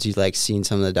other ones, you'd like seen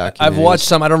some of the documentaries. I've watched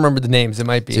some. I don't remember the names. It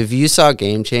might be. So if you saw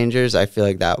Game Changers, I feel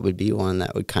like that would be one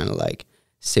that would kind of like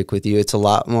stick with you. It's a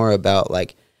lot more about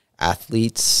like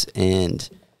athletes and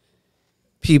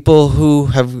people who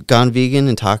have gone vegan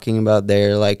and talking about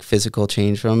their like physical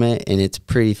change from it. And it's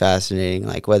pretty fascinating,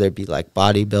 like whether it be like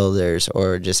bodybuilders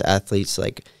or just athletes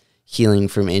like healing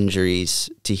from injuries,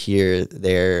 to hear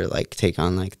their like take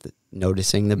on like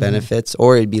noticing the benefits.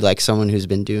 Or it'd be like someone who's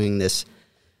been doing this,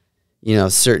 you know,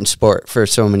 certain sport for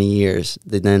so many years,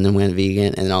 that then went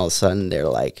vegan, and all of a sudden their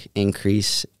like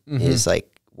increase is like,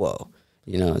 whoa.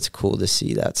 You know, it's cool to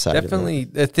see that side Definitely.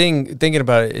 of it. Thinking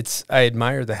about it, I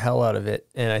admire the hell out of it,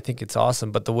 and I think it's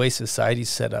awesome. But the way society's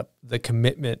set up, the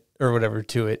commitment or whatever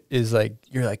to it is like,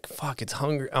 you're like, fuck, it's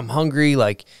hungry. I'm hungry.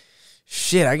 Like,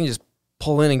 shit, I can just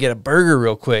pull in and get a burger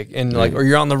real quick. And like, or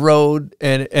you're on the road,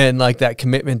 and like that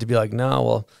commitment to be like, no,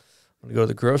 well, I'm gonna go to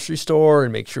the grocery store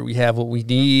and make sure we have what we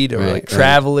need, or like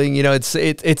traveling. You know,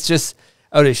 it's just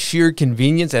out of sheer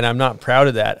convenience, and I'm not proud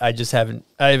of that. I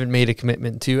haven't made a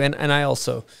commitment to, and I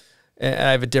also, I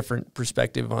have a different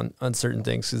perspective on certain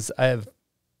things, because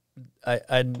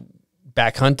I'm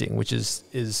back hunting, which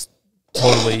is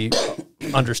totally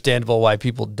understandable why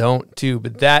people don't too.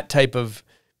 But that type of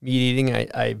meat eating,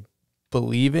 I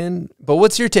believe in. But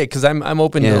what's your take? Because I'm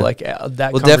open to like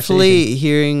that. Well, definitely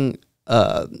hearing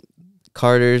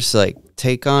Carter's like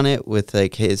take on it with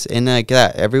like his, and like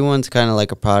that everyone's kind of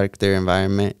like a product of their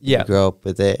environment. You grow up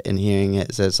with it and hearing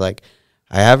it says like,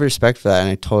 I have respect for that, and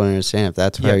I totally understand if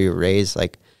that's where you're raised,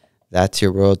 like that's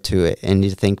your world to it. And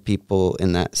you think people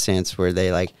in that sense where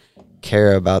they like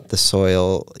care about the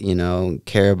soil, you know,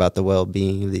 care about the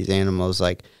well-being of these animals,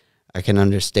 like I can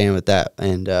understand with that.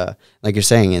 And like you're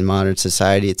saying, in modern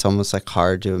society, it's almost like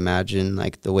hard to imagine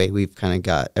like the way we've kind of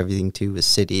got everything to with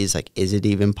cities. Like, is it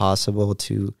even possible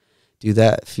to do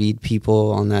that, feed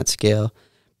people on that scale?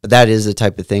 But that is the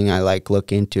type of thing I like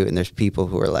look into. And there's people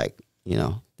who are like, you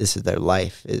know, this is their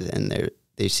life, and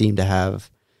they seem to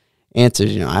have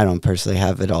answers. You know, I don't personally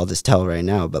have it all to tell right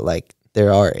now, but like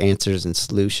there are answers and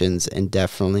solutions, and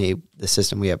definitely the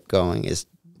system we have going is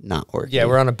not working. Yeah,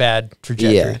 we're on a bad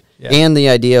trajectory. Yeah. And the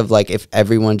idea of like if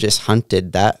everyone just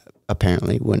hunted, that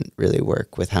apparently wouldn't really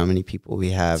work with how many people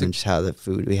we have and just how the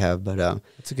food we have. But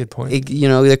that's a good point. You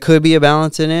know, there could be a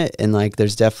balance in it, and like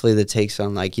there's definitely the takes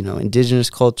on like, you know, indigenous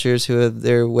cultures who have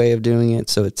their way of doing it.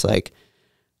 So it's like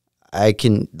I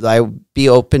be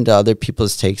open to other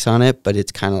people's takes on it, but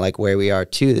it's kind of like where we are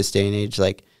too this day and age.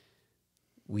 Like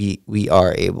we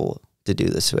are able to do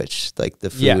the switch. Like the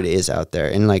food is out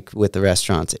there, and like with the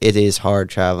restaurants, it is hard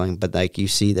traveling, but like you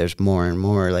see there's more and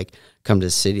more. Like come to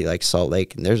the city like Salt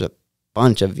Lake, and there's a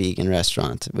bunch of vegan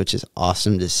restaurants, which is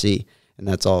awesome to see, and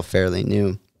that's all fairly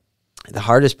new. The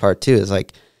hardest part too is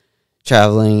like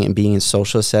traveling and being in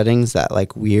social settings, that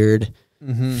like weird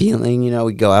feeling. You know,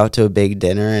 we go out to a big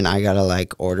dinner and I gotta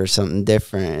like order something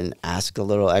different and ask a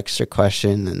little extra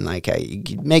question, and like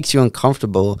it makes you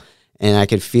uncomfortable. And I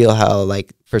could feel how,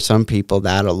 like, for some people,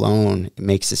 that alone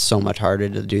makes it so much harder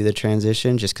to do the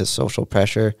transition just because social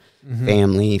pressure,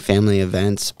 family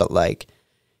events. But, like,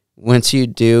 once you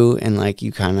do and, like,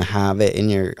 you kind of have it in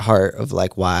your heart of,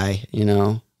 like, why, you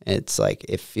know, it's, like,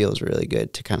 it feels really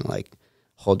good to kind of, like,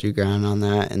 hold your ground on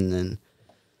that. And then,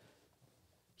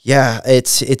 yeah,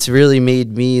 it's really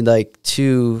made me, like,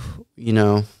 to, you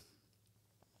know,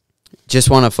 just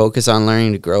want to focus on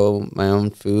learning to grow my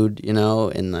own food, you know,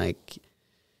 and like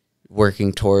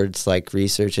working towards like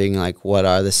researching like what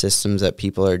are the systems that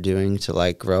people are doing to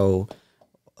like grow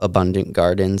abundant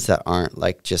gardens that aren't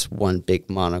like just one big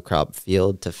monocrop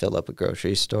field to fill up a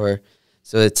grocery store.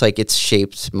 So it's like it's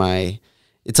shaped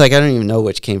it's like I don't even know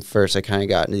which came first. I kind of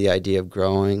got into the idea of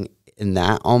growing, and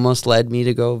that almost led me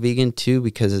to go vegan too,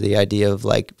 because of the idea of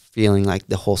like feeling like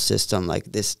the whole system,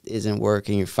 like this isn't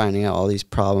working. You're finding out all these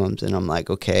problems, and I'm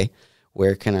like, okay,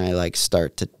 where can I like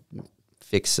start to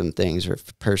fix some things or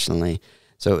personally?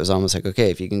 So it was almost like,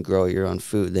 okay, if you can grow your own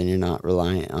food, then you're not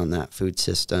reliant on that food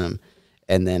system.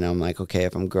 And then I'm like, okay,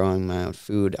 if I'm growing my own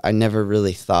food, I never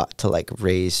really thought to like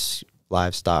raise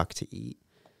livestock to eat.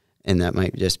 And that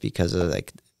might just because of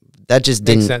like, that just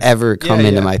didn't ever come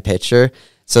into my picture.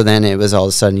 So then it was all of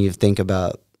a sudden you think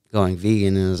about going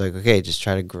vegan, and it was like, okay, just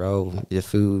try to grow the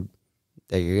food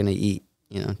that you're going to eat,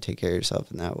 you know, take care of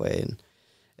yourself in that way.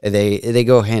 And they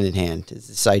go hand in hand. It's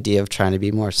this idea of trying to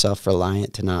be more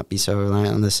self-reliant, to not be so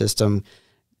reliant on the system,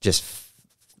 just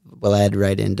led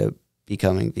right into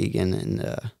becoming vegan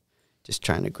and just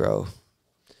trying to grow.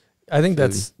 I think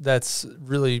food. That's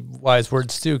really wise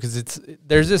words too, because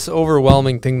there's this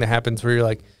overwhelming thing that happens where you're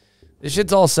like, this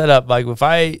shit's all set up. Like if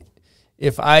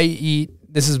I eat,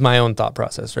 this is my own thought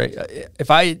process, right?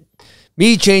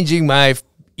 Me changing my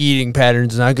eating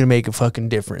patterns is not going to make a fucking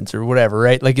difference or whatever,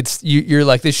 right? Like you're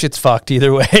like, this shit's fucked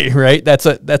either way, right? That's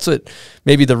what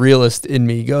maybe the realist in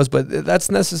me goes, but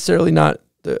that's necessarily not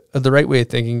the right way of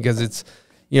thinking, because it's,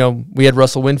 you know, we had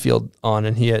Russell Winfield on,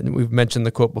 and we've mentioned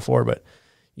the quote before, but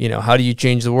you know, how do you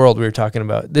change the world? We were talking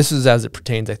about, this is as it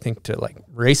pertains, I think, to like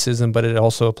racism, but it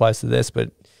also applies to this. But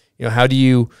you know, how do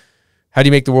you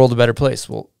make the world a better place?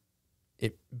 Well,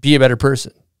 be a better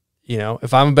person. You know,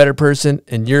 if I'm a better person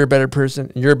and you're a better person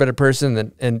and you're a better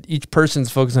person, and each person's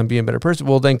focused on being a better person,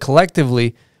 well, then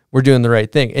collectively we're doing the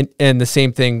right thing. And the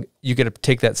same thing, you got to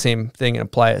take that same thing and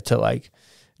apply it to like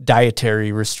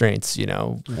dietary restraints, you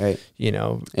know, right? You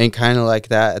know, and kind of like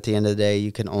that. At the end of the day,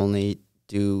 you can only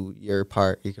do your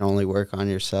part. You can only work on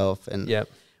yourself. And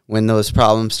when those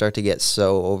problems start to get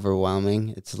so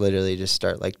overwhelming, it's literally just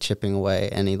start like chipping away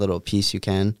any little piece you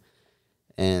can.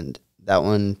 And that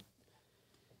one,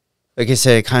 like I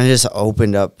said, it kind of just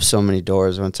opened up so many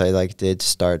doors once I like did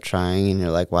start trying, and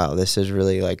you're like, wow, this is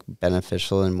really like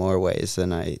beneficial in more ways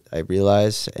than I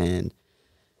realized. And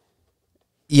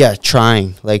yeah,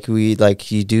 trying, like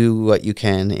you do what you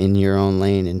can in your own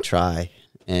lane and try.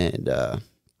 And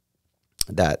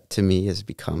that to me has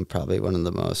become probably one of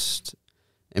the most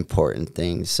important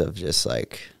things of just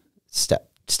like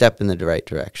step in the right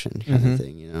direction kind of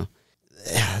thing, you know.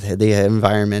 the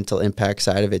environmental impact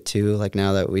side of it too. Like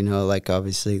now that we know, like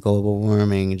obviously global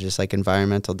warming and just like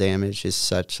environmental damage is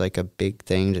such like a big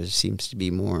thing. There seems to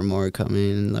be more and more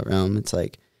coming in the realm. It's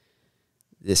like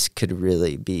this could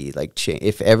really be like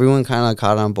if everyone kind of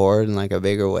caught on board in like a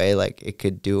bigger way, like it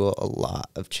could do a lot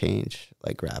of change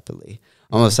like rapidly.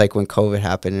 Almost like when COVID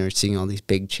happened and we're seeing all these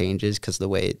big changes because the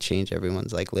way it changed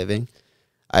everyone's like living.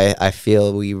 I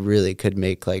feel we really could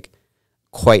make like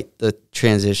quite the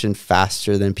transition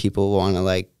faster than people want to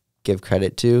like give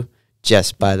credit to,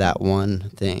 just by that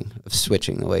one thing of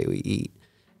switching the way we eat.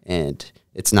 And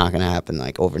it's not going to happen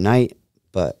like overnight,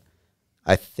 but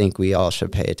I think we all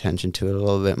should pay attention to it a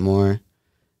little bit more.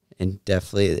 And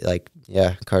definitely, like,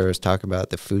 yeah, Carter was talking about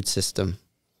the food system.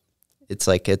 It's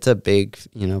like, it's a big,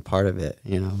 you know, part of it,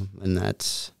 you know, and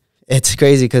it's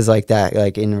crazy because like that,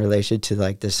 like in relation to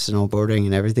like this snowboarding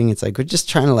and everything, it's like we're just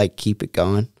trying to like keep it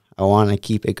going. I want to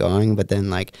keep it going, but then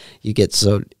like you get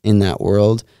so in that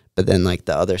world, but then like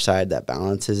the other side that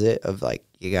balances it of like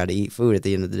you got to eat food at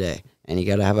the end of the day and you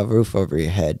got to have a roof over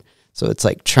your head. So it's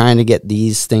like trying to get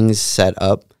these things set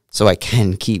up so I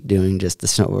can keep doing just the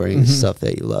snowboarding stuff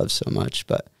that you love so much.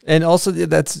 But and also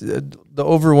that's the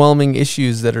overwhelming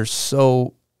issues that are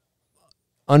so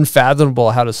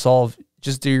unfathomable how to solve.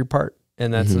 Just do your part,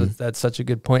 and that's such a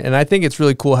good point. And I think it's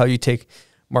really cool how you take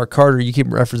Mark Carter. You keep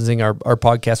referencing our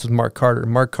podcast with Mark Carter.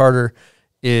 Mark Carter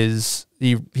is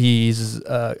he's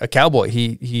a cowboy.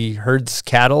 He herds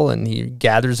cattle and he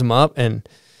gathers them up, and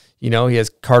you know he has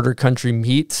Carter Country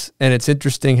meats. And it's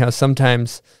interesting how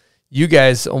sometimes you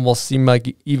guys almost seem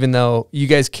like, even though you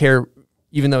guys care,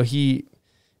 even though he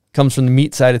comes from the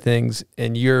meat side of things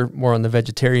and you're more on the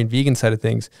vegetarian vegan side of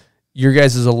things, your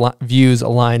guys' views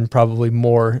align probably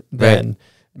more than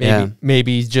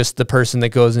maybe just the person that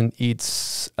goes and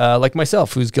eats like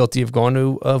myself, who's guilty of going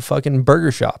to a fucking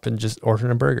burger shop and just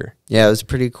ordering a burger. Yeah, it was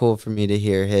pretty cool for me to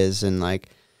hear his, and like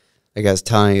I was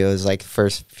telling you, it was like the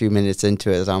first few minutes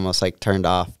into it, it was almost like turned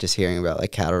off just hearing about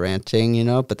like cattle ranching, you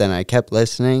know, but then I kept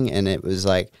listening and it was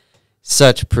like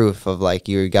such proof of like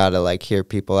you gotta like hear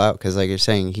people out, because like you're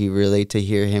saying, he really, to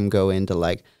hear him go into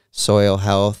like soil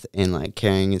health and like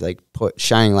caring, like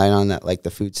shining light on that, like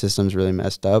the food system's really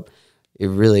messed up. It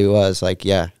really was like,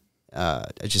 I'm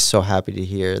just so happy to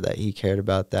hear that he cared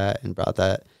about that and brought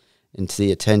that into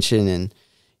the attention. And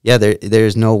yeah,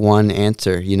 there's no one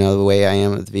answer, you know, the way I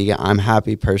am with vegan. I'm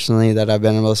happy personally that I've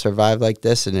been able to survive like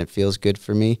this and it feels good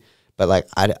for me. But like,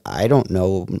 I don't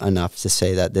know enough to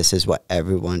say that this is what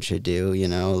everyone should do, you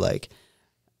know, like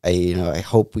I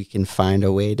hope we can find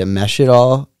a way to mesh it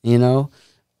all, you know.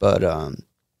 But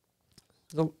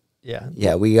we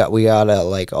gotta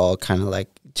like all kind of like,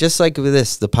 just like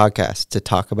with the podcast, to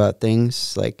talk about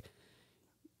things like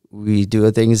we do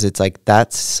things. It's like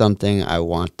that's something I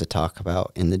want to talk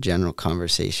about in the general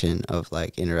conversation of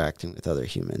like interacting with other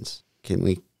humans. Can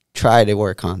we try to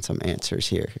work on some answers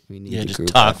here? We need to just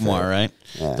talk more, right?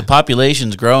 Yeah. The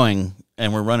population's growing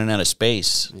and we're running out of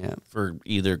space for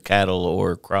either cattle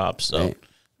or crops. So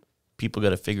people got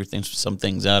to figure some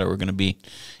things out, or we're going to be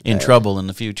in trouble in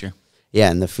the future. Yeah,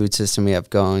 and the food system we have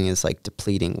going is like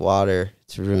depleting water.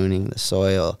 It's ruining the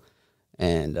soil.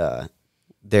 And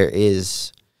there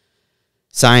is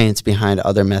science behind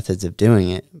other methods of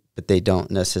doing it, but they don't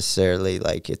necessarily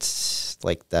like, it's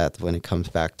like that when it comes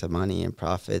back to money and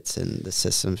profits and the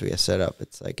systems we have set up.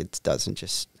 It's like it doesn't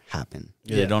just happen.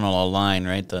 Yeah, they don't all align,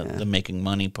 right? The making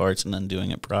money parts and then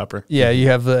doing it proper. Yeah, you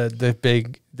have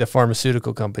the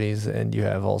pharmaceutical companies, and you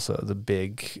have also the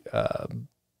big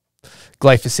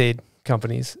glyphosate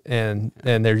companies, and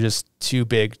they're just too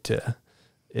big to.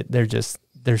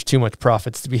 There's too much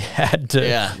profits to be had.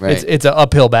 It's an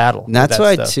uphill battle. And that's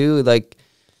why too, like,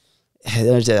 I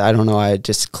don't know, I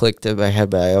just clicked in my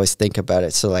head, but I always think about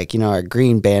it. So like, you know, our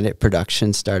Green Bandit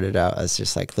production started out as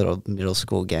just like little middle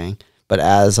school gang, but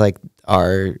as like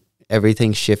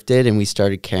everything shifted and we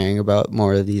started caring about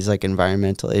more of these like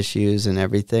environmental issues and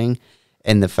everything,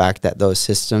 and the fact that those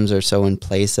systems are so in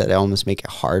place that they almost make it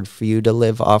hard for you to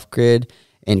live off grid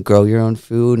and grow your own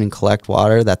food and collect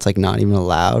water that's like not even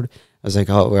allowed. I was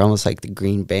like, oh, we're almost like the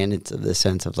Green Bandits, of the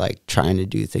sense of like trying to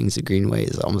do things the green way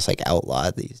is almost like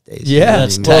outlawed these days. Yeah,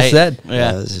 that's well said.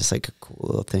 Yeah, it was just like a cool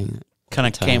little thing. Kind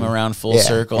of came around full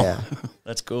circle. Yeah.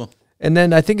 That's cool. And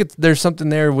then I think there's something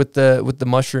there with the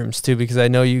mushrooms too, because I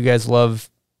know you guys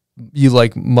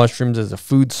like mushrooms as a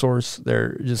food source.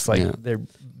 They're just like they're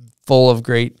full of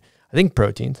great, I think,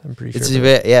 proteins. I'm pretty sure.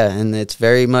 And it's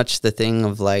very much the thing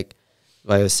of like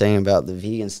what I was saying about the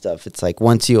vegan stuff. It's like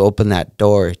once you open that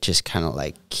door, it just kind of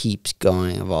like keeps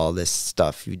going of all this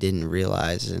stuff you didn't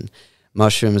realize. And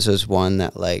mushrooms was one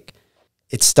that like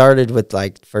it started with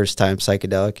like first time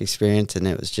psychedelic experience, and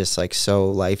it was just like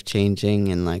so life changing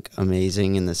and like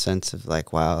amazing in the sense of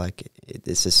like, wow, like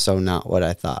this is so not what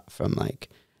I thought from like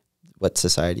what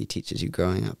society teaches you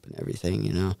growing up and everything,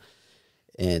 you know.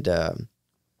 And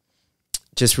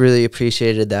just really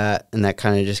appreciated that, and that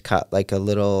kind of just caught like a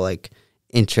little like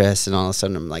interest, and all of a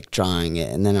sudden I'm like drawing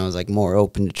it, and then I was like more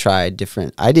open to try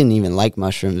different. I didn't even like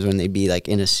mushrooms when they'd be like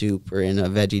in a soup or in a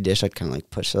veggie dish. I'd kind of like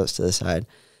push those to the side.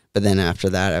 But then after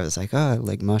that, I was like, oh, I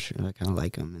like mushrooms. I kind of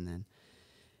like them.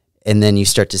 And then you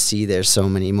start to see there's so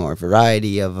many more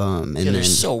variety of them. And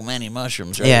there's so many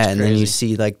mushrooms, right? Yeah, and then you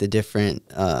see like the different,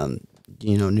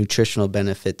 nutritional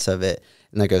benefits of it.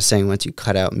 And like I was saying, once you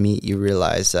cut out meat, you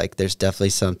realize like there's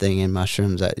definitely something in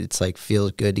mushrooms that it's like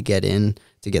feels good to get in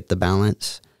to get the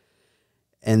balance.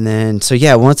 And then, so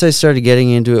yeah, once I started getting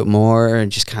into it more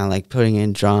and just kind of like putting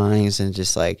in drawings and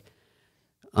just like,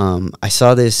 I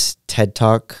saw this TED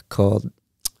Talk called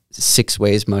 6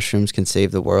 Ways Mushrooms Can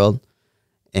Save the World,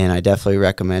 and I definitely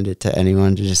recommend it to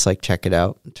anyone to just like check it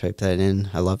out, type that in.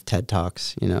 I love TED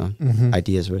Talks,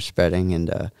 ideas we're spreading.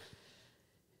 And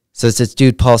so it's this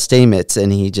dude, Paul Stamets,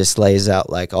 and he just lays out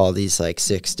like all these like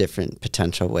 6 different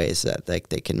potential ways that like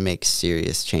they can make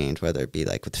serious change, whether it be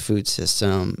like with the food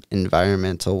system,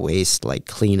 environmental waste like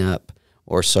cleanup,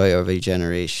 or soil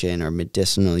regeneration, or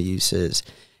medicinal uses.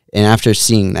 And after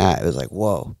seeing that, it was like,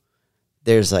 whoa,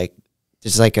 there's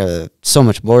so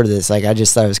much more to this. Like, I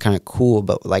just thought it was kind of cool,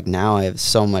 but like now I have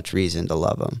so much reason to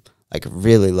love them, like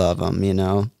really love them,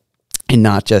 and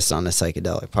not just on the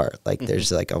psychedelic part. Like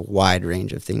there's like a wide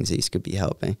range of things these could be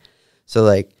helping. So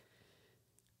like,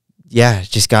 yeah,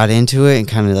 just got into it and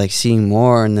kind of like seeing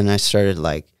more. And then I started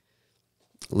like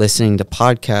listening to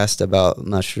podcasts about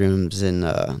mushrooms, and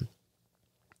the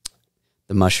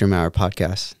Mushroom Hour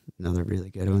podcast. Another really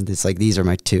good one. It's like, these are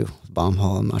my 2, Bomb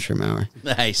Hall and Mushroom Hour.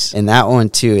 Nice. And that one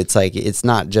too, it's like, it's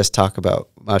not just talk about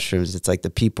mushrooms. It's like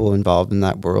the people involved in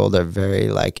that world are very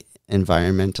like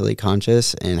environmentally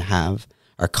conscious and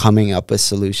are coming up with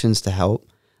solutions to help.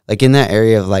 Like in that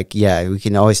area of like, yeah, we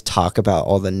can always talk about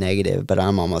all the negative, but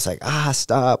I'm almost like,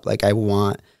 stop. Like I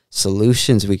want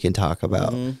solutions we can talk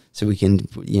about, so we can,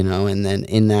 and then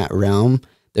in that realm,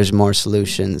 there's more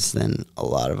solutions than a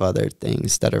lot of other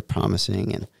things that are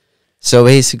promising. And so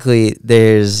basically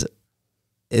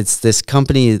it's this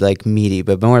company like Meaty,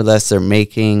 but more or less they're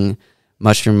making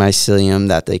mushroom mycelium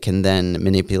that they can then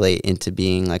manipulate into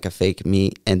being like a fake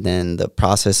meat. And then the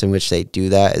process in which they do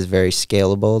that is very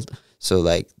scalable. So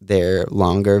like their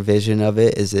longer vision of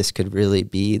it is this could really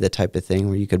be the type of thing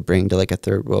where you could bring to like a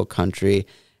third world country,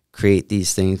 create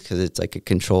these things because it's like a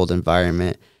controlled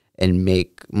environment, and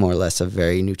make more or less a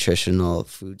very nutritional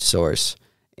food source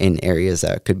in areas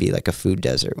that could be like a food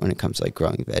desert when it comes to like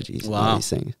growing veggies and all these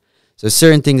things. So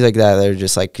certain things like that are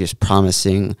just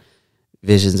promising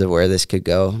visions of where this could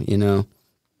go, And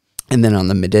then on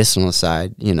the medicinal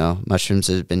side, mushrooms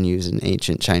have been used in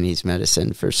ancient Chinese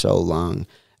medicine for so long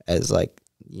as like,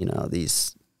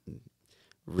 these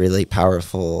really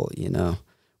powerful,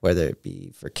 whether it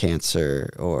be for cancer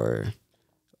or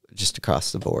just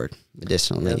across the board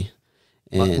medicinally.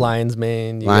 Yep. And lion's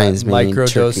mane,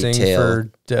 microdosing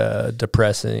for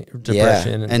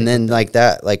depression. And then like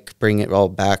that, like bring it all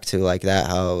back to like that,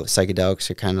 how psychedelics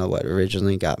are kind of what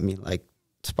originally got me like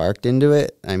sparked into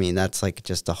it. I mean, that's like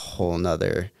just a whole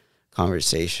nother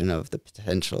conversation of the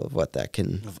potential of what that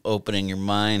can, of opening your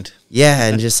mind. Yeah.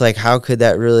 And just like, how could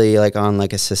that really like on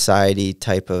like a society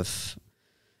type of,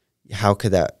 how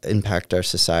could that impact our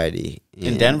society?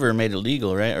 In Denver made it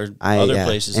legal, right? Or other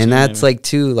places and too, that's maybe. Like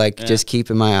too, like just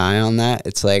keeping my eye on that.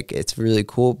 It's like, it's really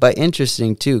cool, but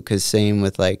interesting too. Cause same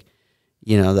with like,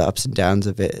 the ups and downs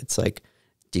of it. It's like,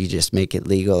 do you just make it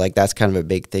legal? Like that's kind of a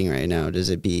big thing right now. Does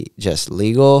it be just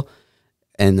legal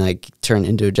and like turn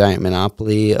into a giant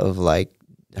monopoly of like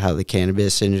how the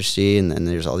cannabis industry, and then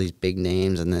there's all these big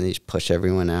names, and then they just push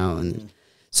everyone out. And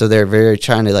so they're very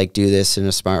trying to like do this in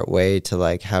a smart way to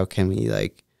like, how can we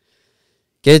like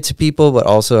get it to people, but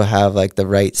also have like the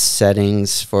right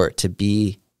settings for it to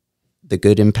be the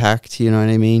good impact. You know what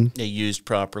I mean? Yeah, used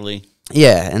properly.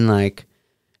 Yeah. And like,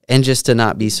 and just to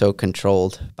not be so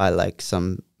controlled by like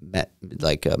some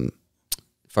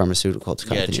pharmaceutical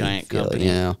company, giant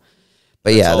company,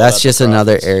 But that's just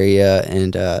another area.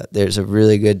 And there's a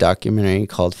really good documentary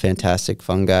called Fantastic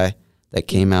Fungi that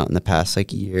came out in the past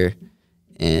like year.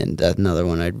 And another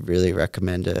one I'd really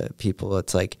recommend to people.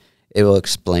 It's like, it will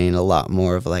explain a lot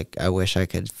more of like, I wish I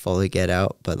could fully get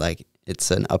out, but like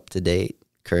it's an up-to-date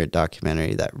current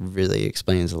documentary that really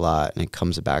explains a lot. And it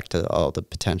comes back to all the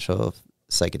potential of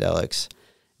psychedelics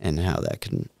and how that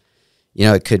can,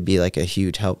 it could be like a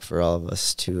huge help for all of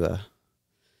us to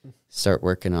start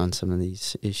working on some of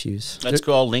these issues. That's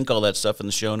cool. I'll link all that stuff in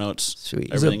the show notes.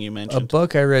 Sweet. Everything you mentioned. A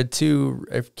book I read too,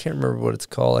 I can't remember what it's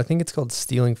called. I think it's called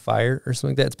Stealing Fire or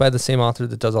something like that. It's by the same author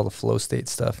that does all the flow state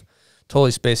stuff.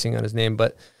 Totally spacing on his name,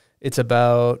 but it's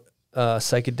about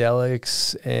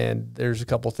psychedelics, and there's a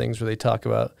couple things where they talk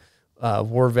about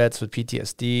war vets with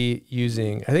PTSD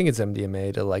using, I think it's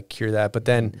MDMA to like cure that. But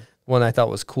then one I thought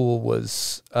was cool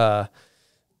was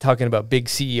talking about big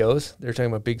CEOs. They're talking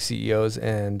about big CEOs,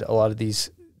 and a lot of these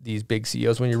big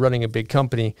CEOs, when you're running a big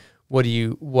company, what do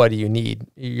you need?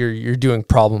 You're doing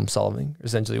problem solving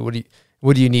essentially.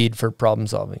 What do you need for problem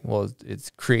solving? Well,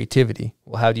 it's creativity.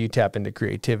 Well, how do you tap into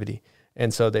creativity?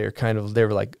 And so they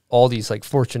were like all these like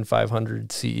Fortune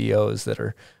 500 CEOs that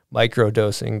are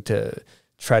microdosing to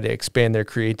try to expand their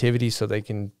creativity so they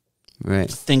can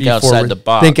think outside the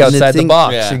box. Think outside the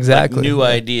box, exactly. Like new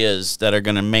ideas that are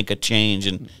going to make a change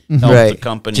and help the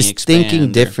company just expand.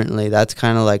 Thinking differently. That's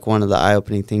kind of like one of the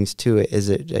eye-opening things to it. Is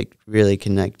it like really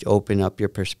can like open up your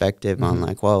perspective on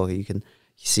like, whoa, you can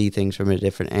see things from a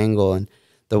different angle. And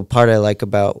the part I like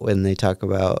about when they talk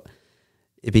about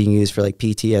it being used for like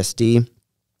PTSD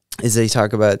is they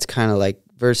talk about it's kind of like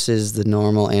versus the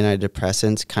normal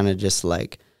antidepressants, kind of just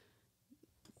like,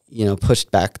 you know, pushed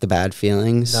back the bad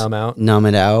feelings, numb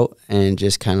it out, and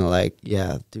just kind of like,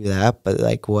 yeah, do that. But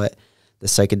like what the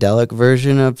psychedelic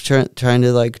version of trying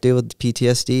to like deal with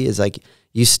PTSD is like,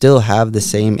 you still have the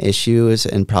same issues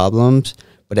and problems,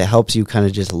 but it helps you kind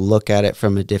of just look at it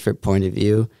from a different point of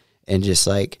view and just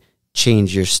like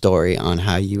change your story on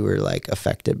how you were like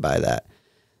affected by that.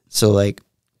 So like,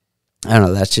 I don't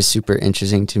know, that's just super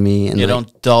interesting to me. And you like,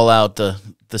 don't dull out the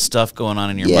stuff going on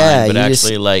in your mind, but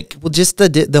actually like, well, just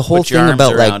the whole thing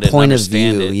about like point of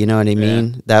view, you know what I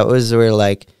mean? That was where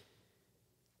like,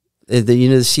 you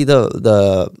know, see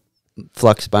the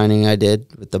flux binding I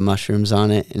did with the mushrooms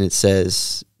on it, and it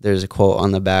says, there's a quote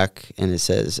on the back, and it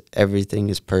says, everything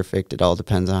is perfect. It all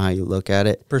depends on how you look at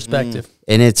it. Perspective.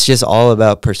 And it's just all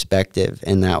about perspective.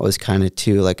 And that was kind of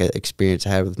too like an experience I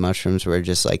had with mushrooms where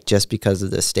just like, just because of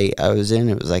the state I was in,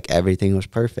 it was like everything was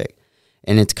perfect.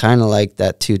 And it's kind of like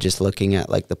that too, just looking at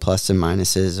like the plus and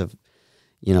minuses of,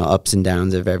 you know, ups and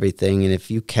downs of everything. And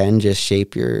if you can just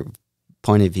shape your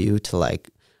point of view to like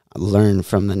learn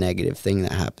from the negative thing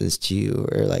that happens to you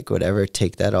or like whatever,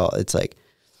 take that all, it's like,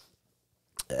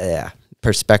 yeah,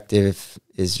 perspective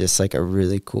is just like a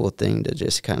really cool thing to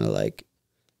just kind of like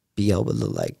be able to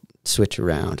like switch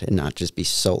around and not just be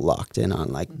so locked in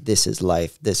on like, this is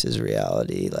life, this is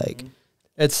reality. Like,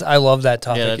 I love that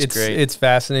topic. Yeah, that's great. It's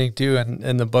fascinating too.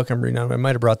 And the book I'm reading on, I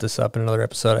might have brought this up in another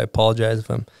episode. I apologize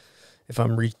if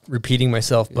I'm repeating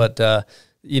myself, but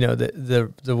you know,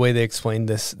 the way they explain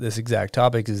this exact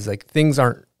topic is like, things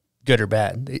aren't good or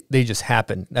bad. They just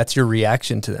happen. That's your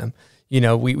reaction to them. You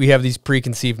know, we have these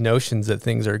preconceived notions that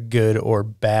things are good or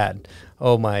bad.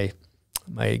 Oh, my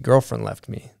girlfriend left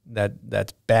me.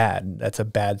 That's bad. That's a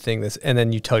bad thing. And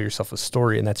then you tell yourself a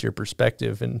story, and that's your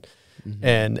perspective. And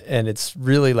it's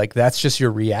really like, that's just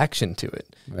your reaction to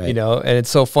it, you know? And it's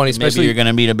so funny, especially maybe you're going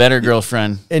to meet a better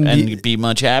girlfriend and you'd be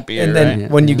much happier. And then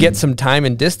when you get some time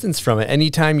and distance from it,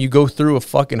 anytime you go through a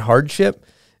fucking hardship,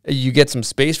 you get some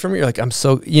space from it. You're like, I'm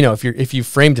so, you know, if you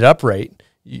framed it up right,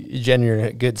 Jen, you're in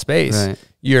a good space. Right.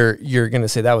 You're gonna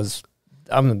say that was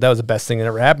the best thing that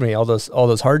ever happened to me. All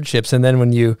those hardships, and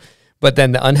then but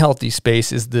then the unhealthy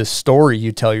space is the story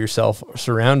you tell yourself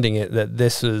surrounding it. That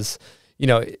this is, you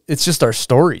know, it's just our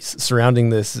stories surrounding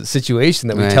this situation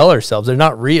that we tell ourselves. They're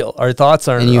not real. Our thoughts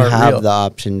aren't. And you have real. The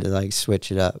option to like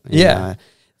switch it up. Yeah.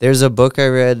 There's a book I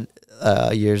read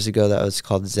years ago that was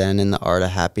called Zen and the Art of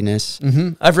Happiness.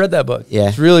 I've read that book. Yeah.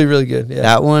 It's really, really good. Yeah.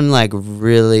 That one, like,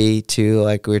 really, too,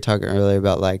 like we were talking earlier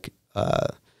about, like,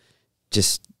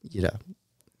 just, you know,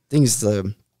 things,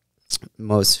 the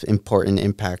most important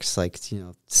impacts, like, you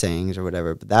know, sayings or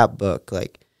whatever. But that book,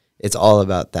 like, it's all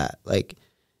about that. Like,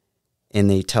 and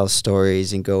they tell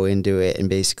stories and go into it and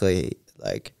basically,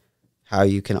 like, how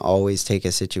you can always take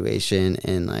a situation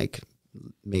and, like,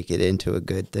 make it into a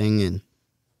good thing. And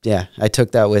yeah, I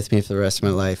took that with me for the rest of my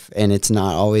life. And it's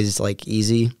not always like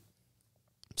easy.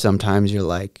 Sometimes you're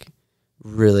like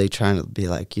really trying to be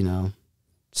like, you know,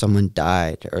 someone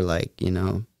died or like, you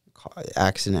know,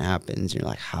 accident happens. You're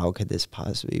like, how could this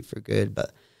possibly be for good?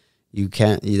 But you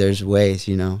can't, there's ways,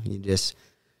 you know, you just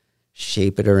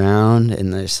shape it around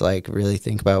and just like really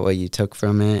think about what you took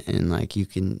from it. And like, you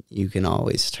can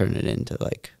always turn it into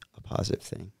like a positive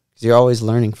thing. 'Cause you're always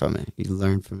learning from it. You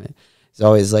learn from it. It's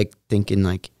always like thinking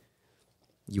like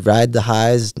you ride the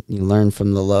highs, you learn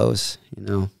from the lows, you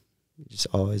know, you're just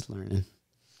always learning.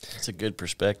 It's a good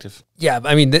perspective. Yeah.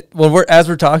 I mean, as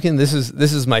we're talking, this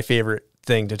is my favorite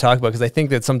thing to talk about, because I think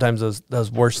that sometimes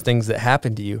those worst things that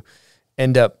happen to you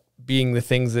end up being the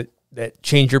things that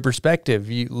change your perspective.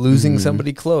 You losing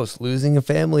somebody close, losing a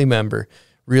family member,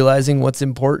 realizing what's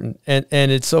important. And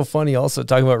it's so funny also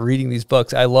talking about reading these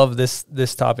books. I love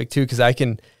this topic too, because I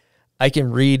can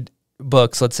read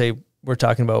books. Let's say we're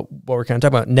talking about what we're kind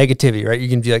of talking about, negativity, right? You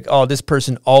can be like, oh, this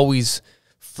person always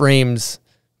frames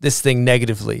this thing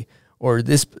negatively, or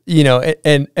this,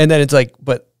 and then it's like,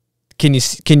 but can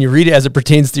you read it as it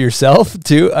pertains to yourself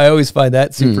too? I always find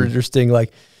that super interesting.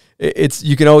 Like,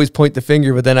 you can always point the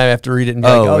finger, but then I have to read it and be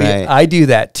like, oh right. Yeah, I do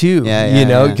that too.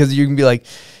 Because you can be like,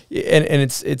 and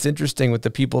it's interesting with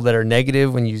the people that are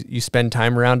negative, when you spend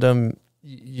time around them,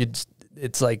 it's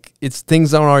like, things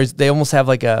don't always, they almost have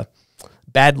like a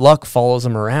bad luck follows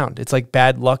them around. It's like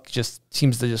bad luck just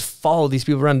seems to just follow these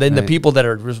people around. Then the people that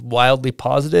are just wildly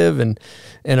positive and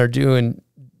are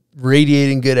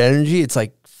radiating good energy, it's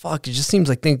like, fuck, it just seems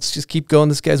like things just keep going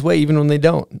this guy's way, even when they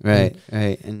don't. Right.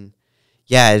 And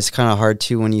yeah, it's kind of hard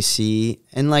too when you see,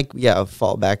 and like, yeah,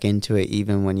 fall back into it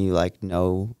even when you like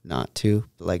know not to.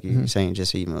 Like you're saying,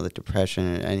 just even with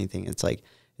depression or anything, it's like,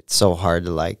 it's so hard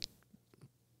to like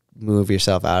move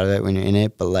yourself out of it when you're in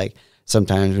it. But like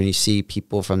sometimes when you see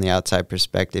people from the outside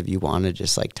perspective, you want to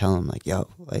just like tell them like, yo,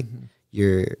 like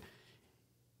you're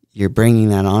bringing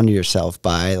that onto yourself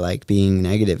by like being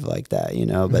negative like that,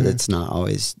 but it's not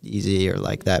always easy, or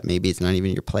like that. Maybe it's not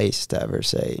even your place to ever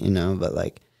say, but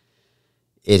like,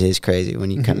 it is crazy when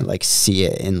you kind of like see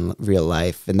it in real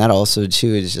life. And that also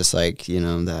too is just like,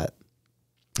 that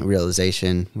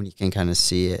realization when you can kind of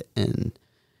see it and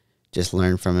just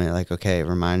learn from it. Like, okay,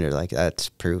 reminder, like that's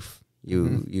proof.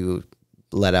 You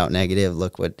let out negative,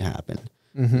 look what happened.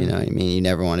 You know what I mean? You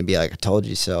never want to be like, I told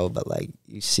you so, but like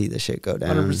you see the shit go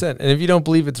down. 100%. And if you don't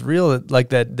believe it's real, like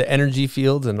that, the energy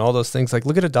fields and all those things, like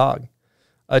look at a dog.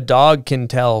 A dog can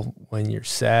tell when you're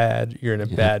sad, you're in a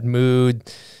bad mood,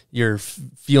 you're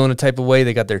feeling a type of way.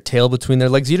 They got their tail between their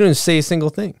legs. You didn't say a single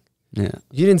thing. Yeah.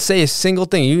 You didn't say a single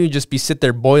thing. You would just be sit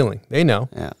there boiling. They know.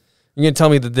 Yeah. You're going to tell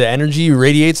me that the energy you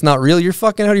radiate's not real? You're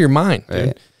fucking out of your mind, dude.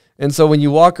 Right. And so when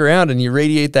you walk around and you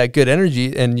radiate that good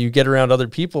energy and you get around other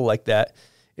people like that,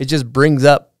 it just brings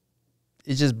up,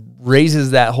 it just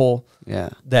raises that whole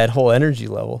energy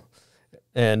level.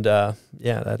 And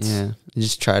you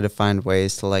just try to find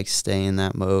ways to like stay in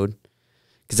that mode.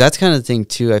 Because that's kind of the thing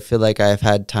too. I feel like I've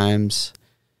had times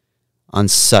on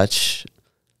such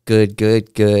good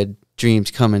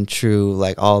dreams coming true,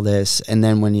 like all this, and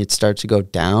then when it starts to go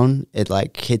down, it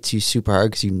like hits you super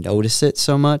hard because you notice it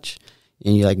so much,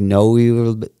 and you like know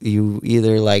you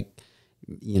either like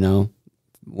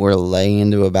were laying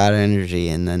into a bad energy,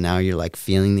 and then now you're like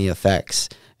feeling the effects,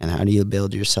 and how do you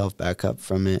build yourself back up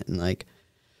from it? And like,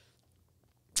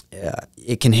 yeah,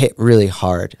 it can hit really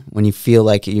hard when you feel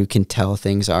like you can tell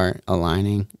things aren't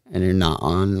aligning and you're not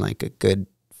on like a good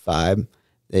vibe.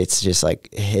 It's just like,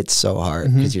 it hits so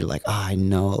hard because you're like, I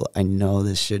know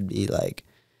this should be like,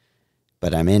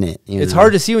 but I'm in it. It's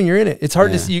hard to see when you're in it. It's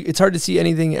hard to see. It's hard to see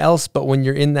anything else, but when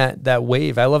you're in that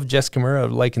wave. I love Jess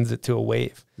Kimura likens it to a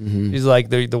wave. She's like,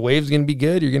 the wave's going to be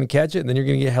good. You're going to catch it, and then you're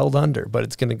going to get held under, but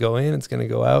it's going to go in. It's going to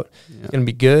go out. It's going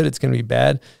to be good. It's going to be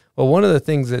bad. Well, one of the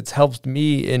things that's helped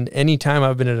me in any time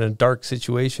I've been in a dark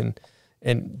situation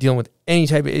and dealing with any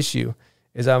type of issue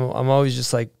is I'm always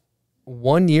just like,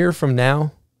 1 year from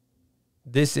now,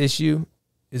 this issue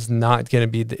is not going to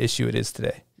be the issue it is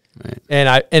today.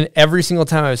 Right. And every single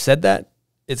time I've said that,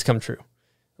 it's come true.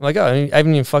 I'm like, oh, I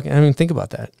didn't even think about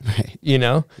that. Right.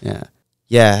 Yeah.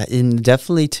 Yeah. And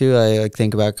definitely too, I like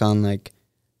think back on like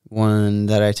one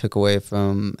that I took away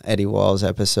from Eddie Wall's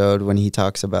episode when he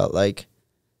talks about like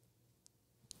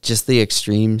just the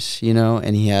extremes,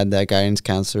 and he had that guidance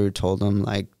counselor who told him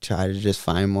like, try to just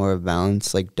find more of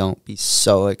balance. Like, don't be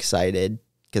so excited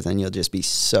because then you'll just be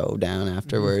so down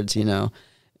afterwards, And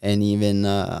even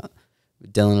Dylan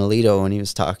Alito, when he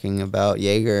was talking about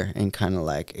Jaeger and kind of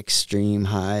like extreme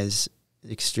highs,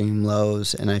 extreme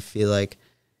lows. And I feel like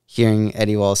hearing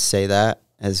Eddie Walls say that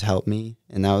has helped me.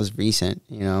 And that was recent,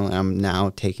 and I'm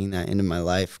now taking that into my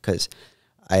life because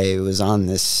I was on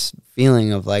this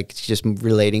feeling of like just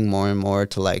relating more and more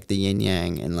to like the yin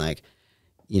yang and like,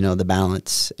 the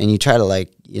balance. And you try to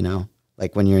like,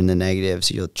 like when you're in the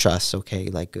negatives, you'll trust, okay,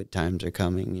 like good times are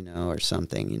coming, or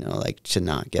something, like to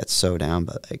not get so down.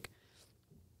 But like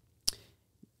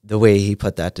the way he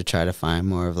put that to try to find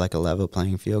more of like a level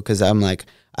playing field. Cause I'm like,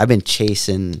 I've been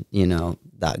chasing,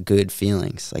 that good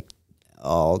feelings, like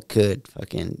all good,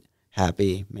 fucking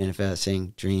happy,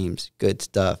 manifesting, dreams, good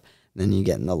stuff. Then you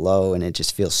get in the low and it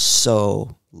just feels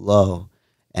so low.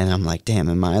 And I'm like, damn,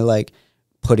 am I like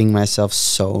putting myself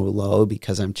so low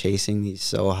because I'm chasing these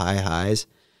so high highs.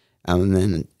 And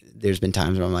then there's been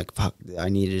times where I'm like, fuck, I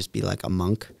need to just be like a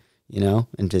monk, you know,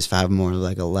 and just have more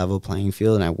like a level playing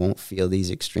field, and I won't feel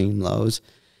these extreme lows.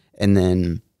 And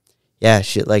then, yeah,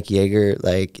 shit like Jaeger,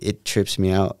 like, it trips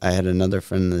me out. I had another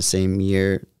friend in the same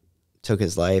year, took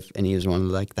his life, and he was one of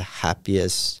like the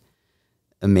happiest,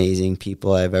 amazing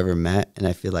people I've ever met. And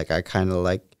I feel like I kind of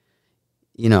like,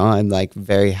 you know, I'm like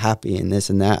very happy in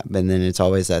this and that, but then it's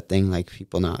always that thing, like,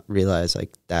 people not realize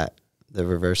like that the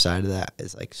reverse side of that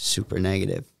is like super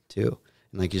negative too.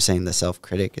 And like you're saying, the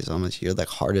self-critic is almost, you're like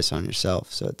hardest on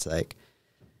yourself. So it's like,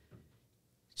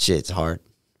 shit's hard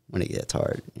when it gets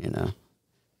hard, you know,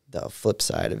 the flip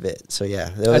side of it. So yeah,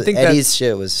 I think Eddie's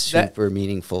shit was super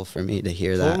meaningful for me to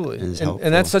hear totally. That.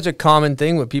 And that's such a common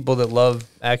thing with people that love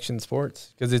action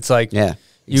sports, because it's like, yeah,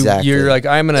 exactly. You're like,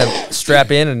 I'm going to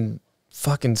strap in and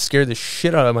fucking scare the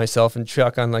shit out of myself and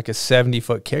chuck on like a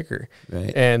 70-foot kicker.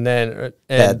 Right. And then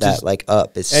that like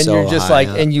up is and so you're just high like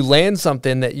up. And you land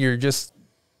something that you're just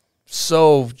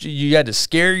so, you had to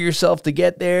scare yourself to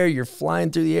get there. You're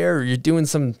flying through the air, or you're doing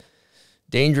some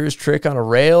dangerous trick on a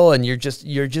rail, and you're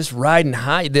just riding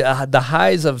high. The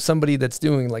highs of somebody that's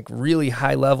doing like really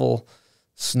high level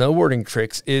snowboarding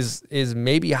tricks is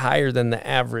maybe higher than the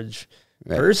average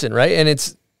person, right? And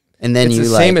it's the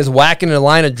same as whacking a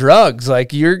line of drugs.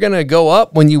 Like, you're gonna go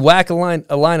up when you whack a line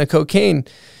of cocaine.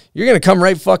 You're gonna come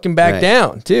right fucking back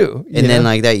down too. And then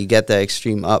like that, you get the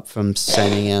extreme up from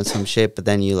sending out some shit, but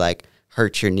then you like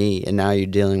hurt your knee, and now you're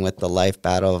dealing with the life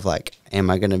battle of like, am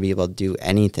I gonna be able to do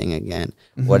anything again?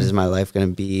 Mm-hmm. What is my life gonna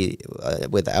be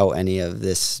without any of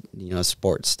this, you know,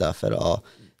 sports stuff at all?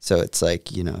 So it's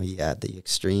like, you know, yeah, the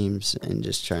extremes and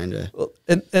just trying to. Well,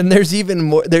 and there's even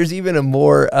a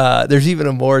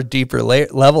more deeper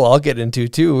level I'll get into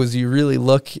too, is you really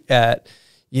look at,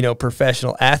 you know,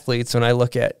 professional athletes. When I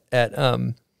look at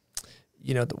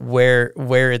you know,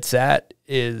 where it's at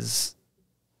is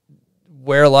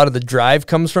where a lot of the drive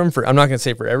comes from. For, I'm not going to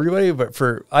say for everybody, but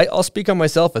I'll speak on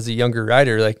myself as a younger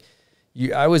rider. Like,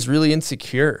 I was really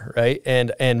insecure, right?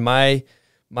 And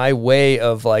my way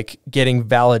of like getting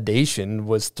validation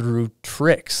was through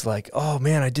tricks. Like, oh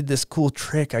man, I did this cool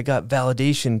trick, I got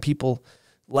validation, people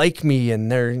like me,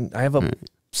 and I have a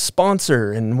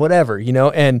sponsor and whatever, you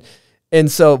know.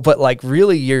 And so, but like,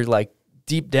 really, you're like,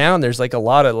 deep down, there's like a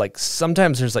lot of like,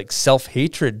 sometimes there's like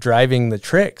self-hatred driving the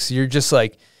tricks. You're just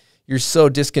like, you're so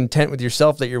discontent with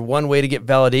yourself that your one way to get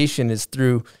validation is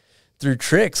through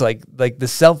tricks. Like the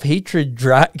self-hatred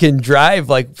can drive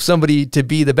like somebody to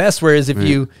be the best. Whereas if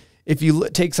you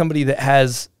take somebody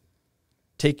that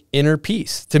take inner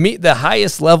peace, to me, the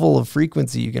highest level of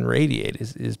frequency you can radiate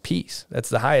is peace. That's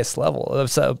the highest level,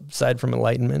 aside from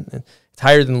enlightenment. It's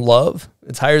higher than love.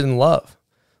 It's higher than love.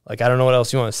 Like, I don't know what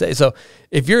else you want to say. So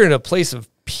if you're in a place of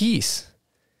peace,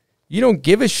 you don't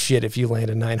give a shit if you land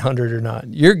a 900 or not.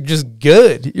 You're just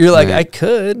good. You're like, I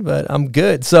could, but I'm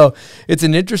good. So it's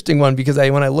an interesting one, because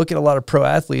when I look at a lot of pro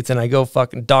athletes and I go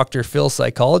fucking Dr. Phil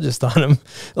psychologist on them,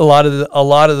 a lot of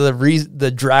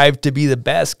the drive to be the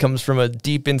best comes from a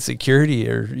deep insecurity,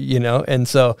 or, you know. And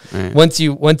so once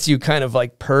you kind of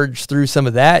like purge through some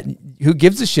of that, who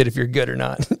gives a shit if you're good or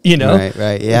not, you know?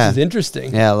 Right. Yeah. Which is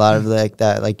interesting. Yeah. A lot of like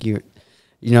that, like you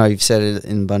know, you've said it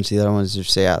in a bunch of the other ones. You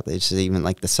say out, it's just even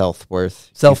like the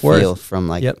self-worth you feel from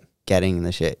like getting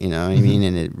the shit, you know what I mean?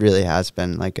 And it really has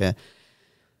been like a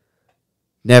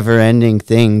never-ending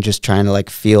thing, just trying to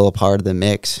like feel a part of the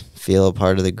mix, feel a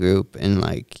part of the group, and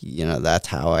like, you know, that's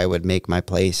how I would make my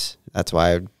place. That's why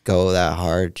I would go that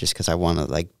hard, just because I want to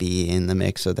like be in the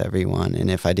mix with everyone.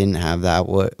 And if I didn't have that,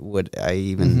 what would I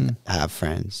even have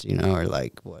friends, you know, or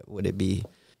like what would it be?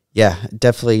 Yeah,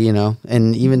 definitely, you know,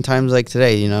 and even times like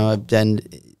today, you know, I've done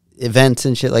events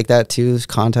and shit like that too.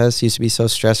 Contests used to be so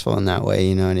stressful in that way,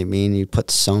 you know what I mean? You put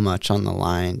so much on the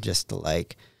line just to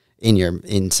like, in your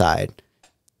inside,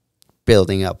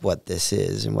 building up what this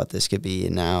is and what this could be.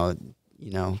 And now,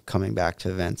 you know, coming back to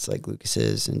events like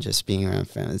Lucas's and just being around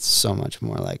fans, it's so much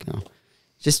more like, no,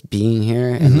 just being here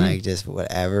and like just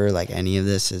whatever, like any of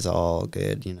this is all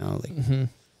good, you know, like.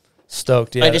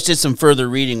 Stoked, yeah. I just did some further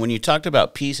reading. When you talked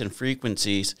about peace and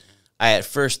frequencies, I at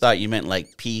first thought you meant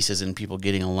like peace as in people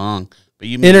getting along, but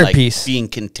you mean inner like peace, being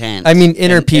content. I mean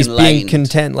inner peace, being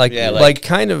content, like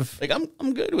kind of like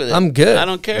I'm good with it. I'm good. I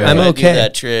don't care. I'm if okay. I do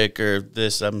that trick or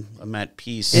this. I'm at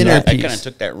peace. Inner peace. I kind of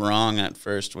took that wrong at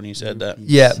first when you said that.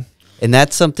 Yeah, and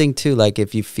that's something too. Like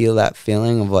if you feel that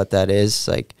feeling of what that is,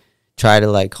 like try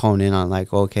to like hone in on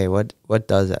like, okay, what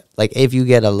does that? Like if you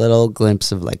get a little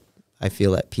glimpse of like, I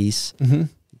feel at peace.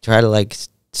 Try to like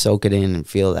soak it in and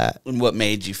feel that. And what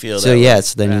made you feel that? So yeah,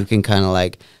 so then you can kind of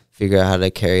like figure out how to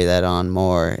carry that on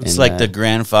more. It's like the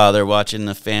grandfather watching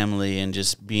the family and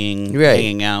just being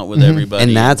hanging out with everybody.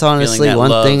 And that's honestly that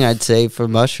one love. thing I'd say for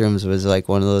mushrooms was like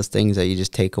one of those things that you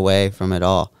just take away from it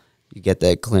all. You get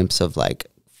that glimpse of like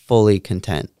fully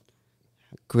content,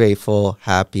 grateful,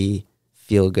 happy,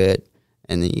 feel good.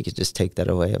 And then you could just take that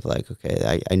away of like,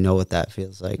 okay, I know what that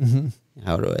feels like.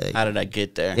 How did I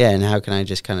get there? Yeah, and how can I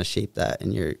just kind of shape that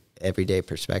in your everyday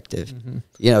perspective?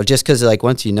 You know, just because like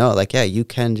once you know, like, yeah, you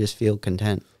can just feel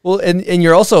content. Well, and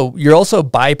you're also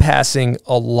bypassing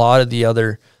a lot of the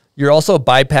other. You're also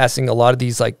bypassing a lot of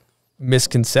these like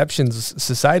misconceptions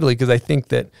societally, because I think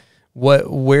that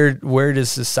where does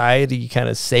society kind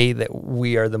of say that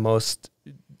we are the most?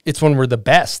 It's when we're the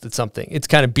best at something. It's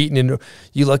kind of beaten into,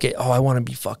 you look at, oh, I want to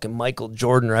be fucking Michael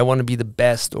Jordan, or I want to be the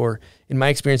best, or in my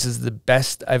experiences, the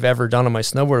best I've ever done on my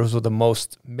snowboard was with the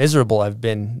most miserable I've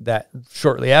been that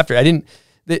shortly after. I didn't,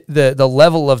 the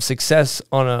level of success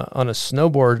on a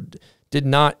snowboard did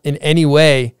not in any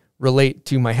way relate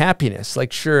to my happiness.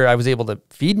 Like, sure, I was able to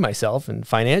feed myself and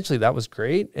financially that was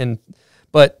great.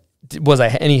 But was I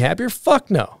any happier? Fuck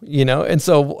no, you know? And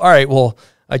so, all right, well,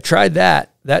 I tried that.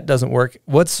 That doesn't work.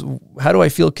 How do I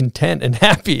feel content and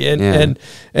happy? And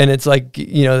it's like,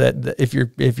 you know, that if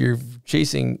you're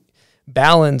chasing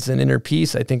balance and inner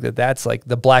peace, I think that's like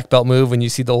the black belt move. When you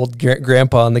see the old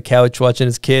grandpa on the couch watching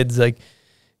his kids, like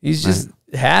he's just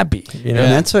happy, you know.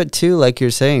 And that's what too, like you're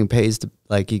saying, pays the,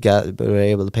 like we're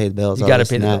able to pay the bills. You got to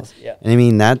pay the bills. Yeah. And I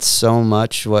mean, that's so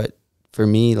much what for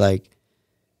me, like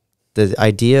the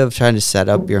idea of trying to set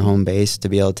up your home base to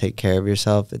be able to take care of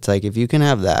yourself. It's like, if you can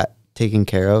have that taken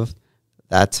care of,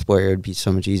 that's where it would be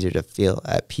so much easier to feel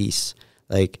at peace.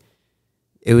 Like,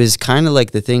 it was kind of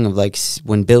like the thing of like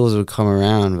when bills would come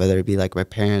around, whether it be like my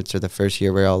parents or the first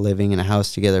year we're all living in a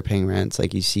house together paying rents,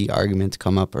 like you see arguments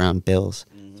come up around bills.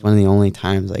 It's one of the only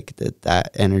times like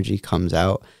that energy comes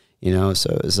out, you know? So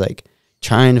it was like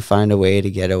trying to find a way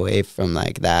to get away from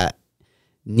like that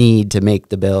need to make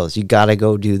the bills. You got to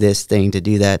go do this thing to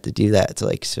do that, to do that. It's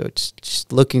like, so it's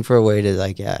just looking for a way to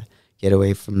like, get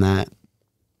away from that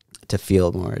to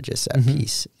feel more just at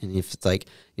peace. And if it's like,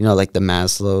 you know, like the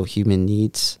Maslow human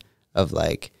needs of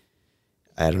like,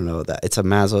 I don't know, that it's a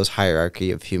Maslow's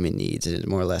hierarchy of human needs, and it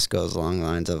more or less goes along the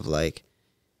lines of like,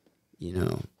 you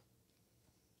know,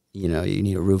 you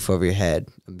need a roof over your head,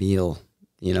 a meal,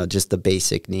 you know, just the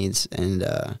basic needs. And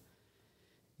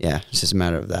it's just a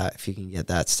matter of that. If you can get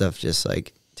that stuff just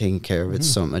like taken care of, it's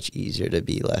so much easier to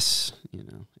be less, you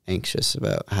know, anxious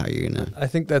about how you're gonna. I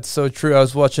think that's so true. I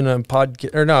was watching a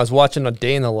podcast, or no, I was watching a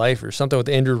Day in the Life or something with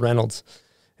Andrew Reynolds,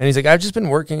 and he's like, I've just been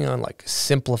working on like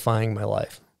simplifying my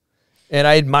life, and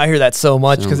I admire that so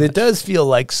much because it does feel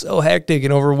like so hectic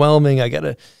and overwhelming. I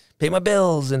gotta pay my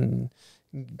bills and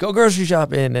go grocery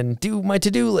shopping and do my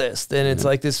to-do list, and it's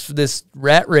like this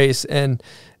rat race, and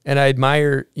I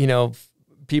admire, you know,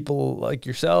 people like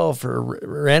yourself or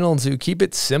Reynolds who keep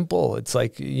it simple. It's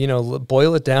like, you know,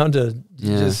 boil it down to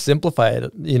just simplify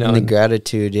it, you know. And the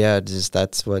gratitude, just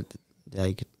that's what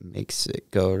like makes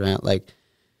it go around. Like,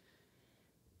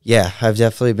 I've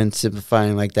definitely been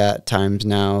simplifying like that at times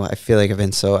now. I feel like I've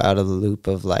been so out of the loop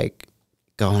of like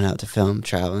going out to film,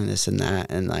 traveling, this and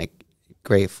that, and like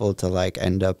grateful to like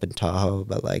end up in Tahoe,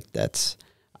 but like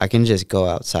I can just go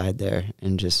outside there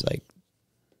and just like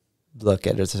look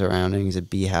at its surroundings and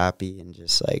be happy, and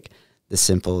just like the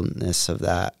simpleness of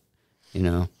that, you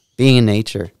know, being in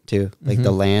nature too, like the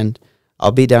land.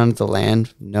 I'll be down at the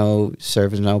land, no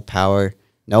service, no power,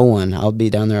 no one. I'll be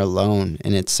down there alone,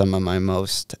 and it's some of my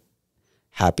most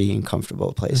happy and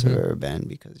comfortable place I've ever been,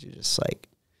 because you're just like,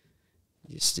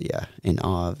 in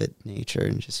awe of it, nature,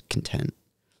 and just content.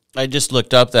 I just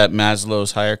looked up that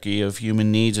Maslow's hierarchy of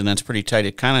human needs, and that's pretty tight.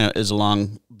 It kind of is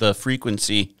along the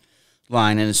frequency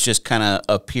line, and it's just kind of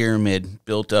a pyramid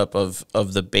built up of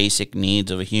the basic needs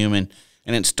of a human,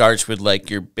 and it starts with like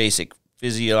your basic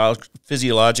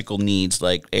physiological needs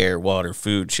like air, water,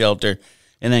 food, shelter,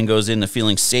 and then goes into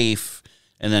feeling safe,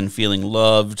 and then feeling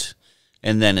loved,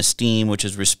 and then esteem, which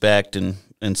is respect and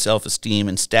self-esteem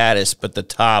and status. But the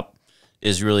top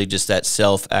is really just that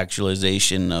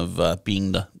self-actualization of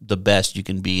being the best you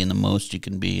can be and the most you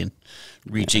can be, and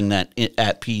reaching that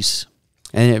at peace.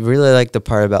 And it really like the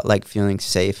part about like feeling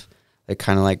safe, like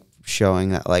kind of like showing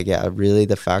that like, really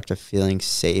the fact of feeling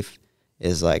safe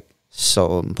is like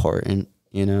so important,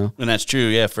 you know? And that's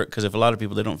true, because if a lot of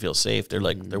people, they don't feel safe, they're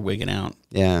like, they're wigging out.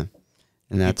 Yeah.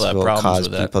 And that's what will cause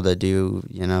people to do,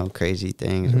 you know, crazy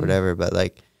things or whatever. But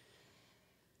like,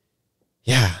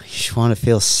 you just want to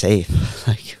feel safe.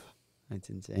 Like, that's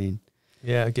insane.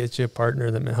 Yeah, get you a partner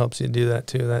that helps you do that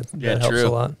too. That helps a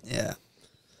lot. Yeah.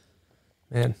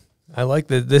 Man. I like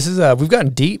that. This is we've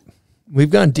gotten deep. We've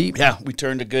gone deep. Yeah, we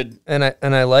turned a good, and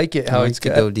I like it how it's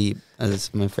go deep.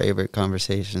 That's my favorite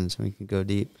conversations. We can go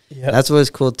deep. Yeah, that's what's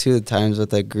cool too. The times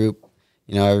with that group,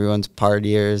 you know, everyone's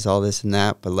partiers, all this and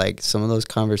that. But like some of those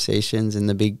conversations in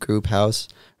the big group house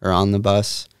or on the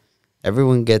bus,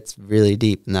 everyone gets really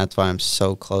deep, and that's why I'm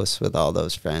so close with all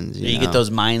those friends. You know? Get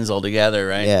those minds all together,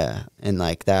 right? Yeah, and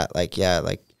like that, like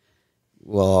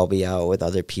we'll all be out with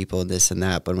other people, this and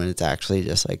that, but when it's actually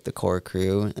just like the core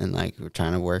crew and like we're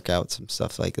trying to work out some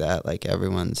stuff like that, like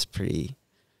everyone's pretty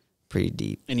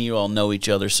deep. And you all know each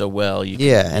other so well.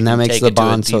 And that makes the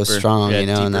bond so strong, you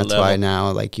know, and that's level. why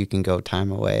now like you can go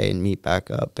time away and meet back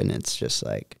up, and it's just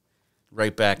like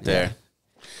right back there.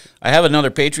 I have another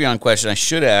Patreon question I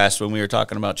should have asked when we were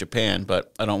talking about Japan,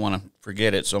 but I don't want to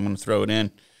forget it, so I'm going to throw it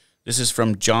in. This is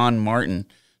from John Martin.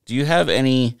 Do you have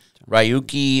any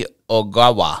Ryuki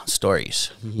Ogawa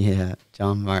stories? Yeah,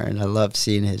 John Martin. I love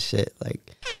seeing his shit.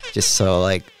 Like, just so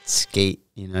like skate.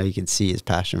 You know, you can see his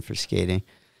passion for skating.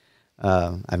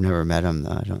 I've never met him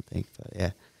though, I don't think, but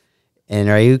yeah. And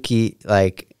Ryuki,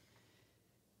 like,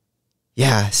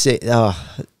 yeah,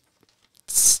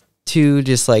 to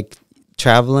just like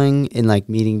traveling and like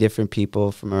meeting different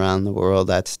people from around the world.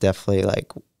 That's definitely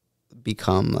like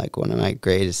become like one of my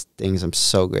greatest things. I'm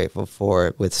so grateful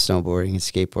for with snowboarding and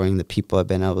skateboarding, the people I've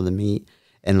been able to meet,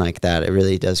 and like that it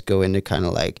really does go into kind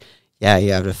of like, yeah,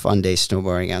 you have a fun day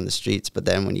snowboarding on the streets, but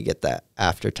then when you get that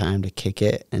after time to kick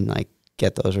it and like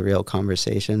get those real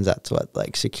conversations, that's what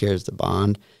like secures the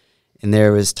bond. And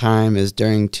there was time, is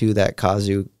during that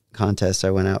Kazu contest I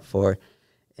went out for,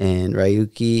 and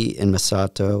Ryuki and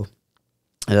Masato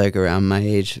are like around my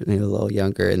age, maybe a little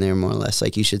younger, and they're more or less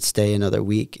like, you should stay another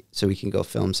week so we can go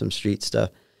film some street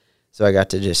stuff. So I got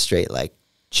to just straight like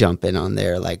jump in on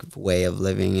their like way of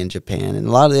living in Japan. And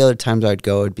a lot of the other times I'd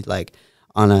go, it'd be like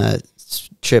on a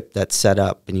trip that's set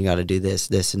up and you got to do this,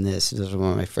 this, and this. This was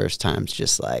one of my first times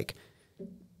just like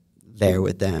there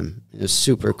with them. It was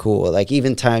super cool. Like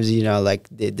even times, you know, like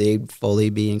they'd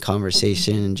fully be in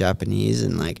conversation in Japanese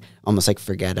and like almost like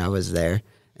forget I was there.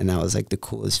 And that was like the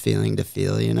coolest feeling to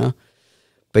feel, you know?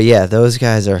 But yeah, those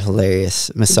guys are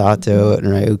hilarious. Masato and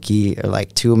Ryuki are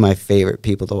like two of my favorite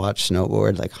people to watch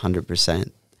snowboard, like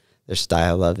 100%. Their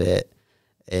style of it.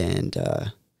 And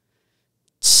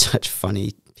such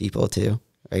funny people too.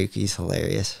 Ryuki's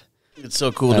hilarious. It's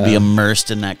so cool to be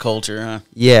immersed in that culture, huh?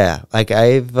 Yeah. Like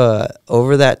I've,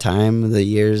 over that time, the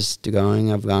years to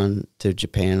going, I've gone to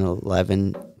Japan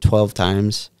 11, 12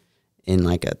 times in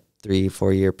like a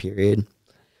 3-4 year period.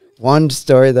 One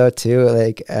story though too,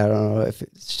 like I don't know if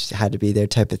it had to be their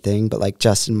type of thing, but like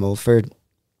Justin Mulford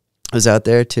was out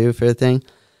there too for the thing,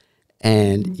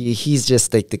 and he's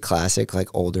just like the classic like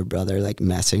older brother, like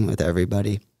messing with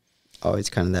everybody,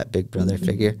 always kind of that big brother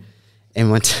figure.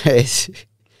 And one time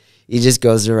he just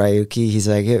goes to Ryuki, he's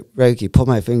like, "Hey, Ryuki, pull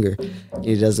my finger." And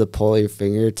he does the pull your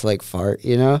finger to like fart,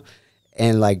 you know.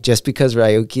 And like just because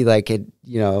Ryuki like had,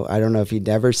 you know, I don't know if he'd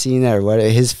never seen that or what,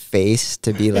 his face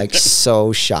to be like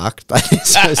so shocked by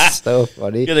this was so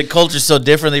funny. Yeah, the culture's so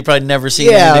different. They probably never seen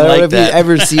anything like that. Yeah,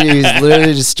 ever seen it. He was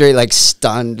literally just straight like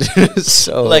stunned.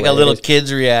 So like a little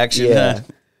kid's reaction. Yeah,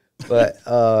 but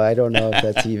I don't know if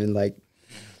that's even like.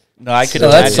 No, I could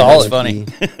imagine. That's solid. That's funny.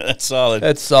 That's solid.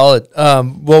 That's solid.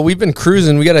 Well, we've been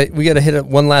cruising. We gotta hit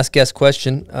one last guest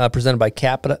question presented by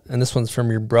Capita, and this one's from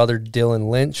your brother Dylan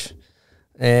Lynch.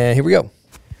 And here we go.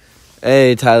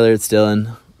 Hey, Tyler, it's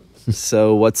Dylan.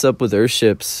 So what's up with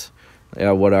Earthships?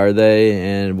 Yeah, what are they,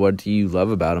 and what do you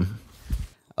love about them?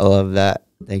 I love that.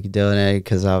 Thank you, Dylan,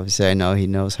 because obviously I know he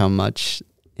knows how much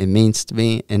it means to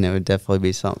me, and it would definitely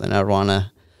be something I'd want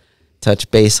to touch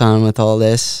base on with all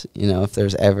this. You know, if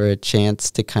there's ever a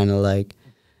chance to kind of like,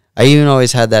 I even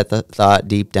always had that thought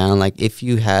deep down, like if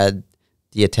you had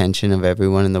the attention of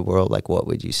everyone in the world, like what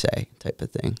would you say type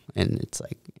of thing. And it's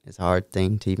like, it's a hard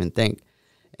thing to even think.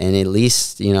 And at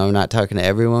least, you know, I'm not talking to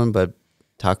everyone, but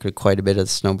talking to quite a bit of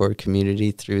the snowboard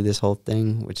community through this whole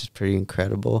thing, which is pretty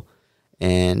incredible.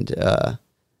 And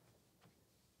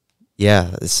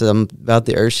yeah, some about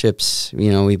the Earthships,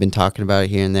 you know, we've been talking about it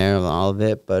here and there, all of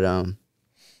it, but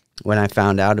when I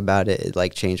found out about it, it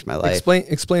like changed my life.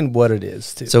 Explain what it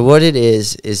is too. So what it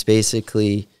is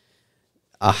basically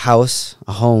a house,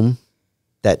 a home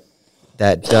that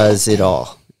does it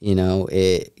all. You know,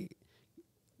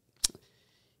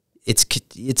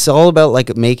 it's all about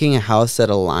like making a house that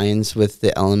aligns with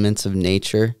the elements of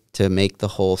nature to make the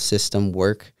whole system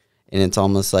work. And it's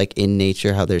almost like in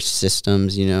nature how there's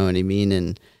systems, you know what I mean?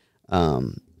 And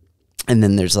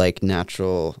then there's like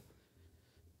natural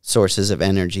sources of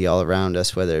energy all around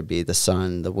us, whether it be the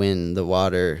sun, the wind, the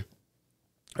water,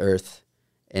 earth.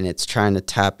 and it's trying to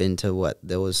tap into what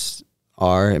those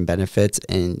are and benefits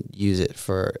and use it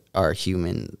for our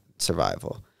human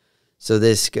survival. So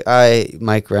this guy,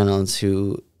 Mike Reynolds,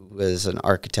 who was an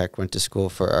architect, went to school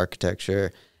for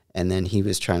architecture, and then he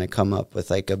was trying to come up with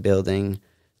like a building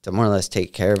to more or less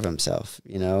take care of himself,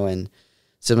 you know. And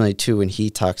similarly too, when he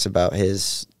talks about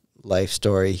his life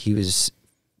story, he was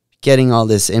getting all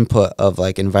this input of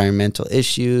like environmental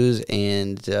issues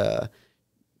and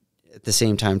at the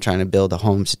same time trying to build a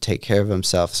home to take care of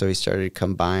himself. So he started to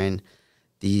combine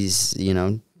these, you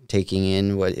know, taking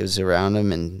in what was around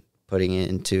him and putting it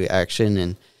into action.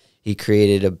 And he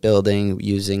created a building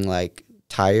using like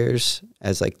tires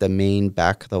as like the main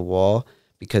back of the wall,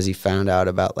 because he found out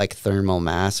about like thermal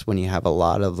mass. When you have a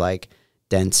lot of like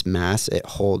dense mass, it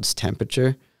holds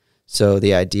temperature. So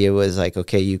the idea was like,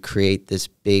 okay, you create this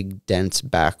big dense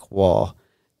back wall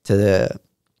and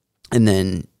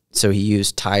then so he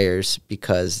used tires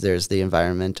because there's the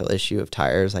environmental issue of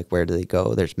tires, like where do they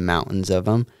go? There's mountains of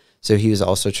them. So he was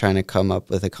also trying to come up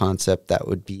with a concept that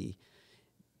would be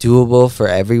doable for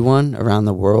everyone around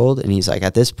the world. And he's like,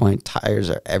 at this point, tires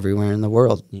are everywhere in the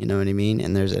world, you know what I mean?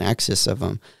 And there's an excess of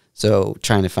them. So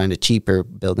trying to find a cheaper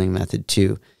building method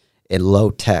too, and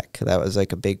low tech, that was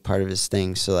like a big part of his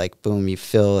thing. So like, boom, you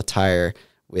fill a tire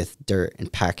with dirt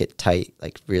and pack it tight,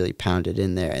 like really pound it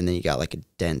in there. And then you got like a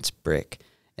dense brick,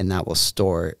 and that will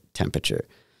store temperature.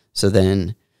 So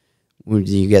then when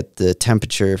you get the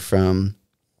temperature from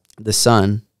the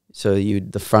sun, so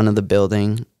the front of the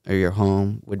building or your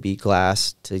home would be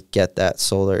glass to get that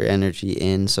solar energy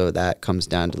in. So that comes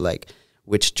down to like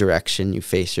which direction you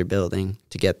face your building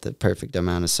to get the perfect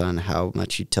amount of sun, how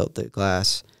much you tilt the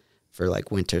glass for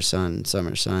like winter sun,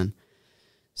 summer sun.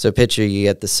 So picture you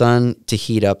get the sun to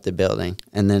heat up the building,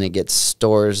 and then it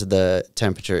stores the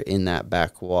temperature in that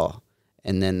back wall.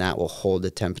 And then that will hold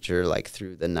the temperature like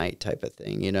through the night type of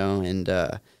thing, you know? And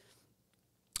the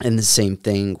same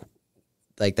thing,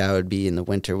 like that would be in the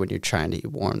winter when you're trying to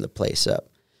warm the place up.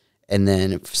 And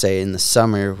then if, say in the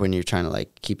summer when you're trying to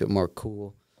like keep it more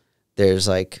cool, there's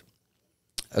like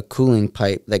a cooling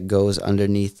pipe that goes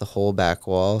underneath the whole back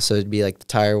wall. So it'd be like the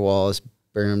tire wall is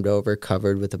bermed over,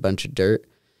 covered with a bunch of dirt.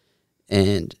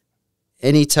 And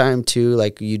anytime too,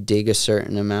 like you dig a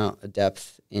certain amount of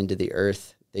depth into the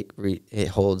earth, it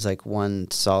holds like one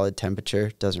solid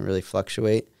temperature, doesn't really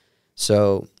fluctuate.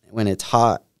 So when it's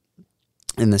hot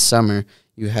in the summer,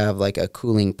 you have like a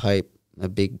cooling pipe, a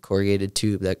big corrugated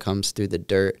tube that comes through the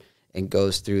dirt and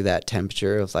goes through that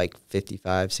temperature of like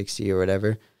 55, 60 or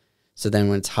whatever. So then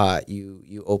when it's hot,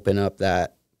 you open up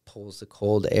that, pulls the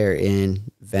cold air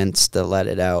in, vents to let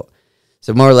it out.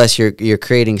 So more or less you're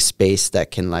creating space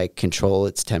that can like control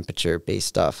its temperature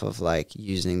based off of like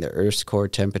using the Earth's core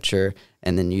temperature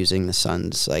and then using the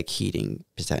sun's like heating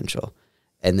potential.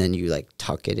 And then you like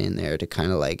tuck it in there to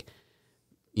kind of like,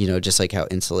 you know, just like how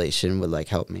insulation would like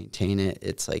help maintain it.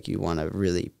 It's like you want to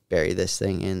really bury this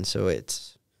thing in so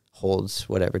it holds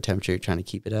whatever temperature you're trying to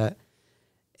keep it at.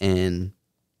 And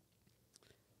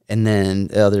then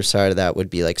the other side of that would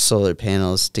be like solar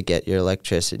panels to get your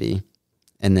electricity.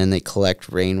 And then they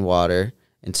collect rainwater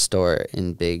and store it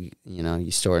in big, you know,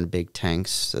 you store in big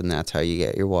tanks, and that's how you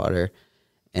get your water.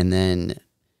 And then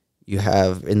you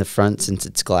have in the front, since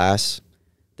it's glass,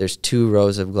 there's 2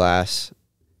 rows of glass.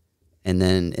 And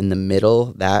then in the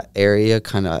middle, that area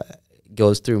kind of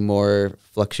goes through more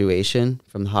fluctuation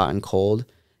from hot and cold.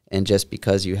 And just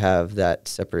because you have that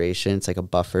separation, it's like a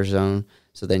buffer zone.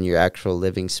 So then your actual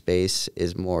living space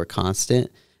is more constant,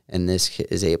 and this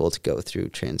is able to go through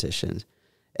transitions.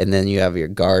 And then you have your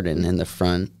garden in the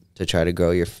front to try to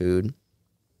grow your food,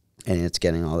 and it's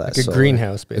getting all that. Like a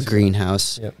greenhouse, basically. A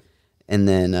greenhouse. Yep. And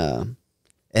then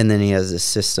he has this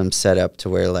system set up to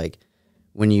where, like,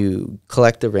 when you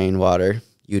collect the rainwater,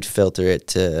 you'd filter it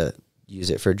to use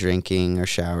it for drinking or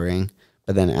showering.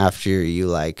 But then after you,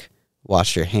 like,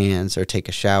 wash your hands or take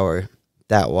a shower,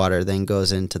 that water then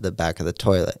goes into the back of the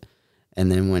toilet.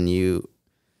 And then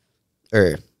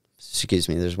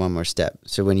there's one more step.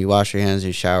 So when you wash your hands and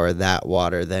you shower, that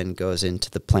water then goes into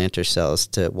the planter cells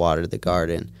to water the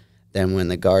garden. Then when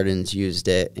the garden's used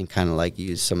it and kind of like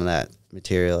use some of that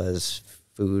material as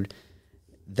food,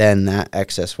 then that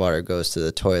excess water goes to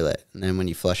the toilet. And then when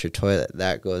you flush your toilet,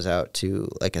 that goes out to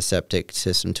like a septic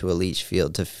system to a leach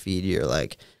field to feed your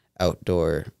like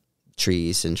outdoor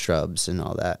trees and shrubs and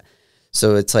all that.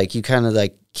 So it's like you kind of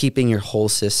like keeping your whole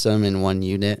system in one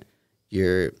unit.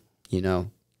 You're, you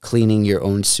know, cleaning your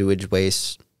own sewage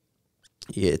waste.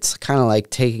 It's kind of like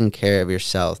taking care of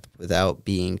yourself without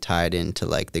being tied into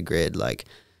like the grid, like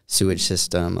sewage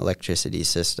system, electricity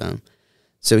system.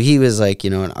 So he was like,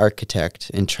 an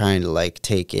architect and trying to like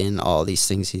take in all these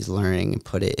things he's learning and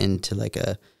put it into like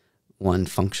a one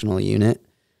functional unit.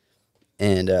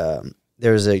 And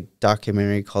there was a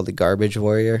documentary called The Garbage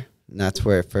Warrior, and that's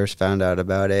where I first found out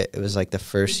about it. It was like the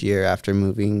first year after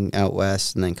moving out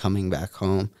west and then coming back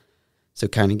home. So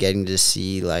kind of getting to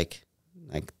see like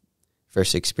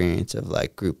first experience of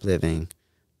like group living,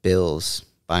 bills,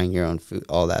 buying your own food,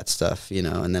 all that stuff,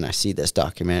 And then I see this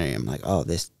documentary. I'm like, oh,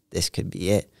 this could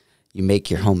be it. You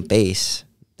make your home base,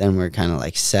 then we're kind of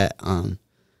like set on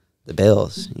the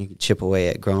bills. You can chip away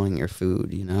at growing your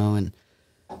food, And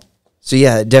so,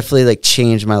 yeah, it definitely like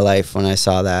changed my life when I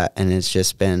saw that. And it's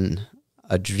just been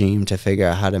a dream to figure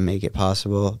out how to make it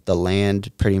possible. The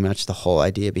land, pretty much the whole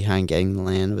idea behind getting the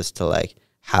land was to like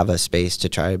have a space to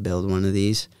try to build one of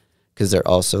these. Because they're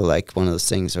also like one of those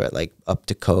things where like up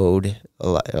to code. A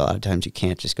lot of times you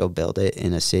can't just go build it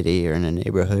in a city or in a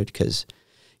neighborhood, because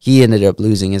he ended up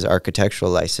losing his architectural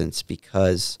license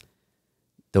because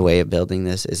the way of building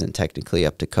this isn't technically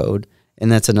up to code.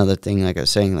 And that's another thing, like I was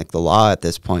saying, like the law at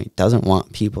this point doesn't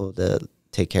want people to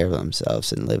take care of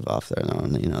themselves and live off their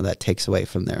own. That takes away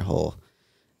from their whole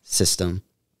system.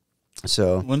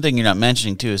 So one thing you're not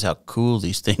mentioning too is how cool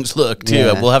these things look too.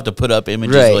 Yeah. We'll have to put up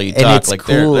images right. while you and talk. It's like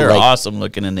cool. they're like, awesome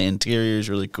looking, and the interior is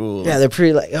really cool. Yeah, they're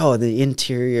pretty the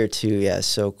interior too. Yeah,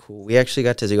 so cool. We actually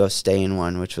got to go stay in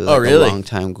one, which was really? a long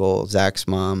time goal. Zach's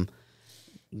mom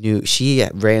she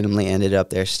randomly ended up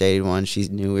there, stayed in one. She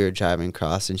knew we were driving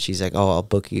across, and she's like, "Oh, I'll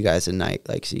book you guys a night,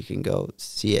 like so you can go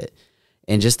see it."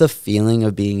 And just the feeling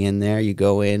of being in there, you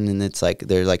go in and it's like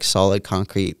they're like solid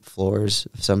concrete floors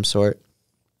of some sort.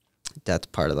 That's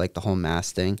part of like the whole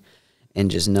mass thing.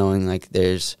 And just knowing like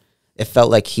it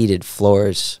felt like heated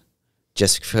floors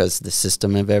just because the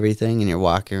system of everything, and you're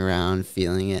walking around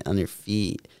feeling it on your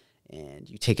feet, and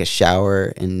you take a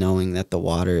shower and knowing that the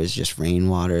water is just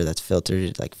rainwater that's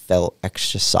filtered, like felt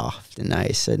extra soft and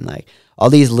nice, and like all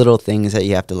these little things that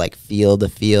you have to like feel to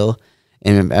feel.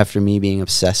 And after me being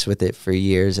obsessed with it for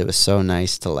years, it was so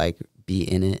nice to like be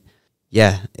in it.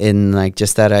 Yeah, and like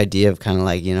just that idea of kind of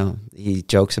like, he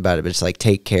jokes about it, but it's like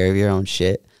take care of your own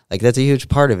shit. Like that's a huge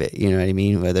part of it, you know what I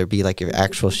mean? Whether it be like your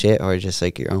actual shit or just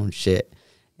like your own shit.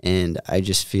 And I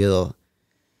just feel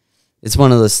it's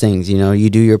one of those things, you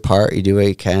do your part, you do what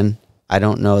you can. I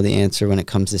don't know the answer when it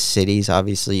comes to cities.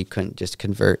 Obviously, you couldn't just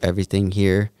convert everything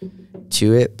here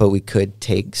to it, but we could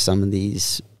take some of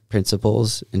these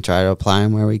principles and try to apply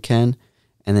them where we can.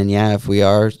 And then, yeah, if we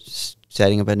are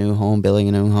setting up a new home, building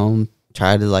a new home,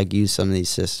 try to like use some of these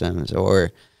systems.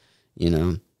 Or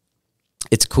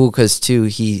it's cool because too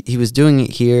he was doing it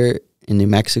here in New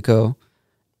Mexico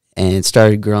and it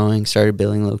started growing, started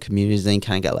building little communities, then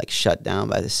kind of got like shut down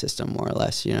by the system more or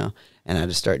less, and I had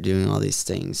to start doing all these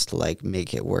things to like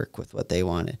make it work with what they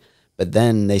wanted. But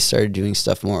then they started doing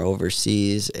stuff more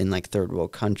overseas in like third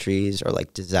world countries, or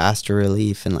like disaster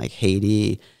relief in like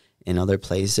Haiti and other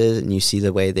places, and you see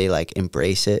the way they like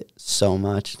embrace it so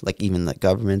much, like even the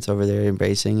governments over there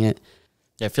embracing it.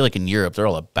 Yeah, I feel like in Europe they're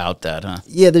all about that, huh?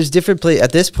 Yeah, there's different places.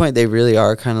 At this point, they really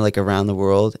are kind of like around the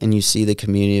world, and you see the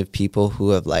community of people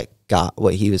who have like got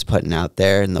what he was putting out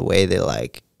there, and the way they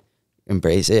like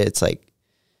embrace it. It's like,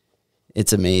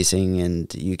 it's amazing,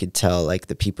 and you could tell like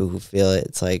the people who feel it,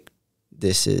 it's like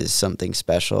this is something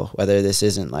special. Whether this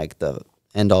isn't like the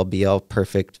end all be all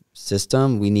perfect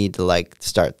system, we need to like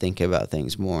start thinking about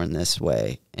things more in this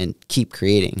way and keep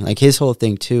creating. Like his whole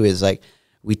thing too is like,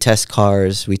 we test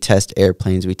cars, we test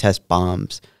airplanes, we test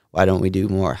bombs. Why don't we do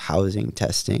more housing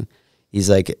testing?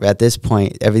 He's like, at this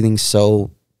point, everything's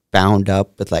so bound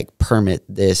up with like permit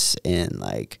this and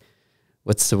like,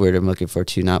 what's the word I'm looking for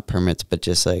too? Not permits, but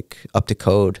just like up to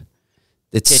code.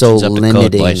 It's so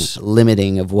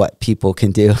limiting of what people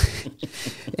can do.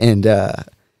 And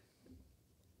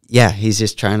yeah, he's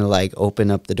just trying to like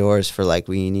open up the doors for like,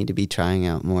 we need to be trying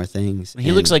out more things.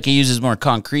 He looks like he uses more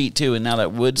concrete too, and now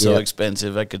that wood's so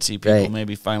expensive, I could see people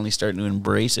maybe finally starting to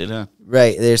embrace it, huh?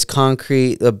 Right. There's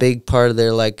concrete. A big part of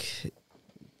their like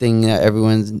thing that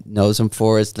everyone knows him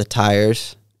for is the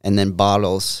tires, and then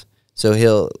bottles. So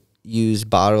he'll use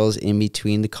bottles in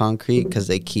between the concrete because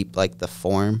they keep like the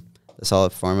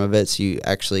solid form of it, so you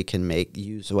actually can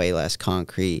use way less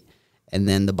concrete. And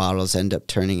then the bottles end up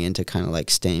turning into kind of like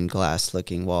stained glass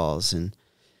looking walls, and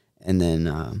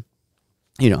then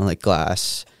like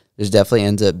glass. There's definitely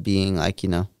ends up being like,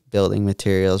 building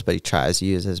materials, but he tries to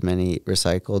use as many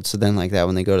recycled. So then like that,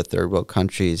 when they go to third world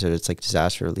countries or it's like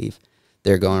disaster relief,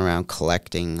 they're going around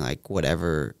collecting like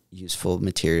whatever useful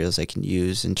materials they can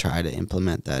use and try to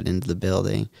implement that into the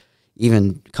building.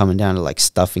 Even coming down to like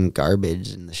stuffing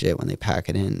garbage and the shit when they pack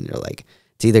it in, they're like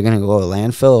it's either going to go to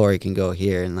landfill or it can go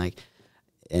here. And like,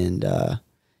 and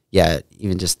yeah,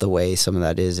 even just the way some of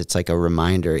that is, it's like a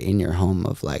reminder in your home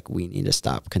of like, we need to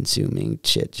stop consuming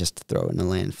shit just to throw in the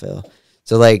landfill.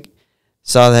 So like,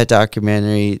 saw that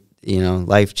documentary, you know,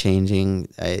 life changing.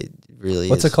 I really.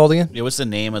 What's it called again? Yeah, what's the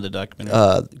name of the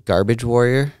documentary? Garbage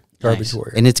Warrior. Garbage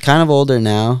Warrior. And it's kind of older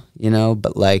now, you know,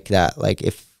 but like that, like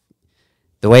if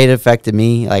the way it affected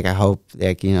me, like I hope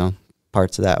like, you know,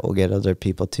 parts of that will get other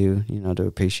people too, you know, to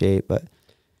appreciate. But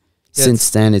since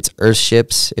then, it's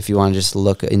Earthships. If you want to just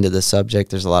look into the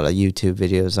subject, there's a lot of YouTube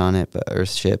videos on it. But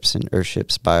Earthships and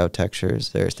Earthships Biotexture is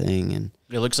their thing, and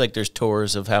it looks like there's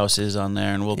tours of houses on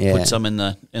there, and we'll put some in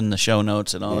the show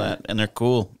notes and all that. And they're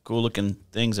cool looking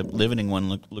things. A living one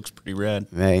looks pretty rad.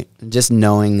 Right. Just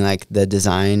knowing like the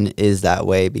design is that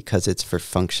way because it's for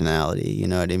functionality. You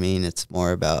know what I mean? It's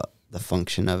more about the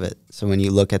function of it. So when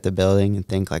you look at the building and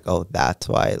think like, oh, that's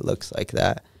why it looks like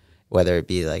that. Whether it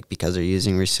be like because they're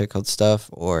using recycled stuff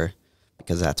or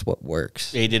because that's what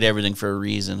works. They did everything for a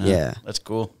reason. Huh? Yeah. That's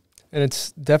cool. And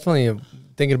it's definitely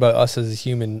thinking about us as a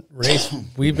human race.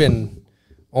 We've been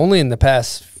only in the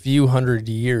past few hundred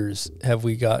years have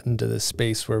we gotten to this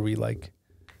space where we like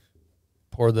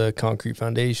pour the concrete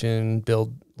foundation,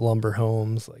 build lumber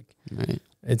homes. Like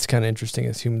it's kind of interesting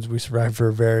as humans. We survived for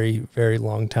a very, very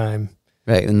long time.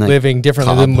 Right, and like living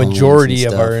differently than the majority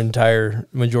of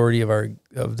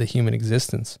the human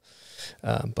existence.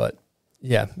 But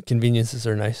yeah, conveniences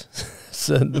are nice.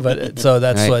 so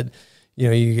that's what, you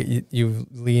know, you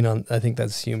lean on. I think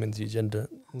that's humans. You tend to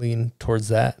lean towards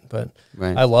that. But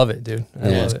I love it, dude. I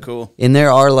love it. Cool. And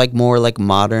there are like more like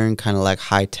modern kind of like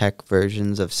high tech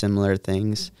versions of similar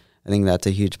things. I think that's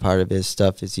a huge part of his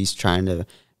stuff is he's trying to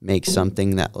make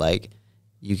something that like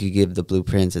you could give the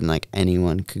blueprints and like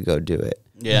anyone could go do it.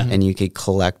 Yeah. And you could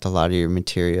collect a lot of your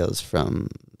materials from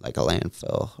like a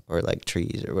landfill or like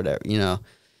trees or whatever, you know.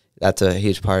 That's a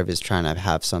huge part of his trying to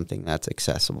have something that's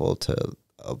accessible to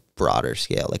a broader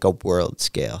scale, like a world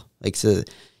scale. Like so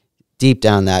deep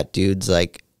down that dude's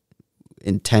like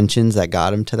intentions that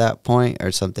got him to that point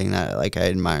are something that like I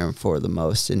admire him for the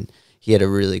most. And he had a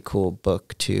really cool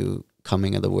book too,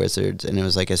 Coming of the Wizards, and it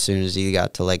was like as soon as he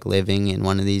got to like living in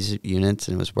one of these units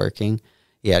and was working,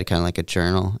 he had kind of like a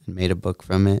journal and made a book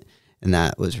from it, and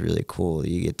that was really cool.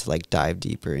 You get to like dive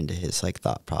deeper into his like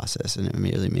thought process, and it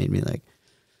really made me like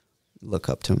look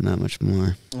up to him that much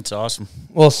more. That's awesome.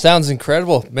 Well, sounds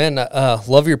incredible, man.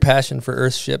 Love your passion for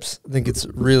Earthships. I think it's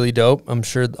really dope. I'm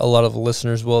sure a lot of the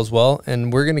listeners will as well.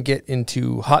 And we're gonna get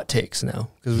into hot takes now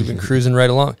because we've been cruising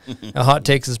right along. Now, hot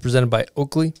takes is presented by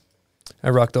Oakley. I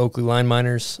rock the Oakley Line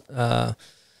Miners.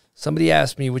 Somebody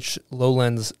asked me which low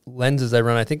lenses I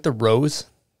run. I think the Rose.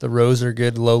 The Rose are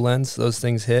good low lens. Those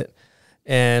things hit.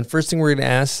 And first thing we're going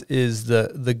to ask is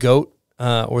the GOAT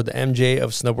or the MJ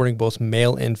of snowboarding, both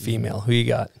male and female. Who you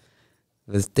got?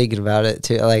 I was thinking about it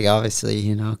too. Like obviously,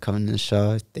 you know, coming to the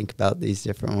show, I think about these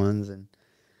different ones and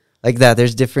like that.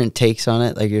 There's different takes on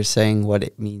it. Like you're saying what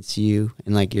it means to you,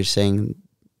 and like you're saying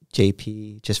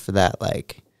JP just for that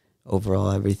like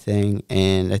overall everything.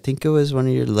 And I think it was one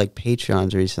of your like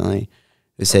Patreons recently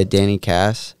who said Danny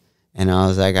Cass, and I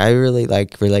was like, I really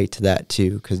like relate to that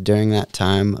too, because during that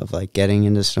time of like getting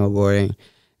into snowboarding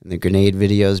and the grenade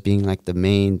videos being like the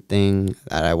main thing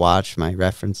that I watched, my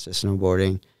reference to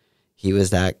snowboarding, he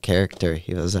was that character,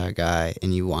 he was that guy,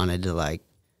 and you wanted to like,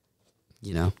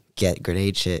 you know, get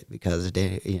grenade shit because of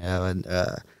Danny, you know, and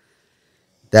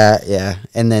that, yeah.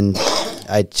 And then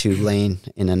I too Lane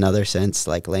in another sense,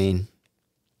 like Lane,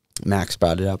 Max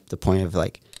brought it up, the point of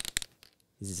like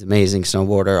he's an amazing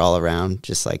snowboarder all around,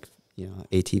 just like, you know,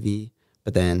 ATV,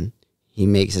 but then he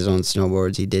makes his own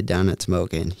snowboards. He did down at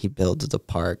Smokin'. He builds the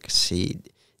parks. He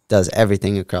does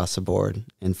everything across the board.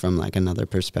 And from like another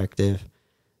perspective,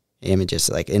 I mean,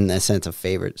 just like in the sense of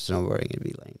favorite snowboarding, it'd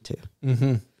be Lane too.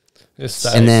 Mm-hmm.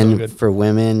 And then for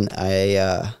women,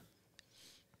 I'll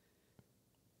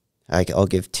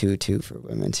give two for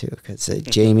women too, because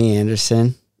Jamie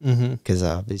Anderson, because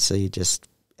obviously just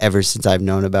ever since I've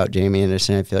known about Jamie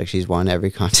Anderson, I feel like she's won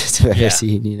every contest I've ever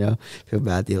seen, you know. I feel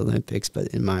bad at the Olympics, but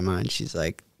in my mind, she's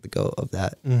like the GOAT of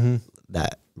that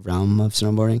that realm of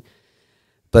snowboarding.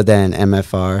 But then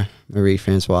MFR, Marie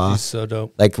Francois. She's so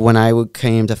dope. Like when I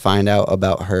came to find out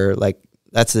about her, like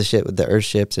that's the shit with the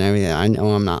Earthships and everything. I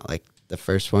know I'm not like the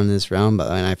first one in this realm, but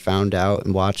when I found out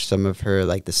and watched some of her,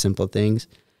 like the simple things,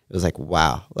 it was like,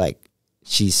 wow, like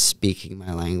she's speaking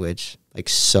my language like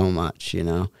so much, you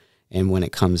know. And when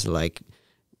it comes to like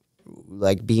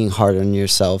being hard on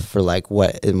yourself for like,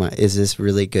 is this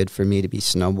really good for me to be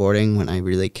snowboarding when I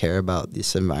really care about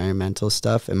this environmental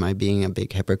stuff? Am I being a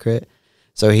big hypocrite?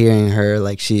 So hearing her,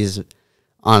 like she's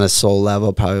on a soul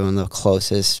level, probably one of the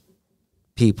closest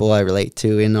people I relate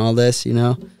to in all this, you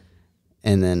know.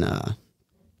 And then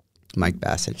Mike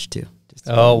Bassage too.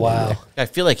 Oh wow! I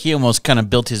feel like he almost kind of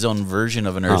built his own version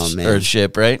of an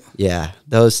Earthship, right? Yeah,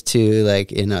 those two like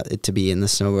to be in the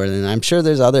snowboard, and I'm sure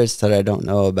there's others that I don't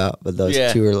know about, but those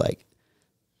two are like,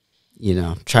 you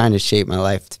know, trying to shape my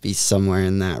life to be somewhere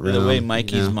in that realm. The way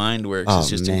Mikey's mind works is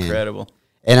just incredible.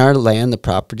 And our land, the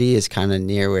property is kind of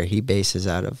near where he bases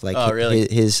out of. Like really?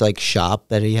 his like shop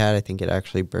that he had, I think it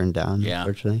actually burned down. Yeah,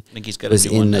 unfortunately. I think he's got was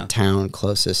in the town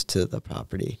closest to the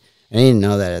property. I didn't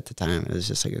know that at the time. It was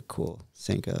just like a cool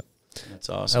sync up. That's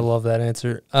awesome. I love that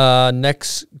answer.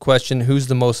 Next question: who's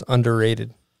the most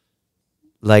underrated?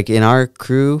 Like in our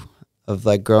crew of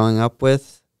like growing up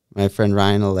with, my friend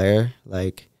Ryan Allaire,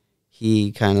 like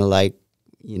he kind of like,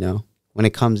 you know, when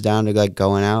it comes down to like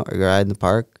going out or riding the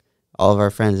park, all of our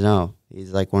friends know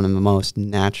he's like one of the most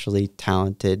naturally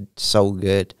talented, so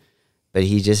good. But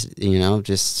he just, you know,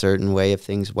 just certain way of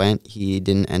things went. He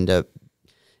didn't end up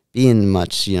being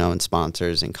much, you know, in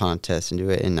sponsors and contests and do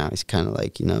it. And now he's kind of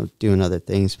like, you know, doing other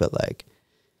things. But like,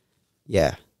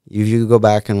 yeah, if you go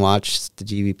back and watch the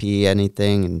GBP,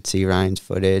 anything, and see Ryan's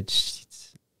footage.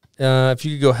 If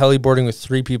you could go heliboarding with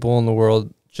 3 people in the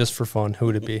world just for fun, who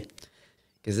would it be?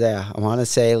 Because, yeah, I want to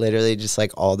say literally just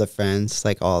like all the friends,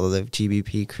 like all of the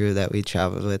GBP crew that we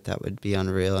traveled with, that would be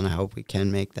unreal. And I hope we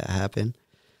can make that happen.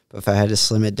 But if I had to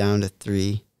slim it down to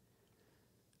 3,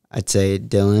 I'd say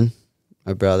Dylan,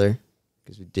 my brother,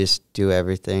 because we just do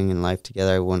everything in life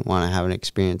together. I wouldn't want to have an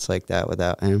experience like that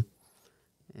without him.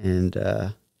 And,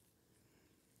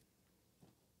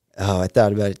 I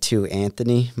thought about it too,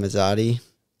 Anthony Mazzotti.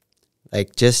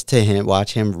 Like, just to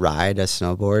watch him ride a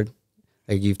snowboard.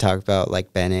 Like, you've talked about,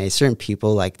 like, Ben A. Certain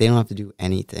people, like, they don't have to do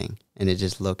anything, and it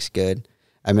just looks good.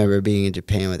 I remember being in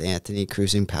Japan with Anthony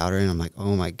cruising powder, and I'm like,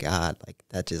 oh, my God, like,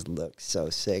 that just looks so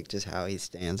sick, just how he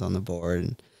stands on the board.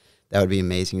 And that would be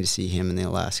amazing to see him in the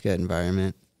Alaska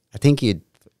environment. I think he'd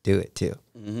do it, too.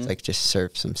 It's like, just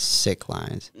surf some sick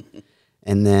lines.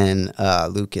 And then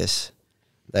Lucas,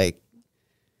 like,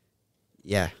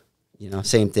 yeah, you know,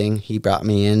 same thing. He brought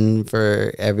me in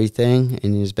for everything,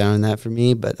 and he was bound that for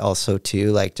me. But also,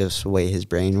 too, like, just the way his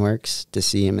brain works, to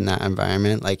see him in that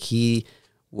environment. Like, he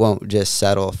won't just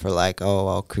settle for, like, oh,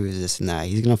 I'll cruise this and that.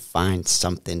 He's going to find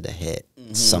something to hit,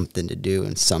 something to do,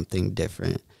 and something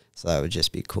different. So that would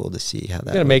just be cool to see how that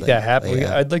would gonna make that happen.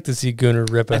 I'd like to see Gunnar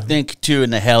rip it. I think, too, in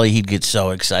the heli, he'd get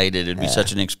so excited. It'd be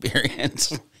such an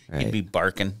experience. Right. He'd be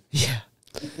barking. Yeah.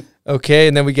 Okay,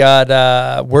 and then we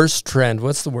got worst trend.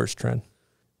 What's the worst trend?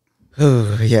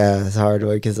 Oh, yeah, it's a hard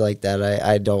one because like that,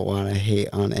 I don't want to hate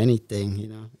on anything, you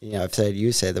know. Yeah,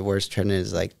 you say the worst trend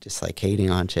is like just like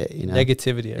hating on shit, you know.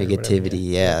 Negativity. Whatever,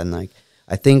 yeah. And like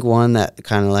I think one that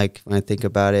kind of like when I think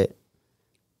about it,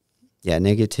 yeah,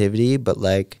 negativity, but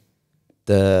like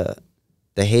the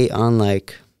hate on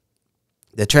like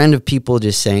the trend of people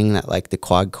just saying that like the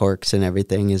quad corks and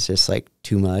everything is just like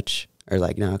too much or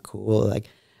like not cool. Like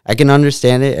I can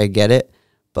understand it, I get it,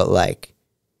 but like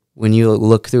when you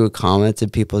look through comments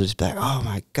and people just be like, oh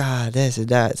my God, this and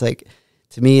that, it's like,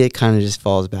 to me, it kind of just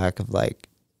falls back of like,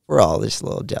 we're all just a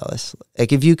little jealous.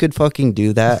 Like if you could fucking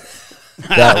do that,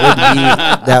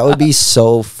 that would be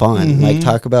so fun. Like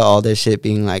talk about all this shit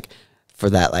being like for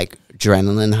that like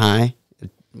adrenaline high.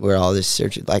 We're all just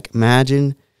searching. Like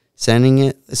imagine sending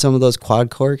it some of those quad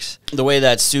corks. The way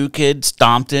that Sioux kid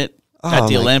stomped it at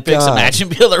the Olympics. God. Imagine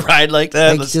being able to ride like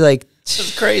that.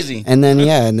 It's crazy. And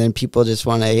then people just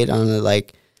want to hate on it.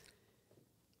 Like,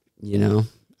 you know,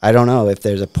 I don't know if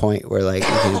there's a point where like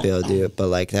you're gonna be able to do it, but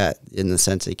like that in the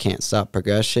sense that you can't stop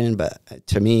progression. But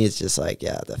to me, it's just like,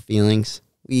 yeah, the feelings,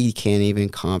 we can't even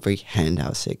comprehend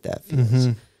how sick that feels.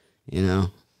 You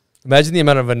know. Imagine the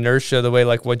amount of inertia, the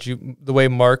way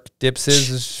Mark dips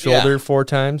his shoulder 4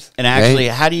 times. And actually,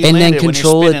 how do you and land then it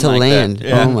control when it to like land?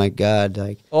 Yeah. Oh my God!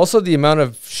 Like also the amount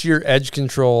of sheer edge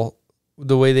control,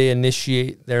 the way they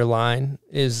initiate their line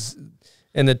is,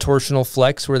 and the torsional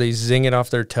flex where they zing it off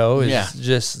their toe is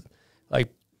just like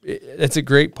it's a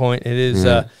great point. It is.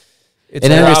 It's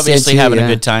they're obviously having a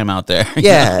good time out there.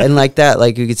 Yeah, and like that,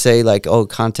 like you could say, like, oh,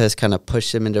 contests kind of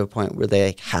push them into a point where they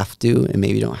like, have to, and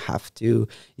maybe don't have to.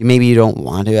 Maybe you don't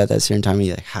want to at that certain time.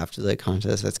 You like have to like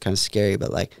contest. That's kind of scary, but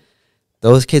like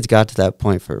those kids got to that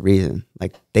point for a reason.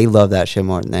 Like they love that shit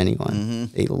more than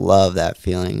anyone. They love that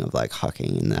feeling of like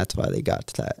hucking, and that's why they got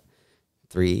to that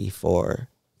 3, 4.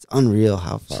 It's unreal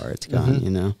how far it's gone. You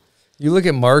know. You look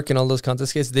at Mark and all those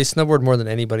contest kids, they snowboard more than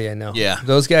anybody I know. Yeah.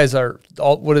 Those guys are,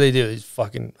 what do they do? He's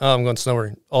fucking, I'm going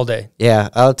snowboarding all day. Yeah,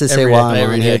 I'll have to say while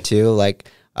I'm on here too, like,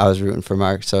 I was rooting for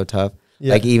Mark so tough.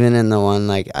 Yeah. Like even in the one,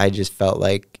 like I just felt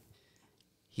like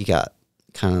he got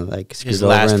kind of like screwed His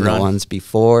over last in run. the ones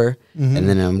before, Mhm. and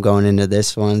then I'm going into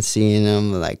this one, seeing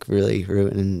him like really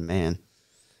rooting, man.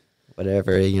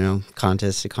 Whatever, you know,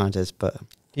 contest to contest, but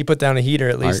He put down a heater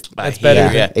at least. Art. That's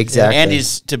better. Yeah, exactly. And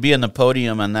he's to be on the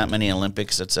podium on that many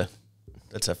Olympics. That's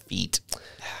a feat.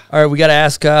 All right, we got to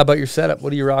ask about your setup.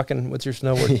 What are you rocking? What's your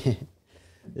snowboard?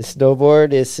 The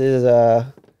snowboard, this is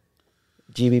a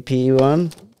GBP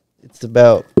one. It's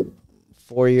about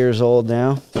 4 years old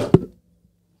now.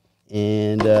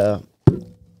 And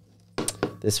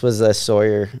this was a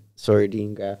Sawyer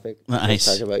Dean graphic. Nice.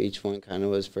 Talk about each one kind of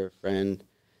was for a friend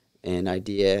and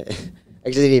idea.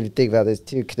 Actually, I didn't even think about this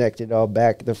too, connected all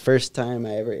back. The first time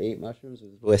I ever ate mushrooms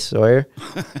was with Sawyer.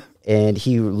 And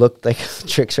he looked like a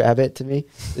Trix Rabbit to me.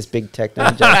 This big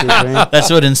techno junkie. That's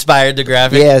what inspired the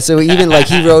graphic. Yeah, so even like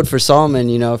he rode for Solomon,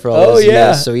 you know, for all Oh, those yeah.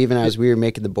 years. So even as we were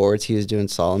making the boards, he was doing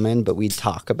Solomon, but we'd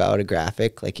talk about a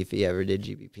graphic, like if he ever did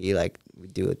GBP, like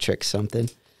we'd do a trick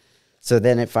something. So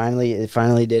then it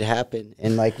finally did happen.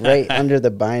 And like right under the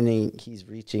binding, he's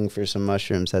reaching for some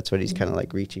mushrooms. That's what he's kind of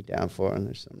like reaching down for. And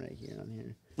there's some right here on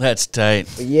here. That's tight.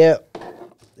 But yeah,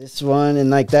 this one and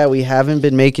like that, we haven't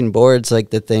been making boards. Like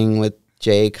the thing with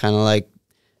Jay kind of like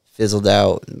fizzled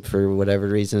out for whatever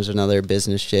reasons or another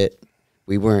business shit.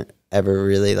 We weren't ever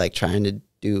really like trying to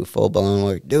do full blown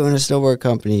work, doing a snowboard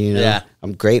company, you know. Yeah.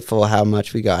 I'm grateful how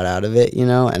much we got out of it, you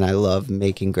know, and I love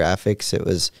making graphics.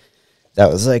 That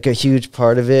was like a huge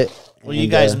part of it. Well, you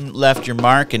guys left your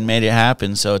mark and made it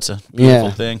happen, so it's a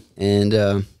beautiful thing. And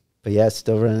but yeah,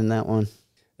 still running that one.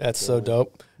 That's so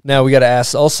dope. Now we got to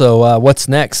ask also, what's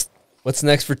next? What's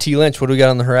next for T Lynch? What do we got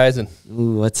on the horizon?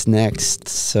 Ooh, what's next?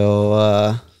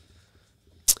 So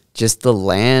just the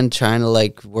land, trying to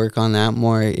like work on that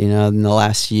more. You know, in the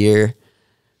last year,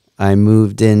 I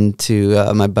moved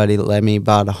into my buddy Lemmy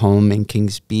bought a home in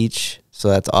Kings Beach. So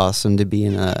that's awesome to be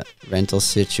in a rental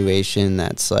situation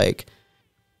that's like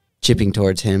chipping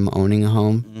towards him owning a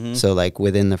home. Mm-hmm. So like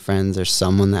within the friends, there's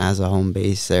someone that has a home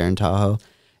base there in Tahoe.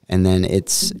 And then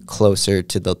it's closer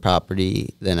to the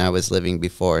property than I was living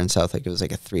before in South Lake. It was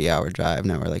like a 3-hour drive.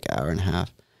 Now we're like an hour and a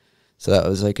half. So that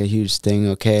was like a huge thing.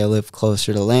 Okay, I live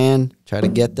closer to land, try to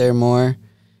get there more.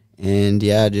 And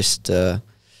yeah, just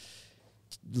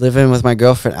living with my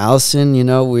girlfriend, Allison, you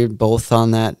know, we're both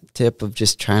on that tip of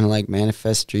just trying to like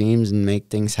manifest dreams and make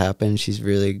things happen. She's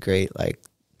really great, like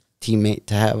teammate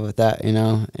to have with that, you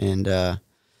know, and,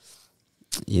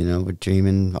 you know, we're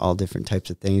dreaming all different types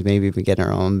of things. Maybe we get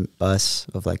our own bus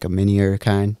of like a minier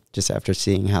kind, just after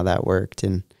seeing how that worked.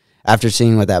 And after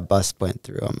seeing what that bus went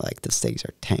through, I'm like, those things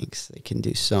are tanks. They can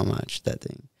do so much, that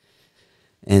thing.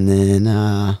 And then,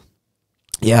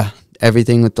 yeah,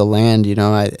 everything with the land, you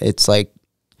know, it's like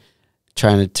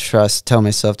trying to tell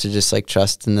myself to just like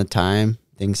trust in the time.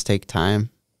 Things take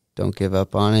time. Don't give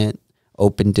up on it.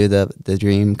 Open to the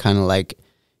dream, kind of like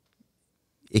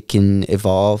it can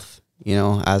evolve. You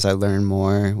know, as I learn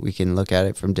more, we can look at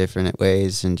it from different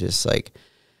ways and just like,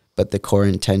 but the core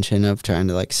intention of trying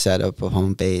to like set up a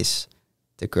home base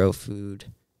to grow food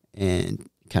and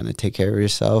kind of take care of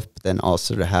yourself, but then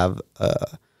also to have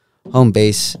a home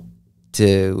base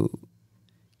to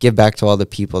give back to all the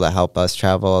people that help us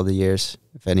travel all the years.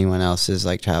 If anyone else is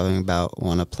like traveling about,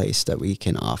 want a place that we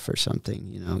can offer something,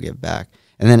 you know, give back.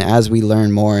 And then as we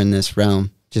learn more in this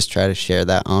realm, just try to share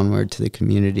that onward to the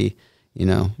community. You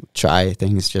know, try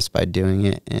things just by doing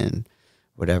it, and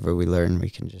whatever we learn, we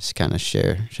can just kind of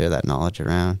share that knowledge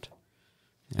around.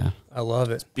 Yeah, I love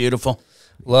it. Beautiful,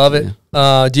 love it.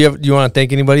 Yeah. Do you want to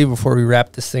thank anybody before we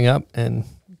wrap this thing up and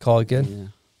call it good? Yeah.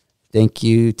 Thank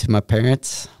you to my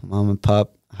parents, Mom and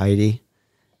Pop, Heidi,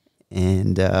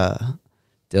 and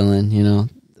Dylan. You know,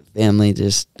 the family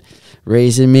just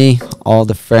raising me. All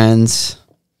the friends,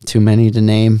 too many to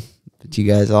name, but you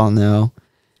guys all know.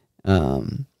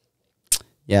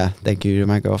 Yeah, thank you to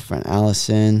my girlfriend,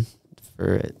 Allison,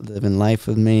 for living life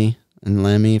with me, and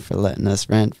Lemmy for letting us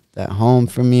rent that home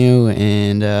from you,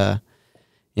 and,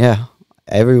 yeah,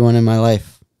 everyone in my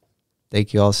life.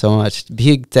 Thank you all so much.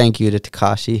 Big thank you to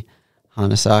Takashi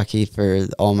Hanasaki for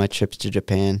all my trips to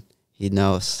Japan. He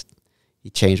knows. He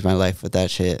changed my life with that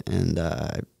shit, and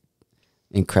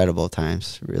incredible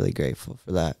times. Really grateful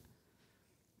for that.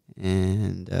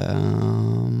 And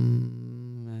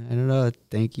I don't know.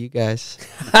 Thank you guys.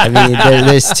 I mean,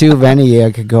 there's too many.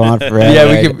 I could go on forever. Yeah,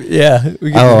 we could. Yeah,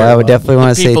 we could. Oh, I would definitely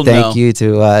want to say thank know. you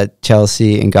to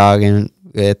Chelsea and Goggin.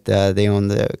 With they own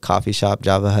the coffee shop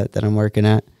Java Hut that I'm working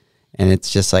at, and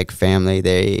it's just like family.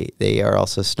 They are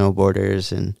also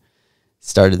snowboarders and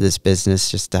started this business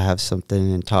just to have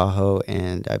something in Tahoe.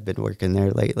 And I've been working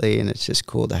there lately, and it's just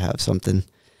cool to have something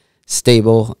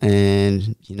stable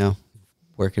and, you know,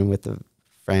 working with the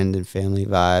friend and family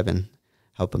vibe and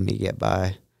helping me get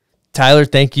by. Tyler,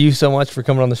 thank you so much for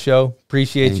coming on the show.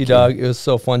 Appreciate you, dog. It was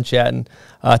so fun chatting.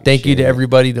 Thank you to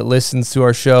everybody that listens to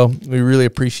our show. We really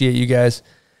appreciate you guys.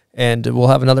 And we'll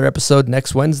have another episode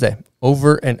next Wednesday.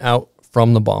 Over and out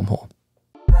from the bomb hole.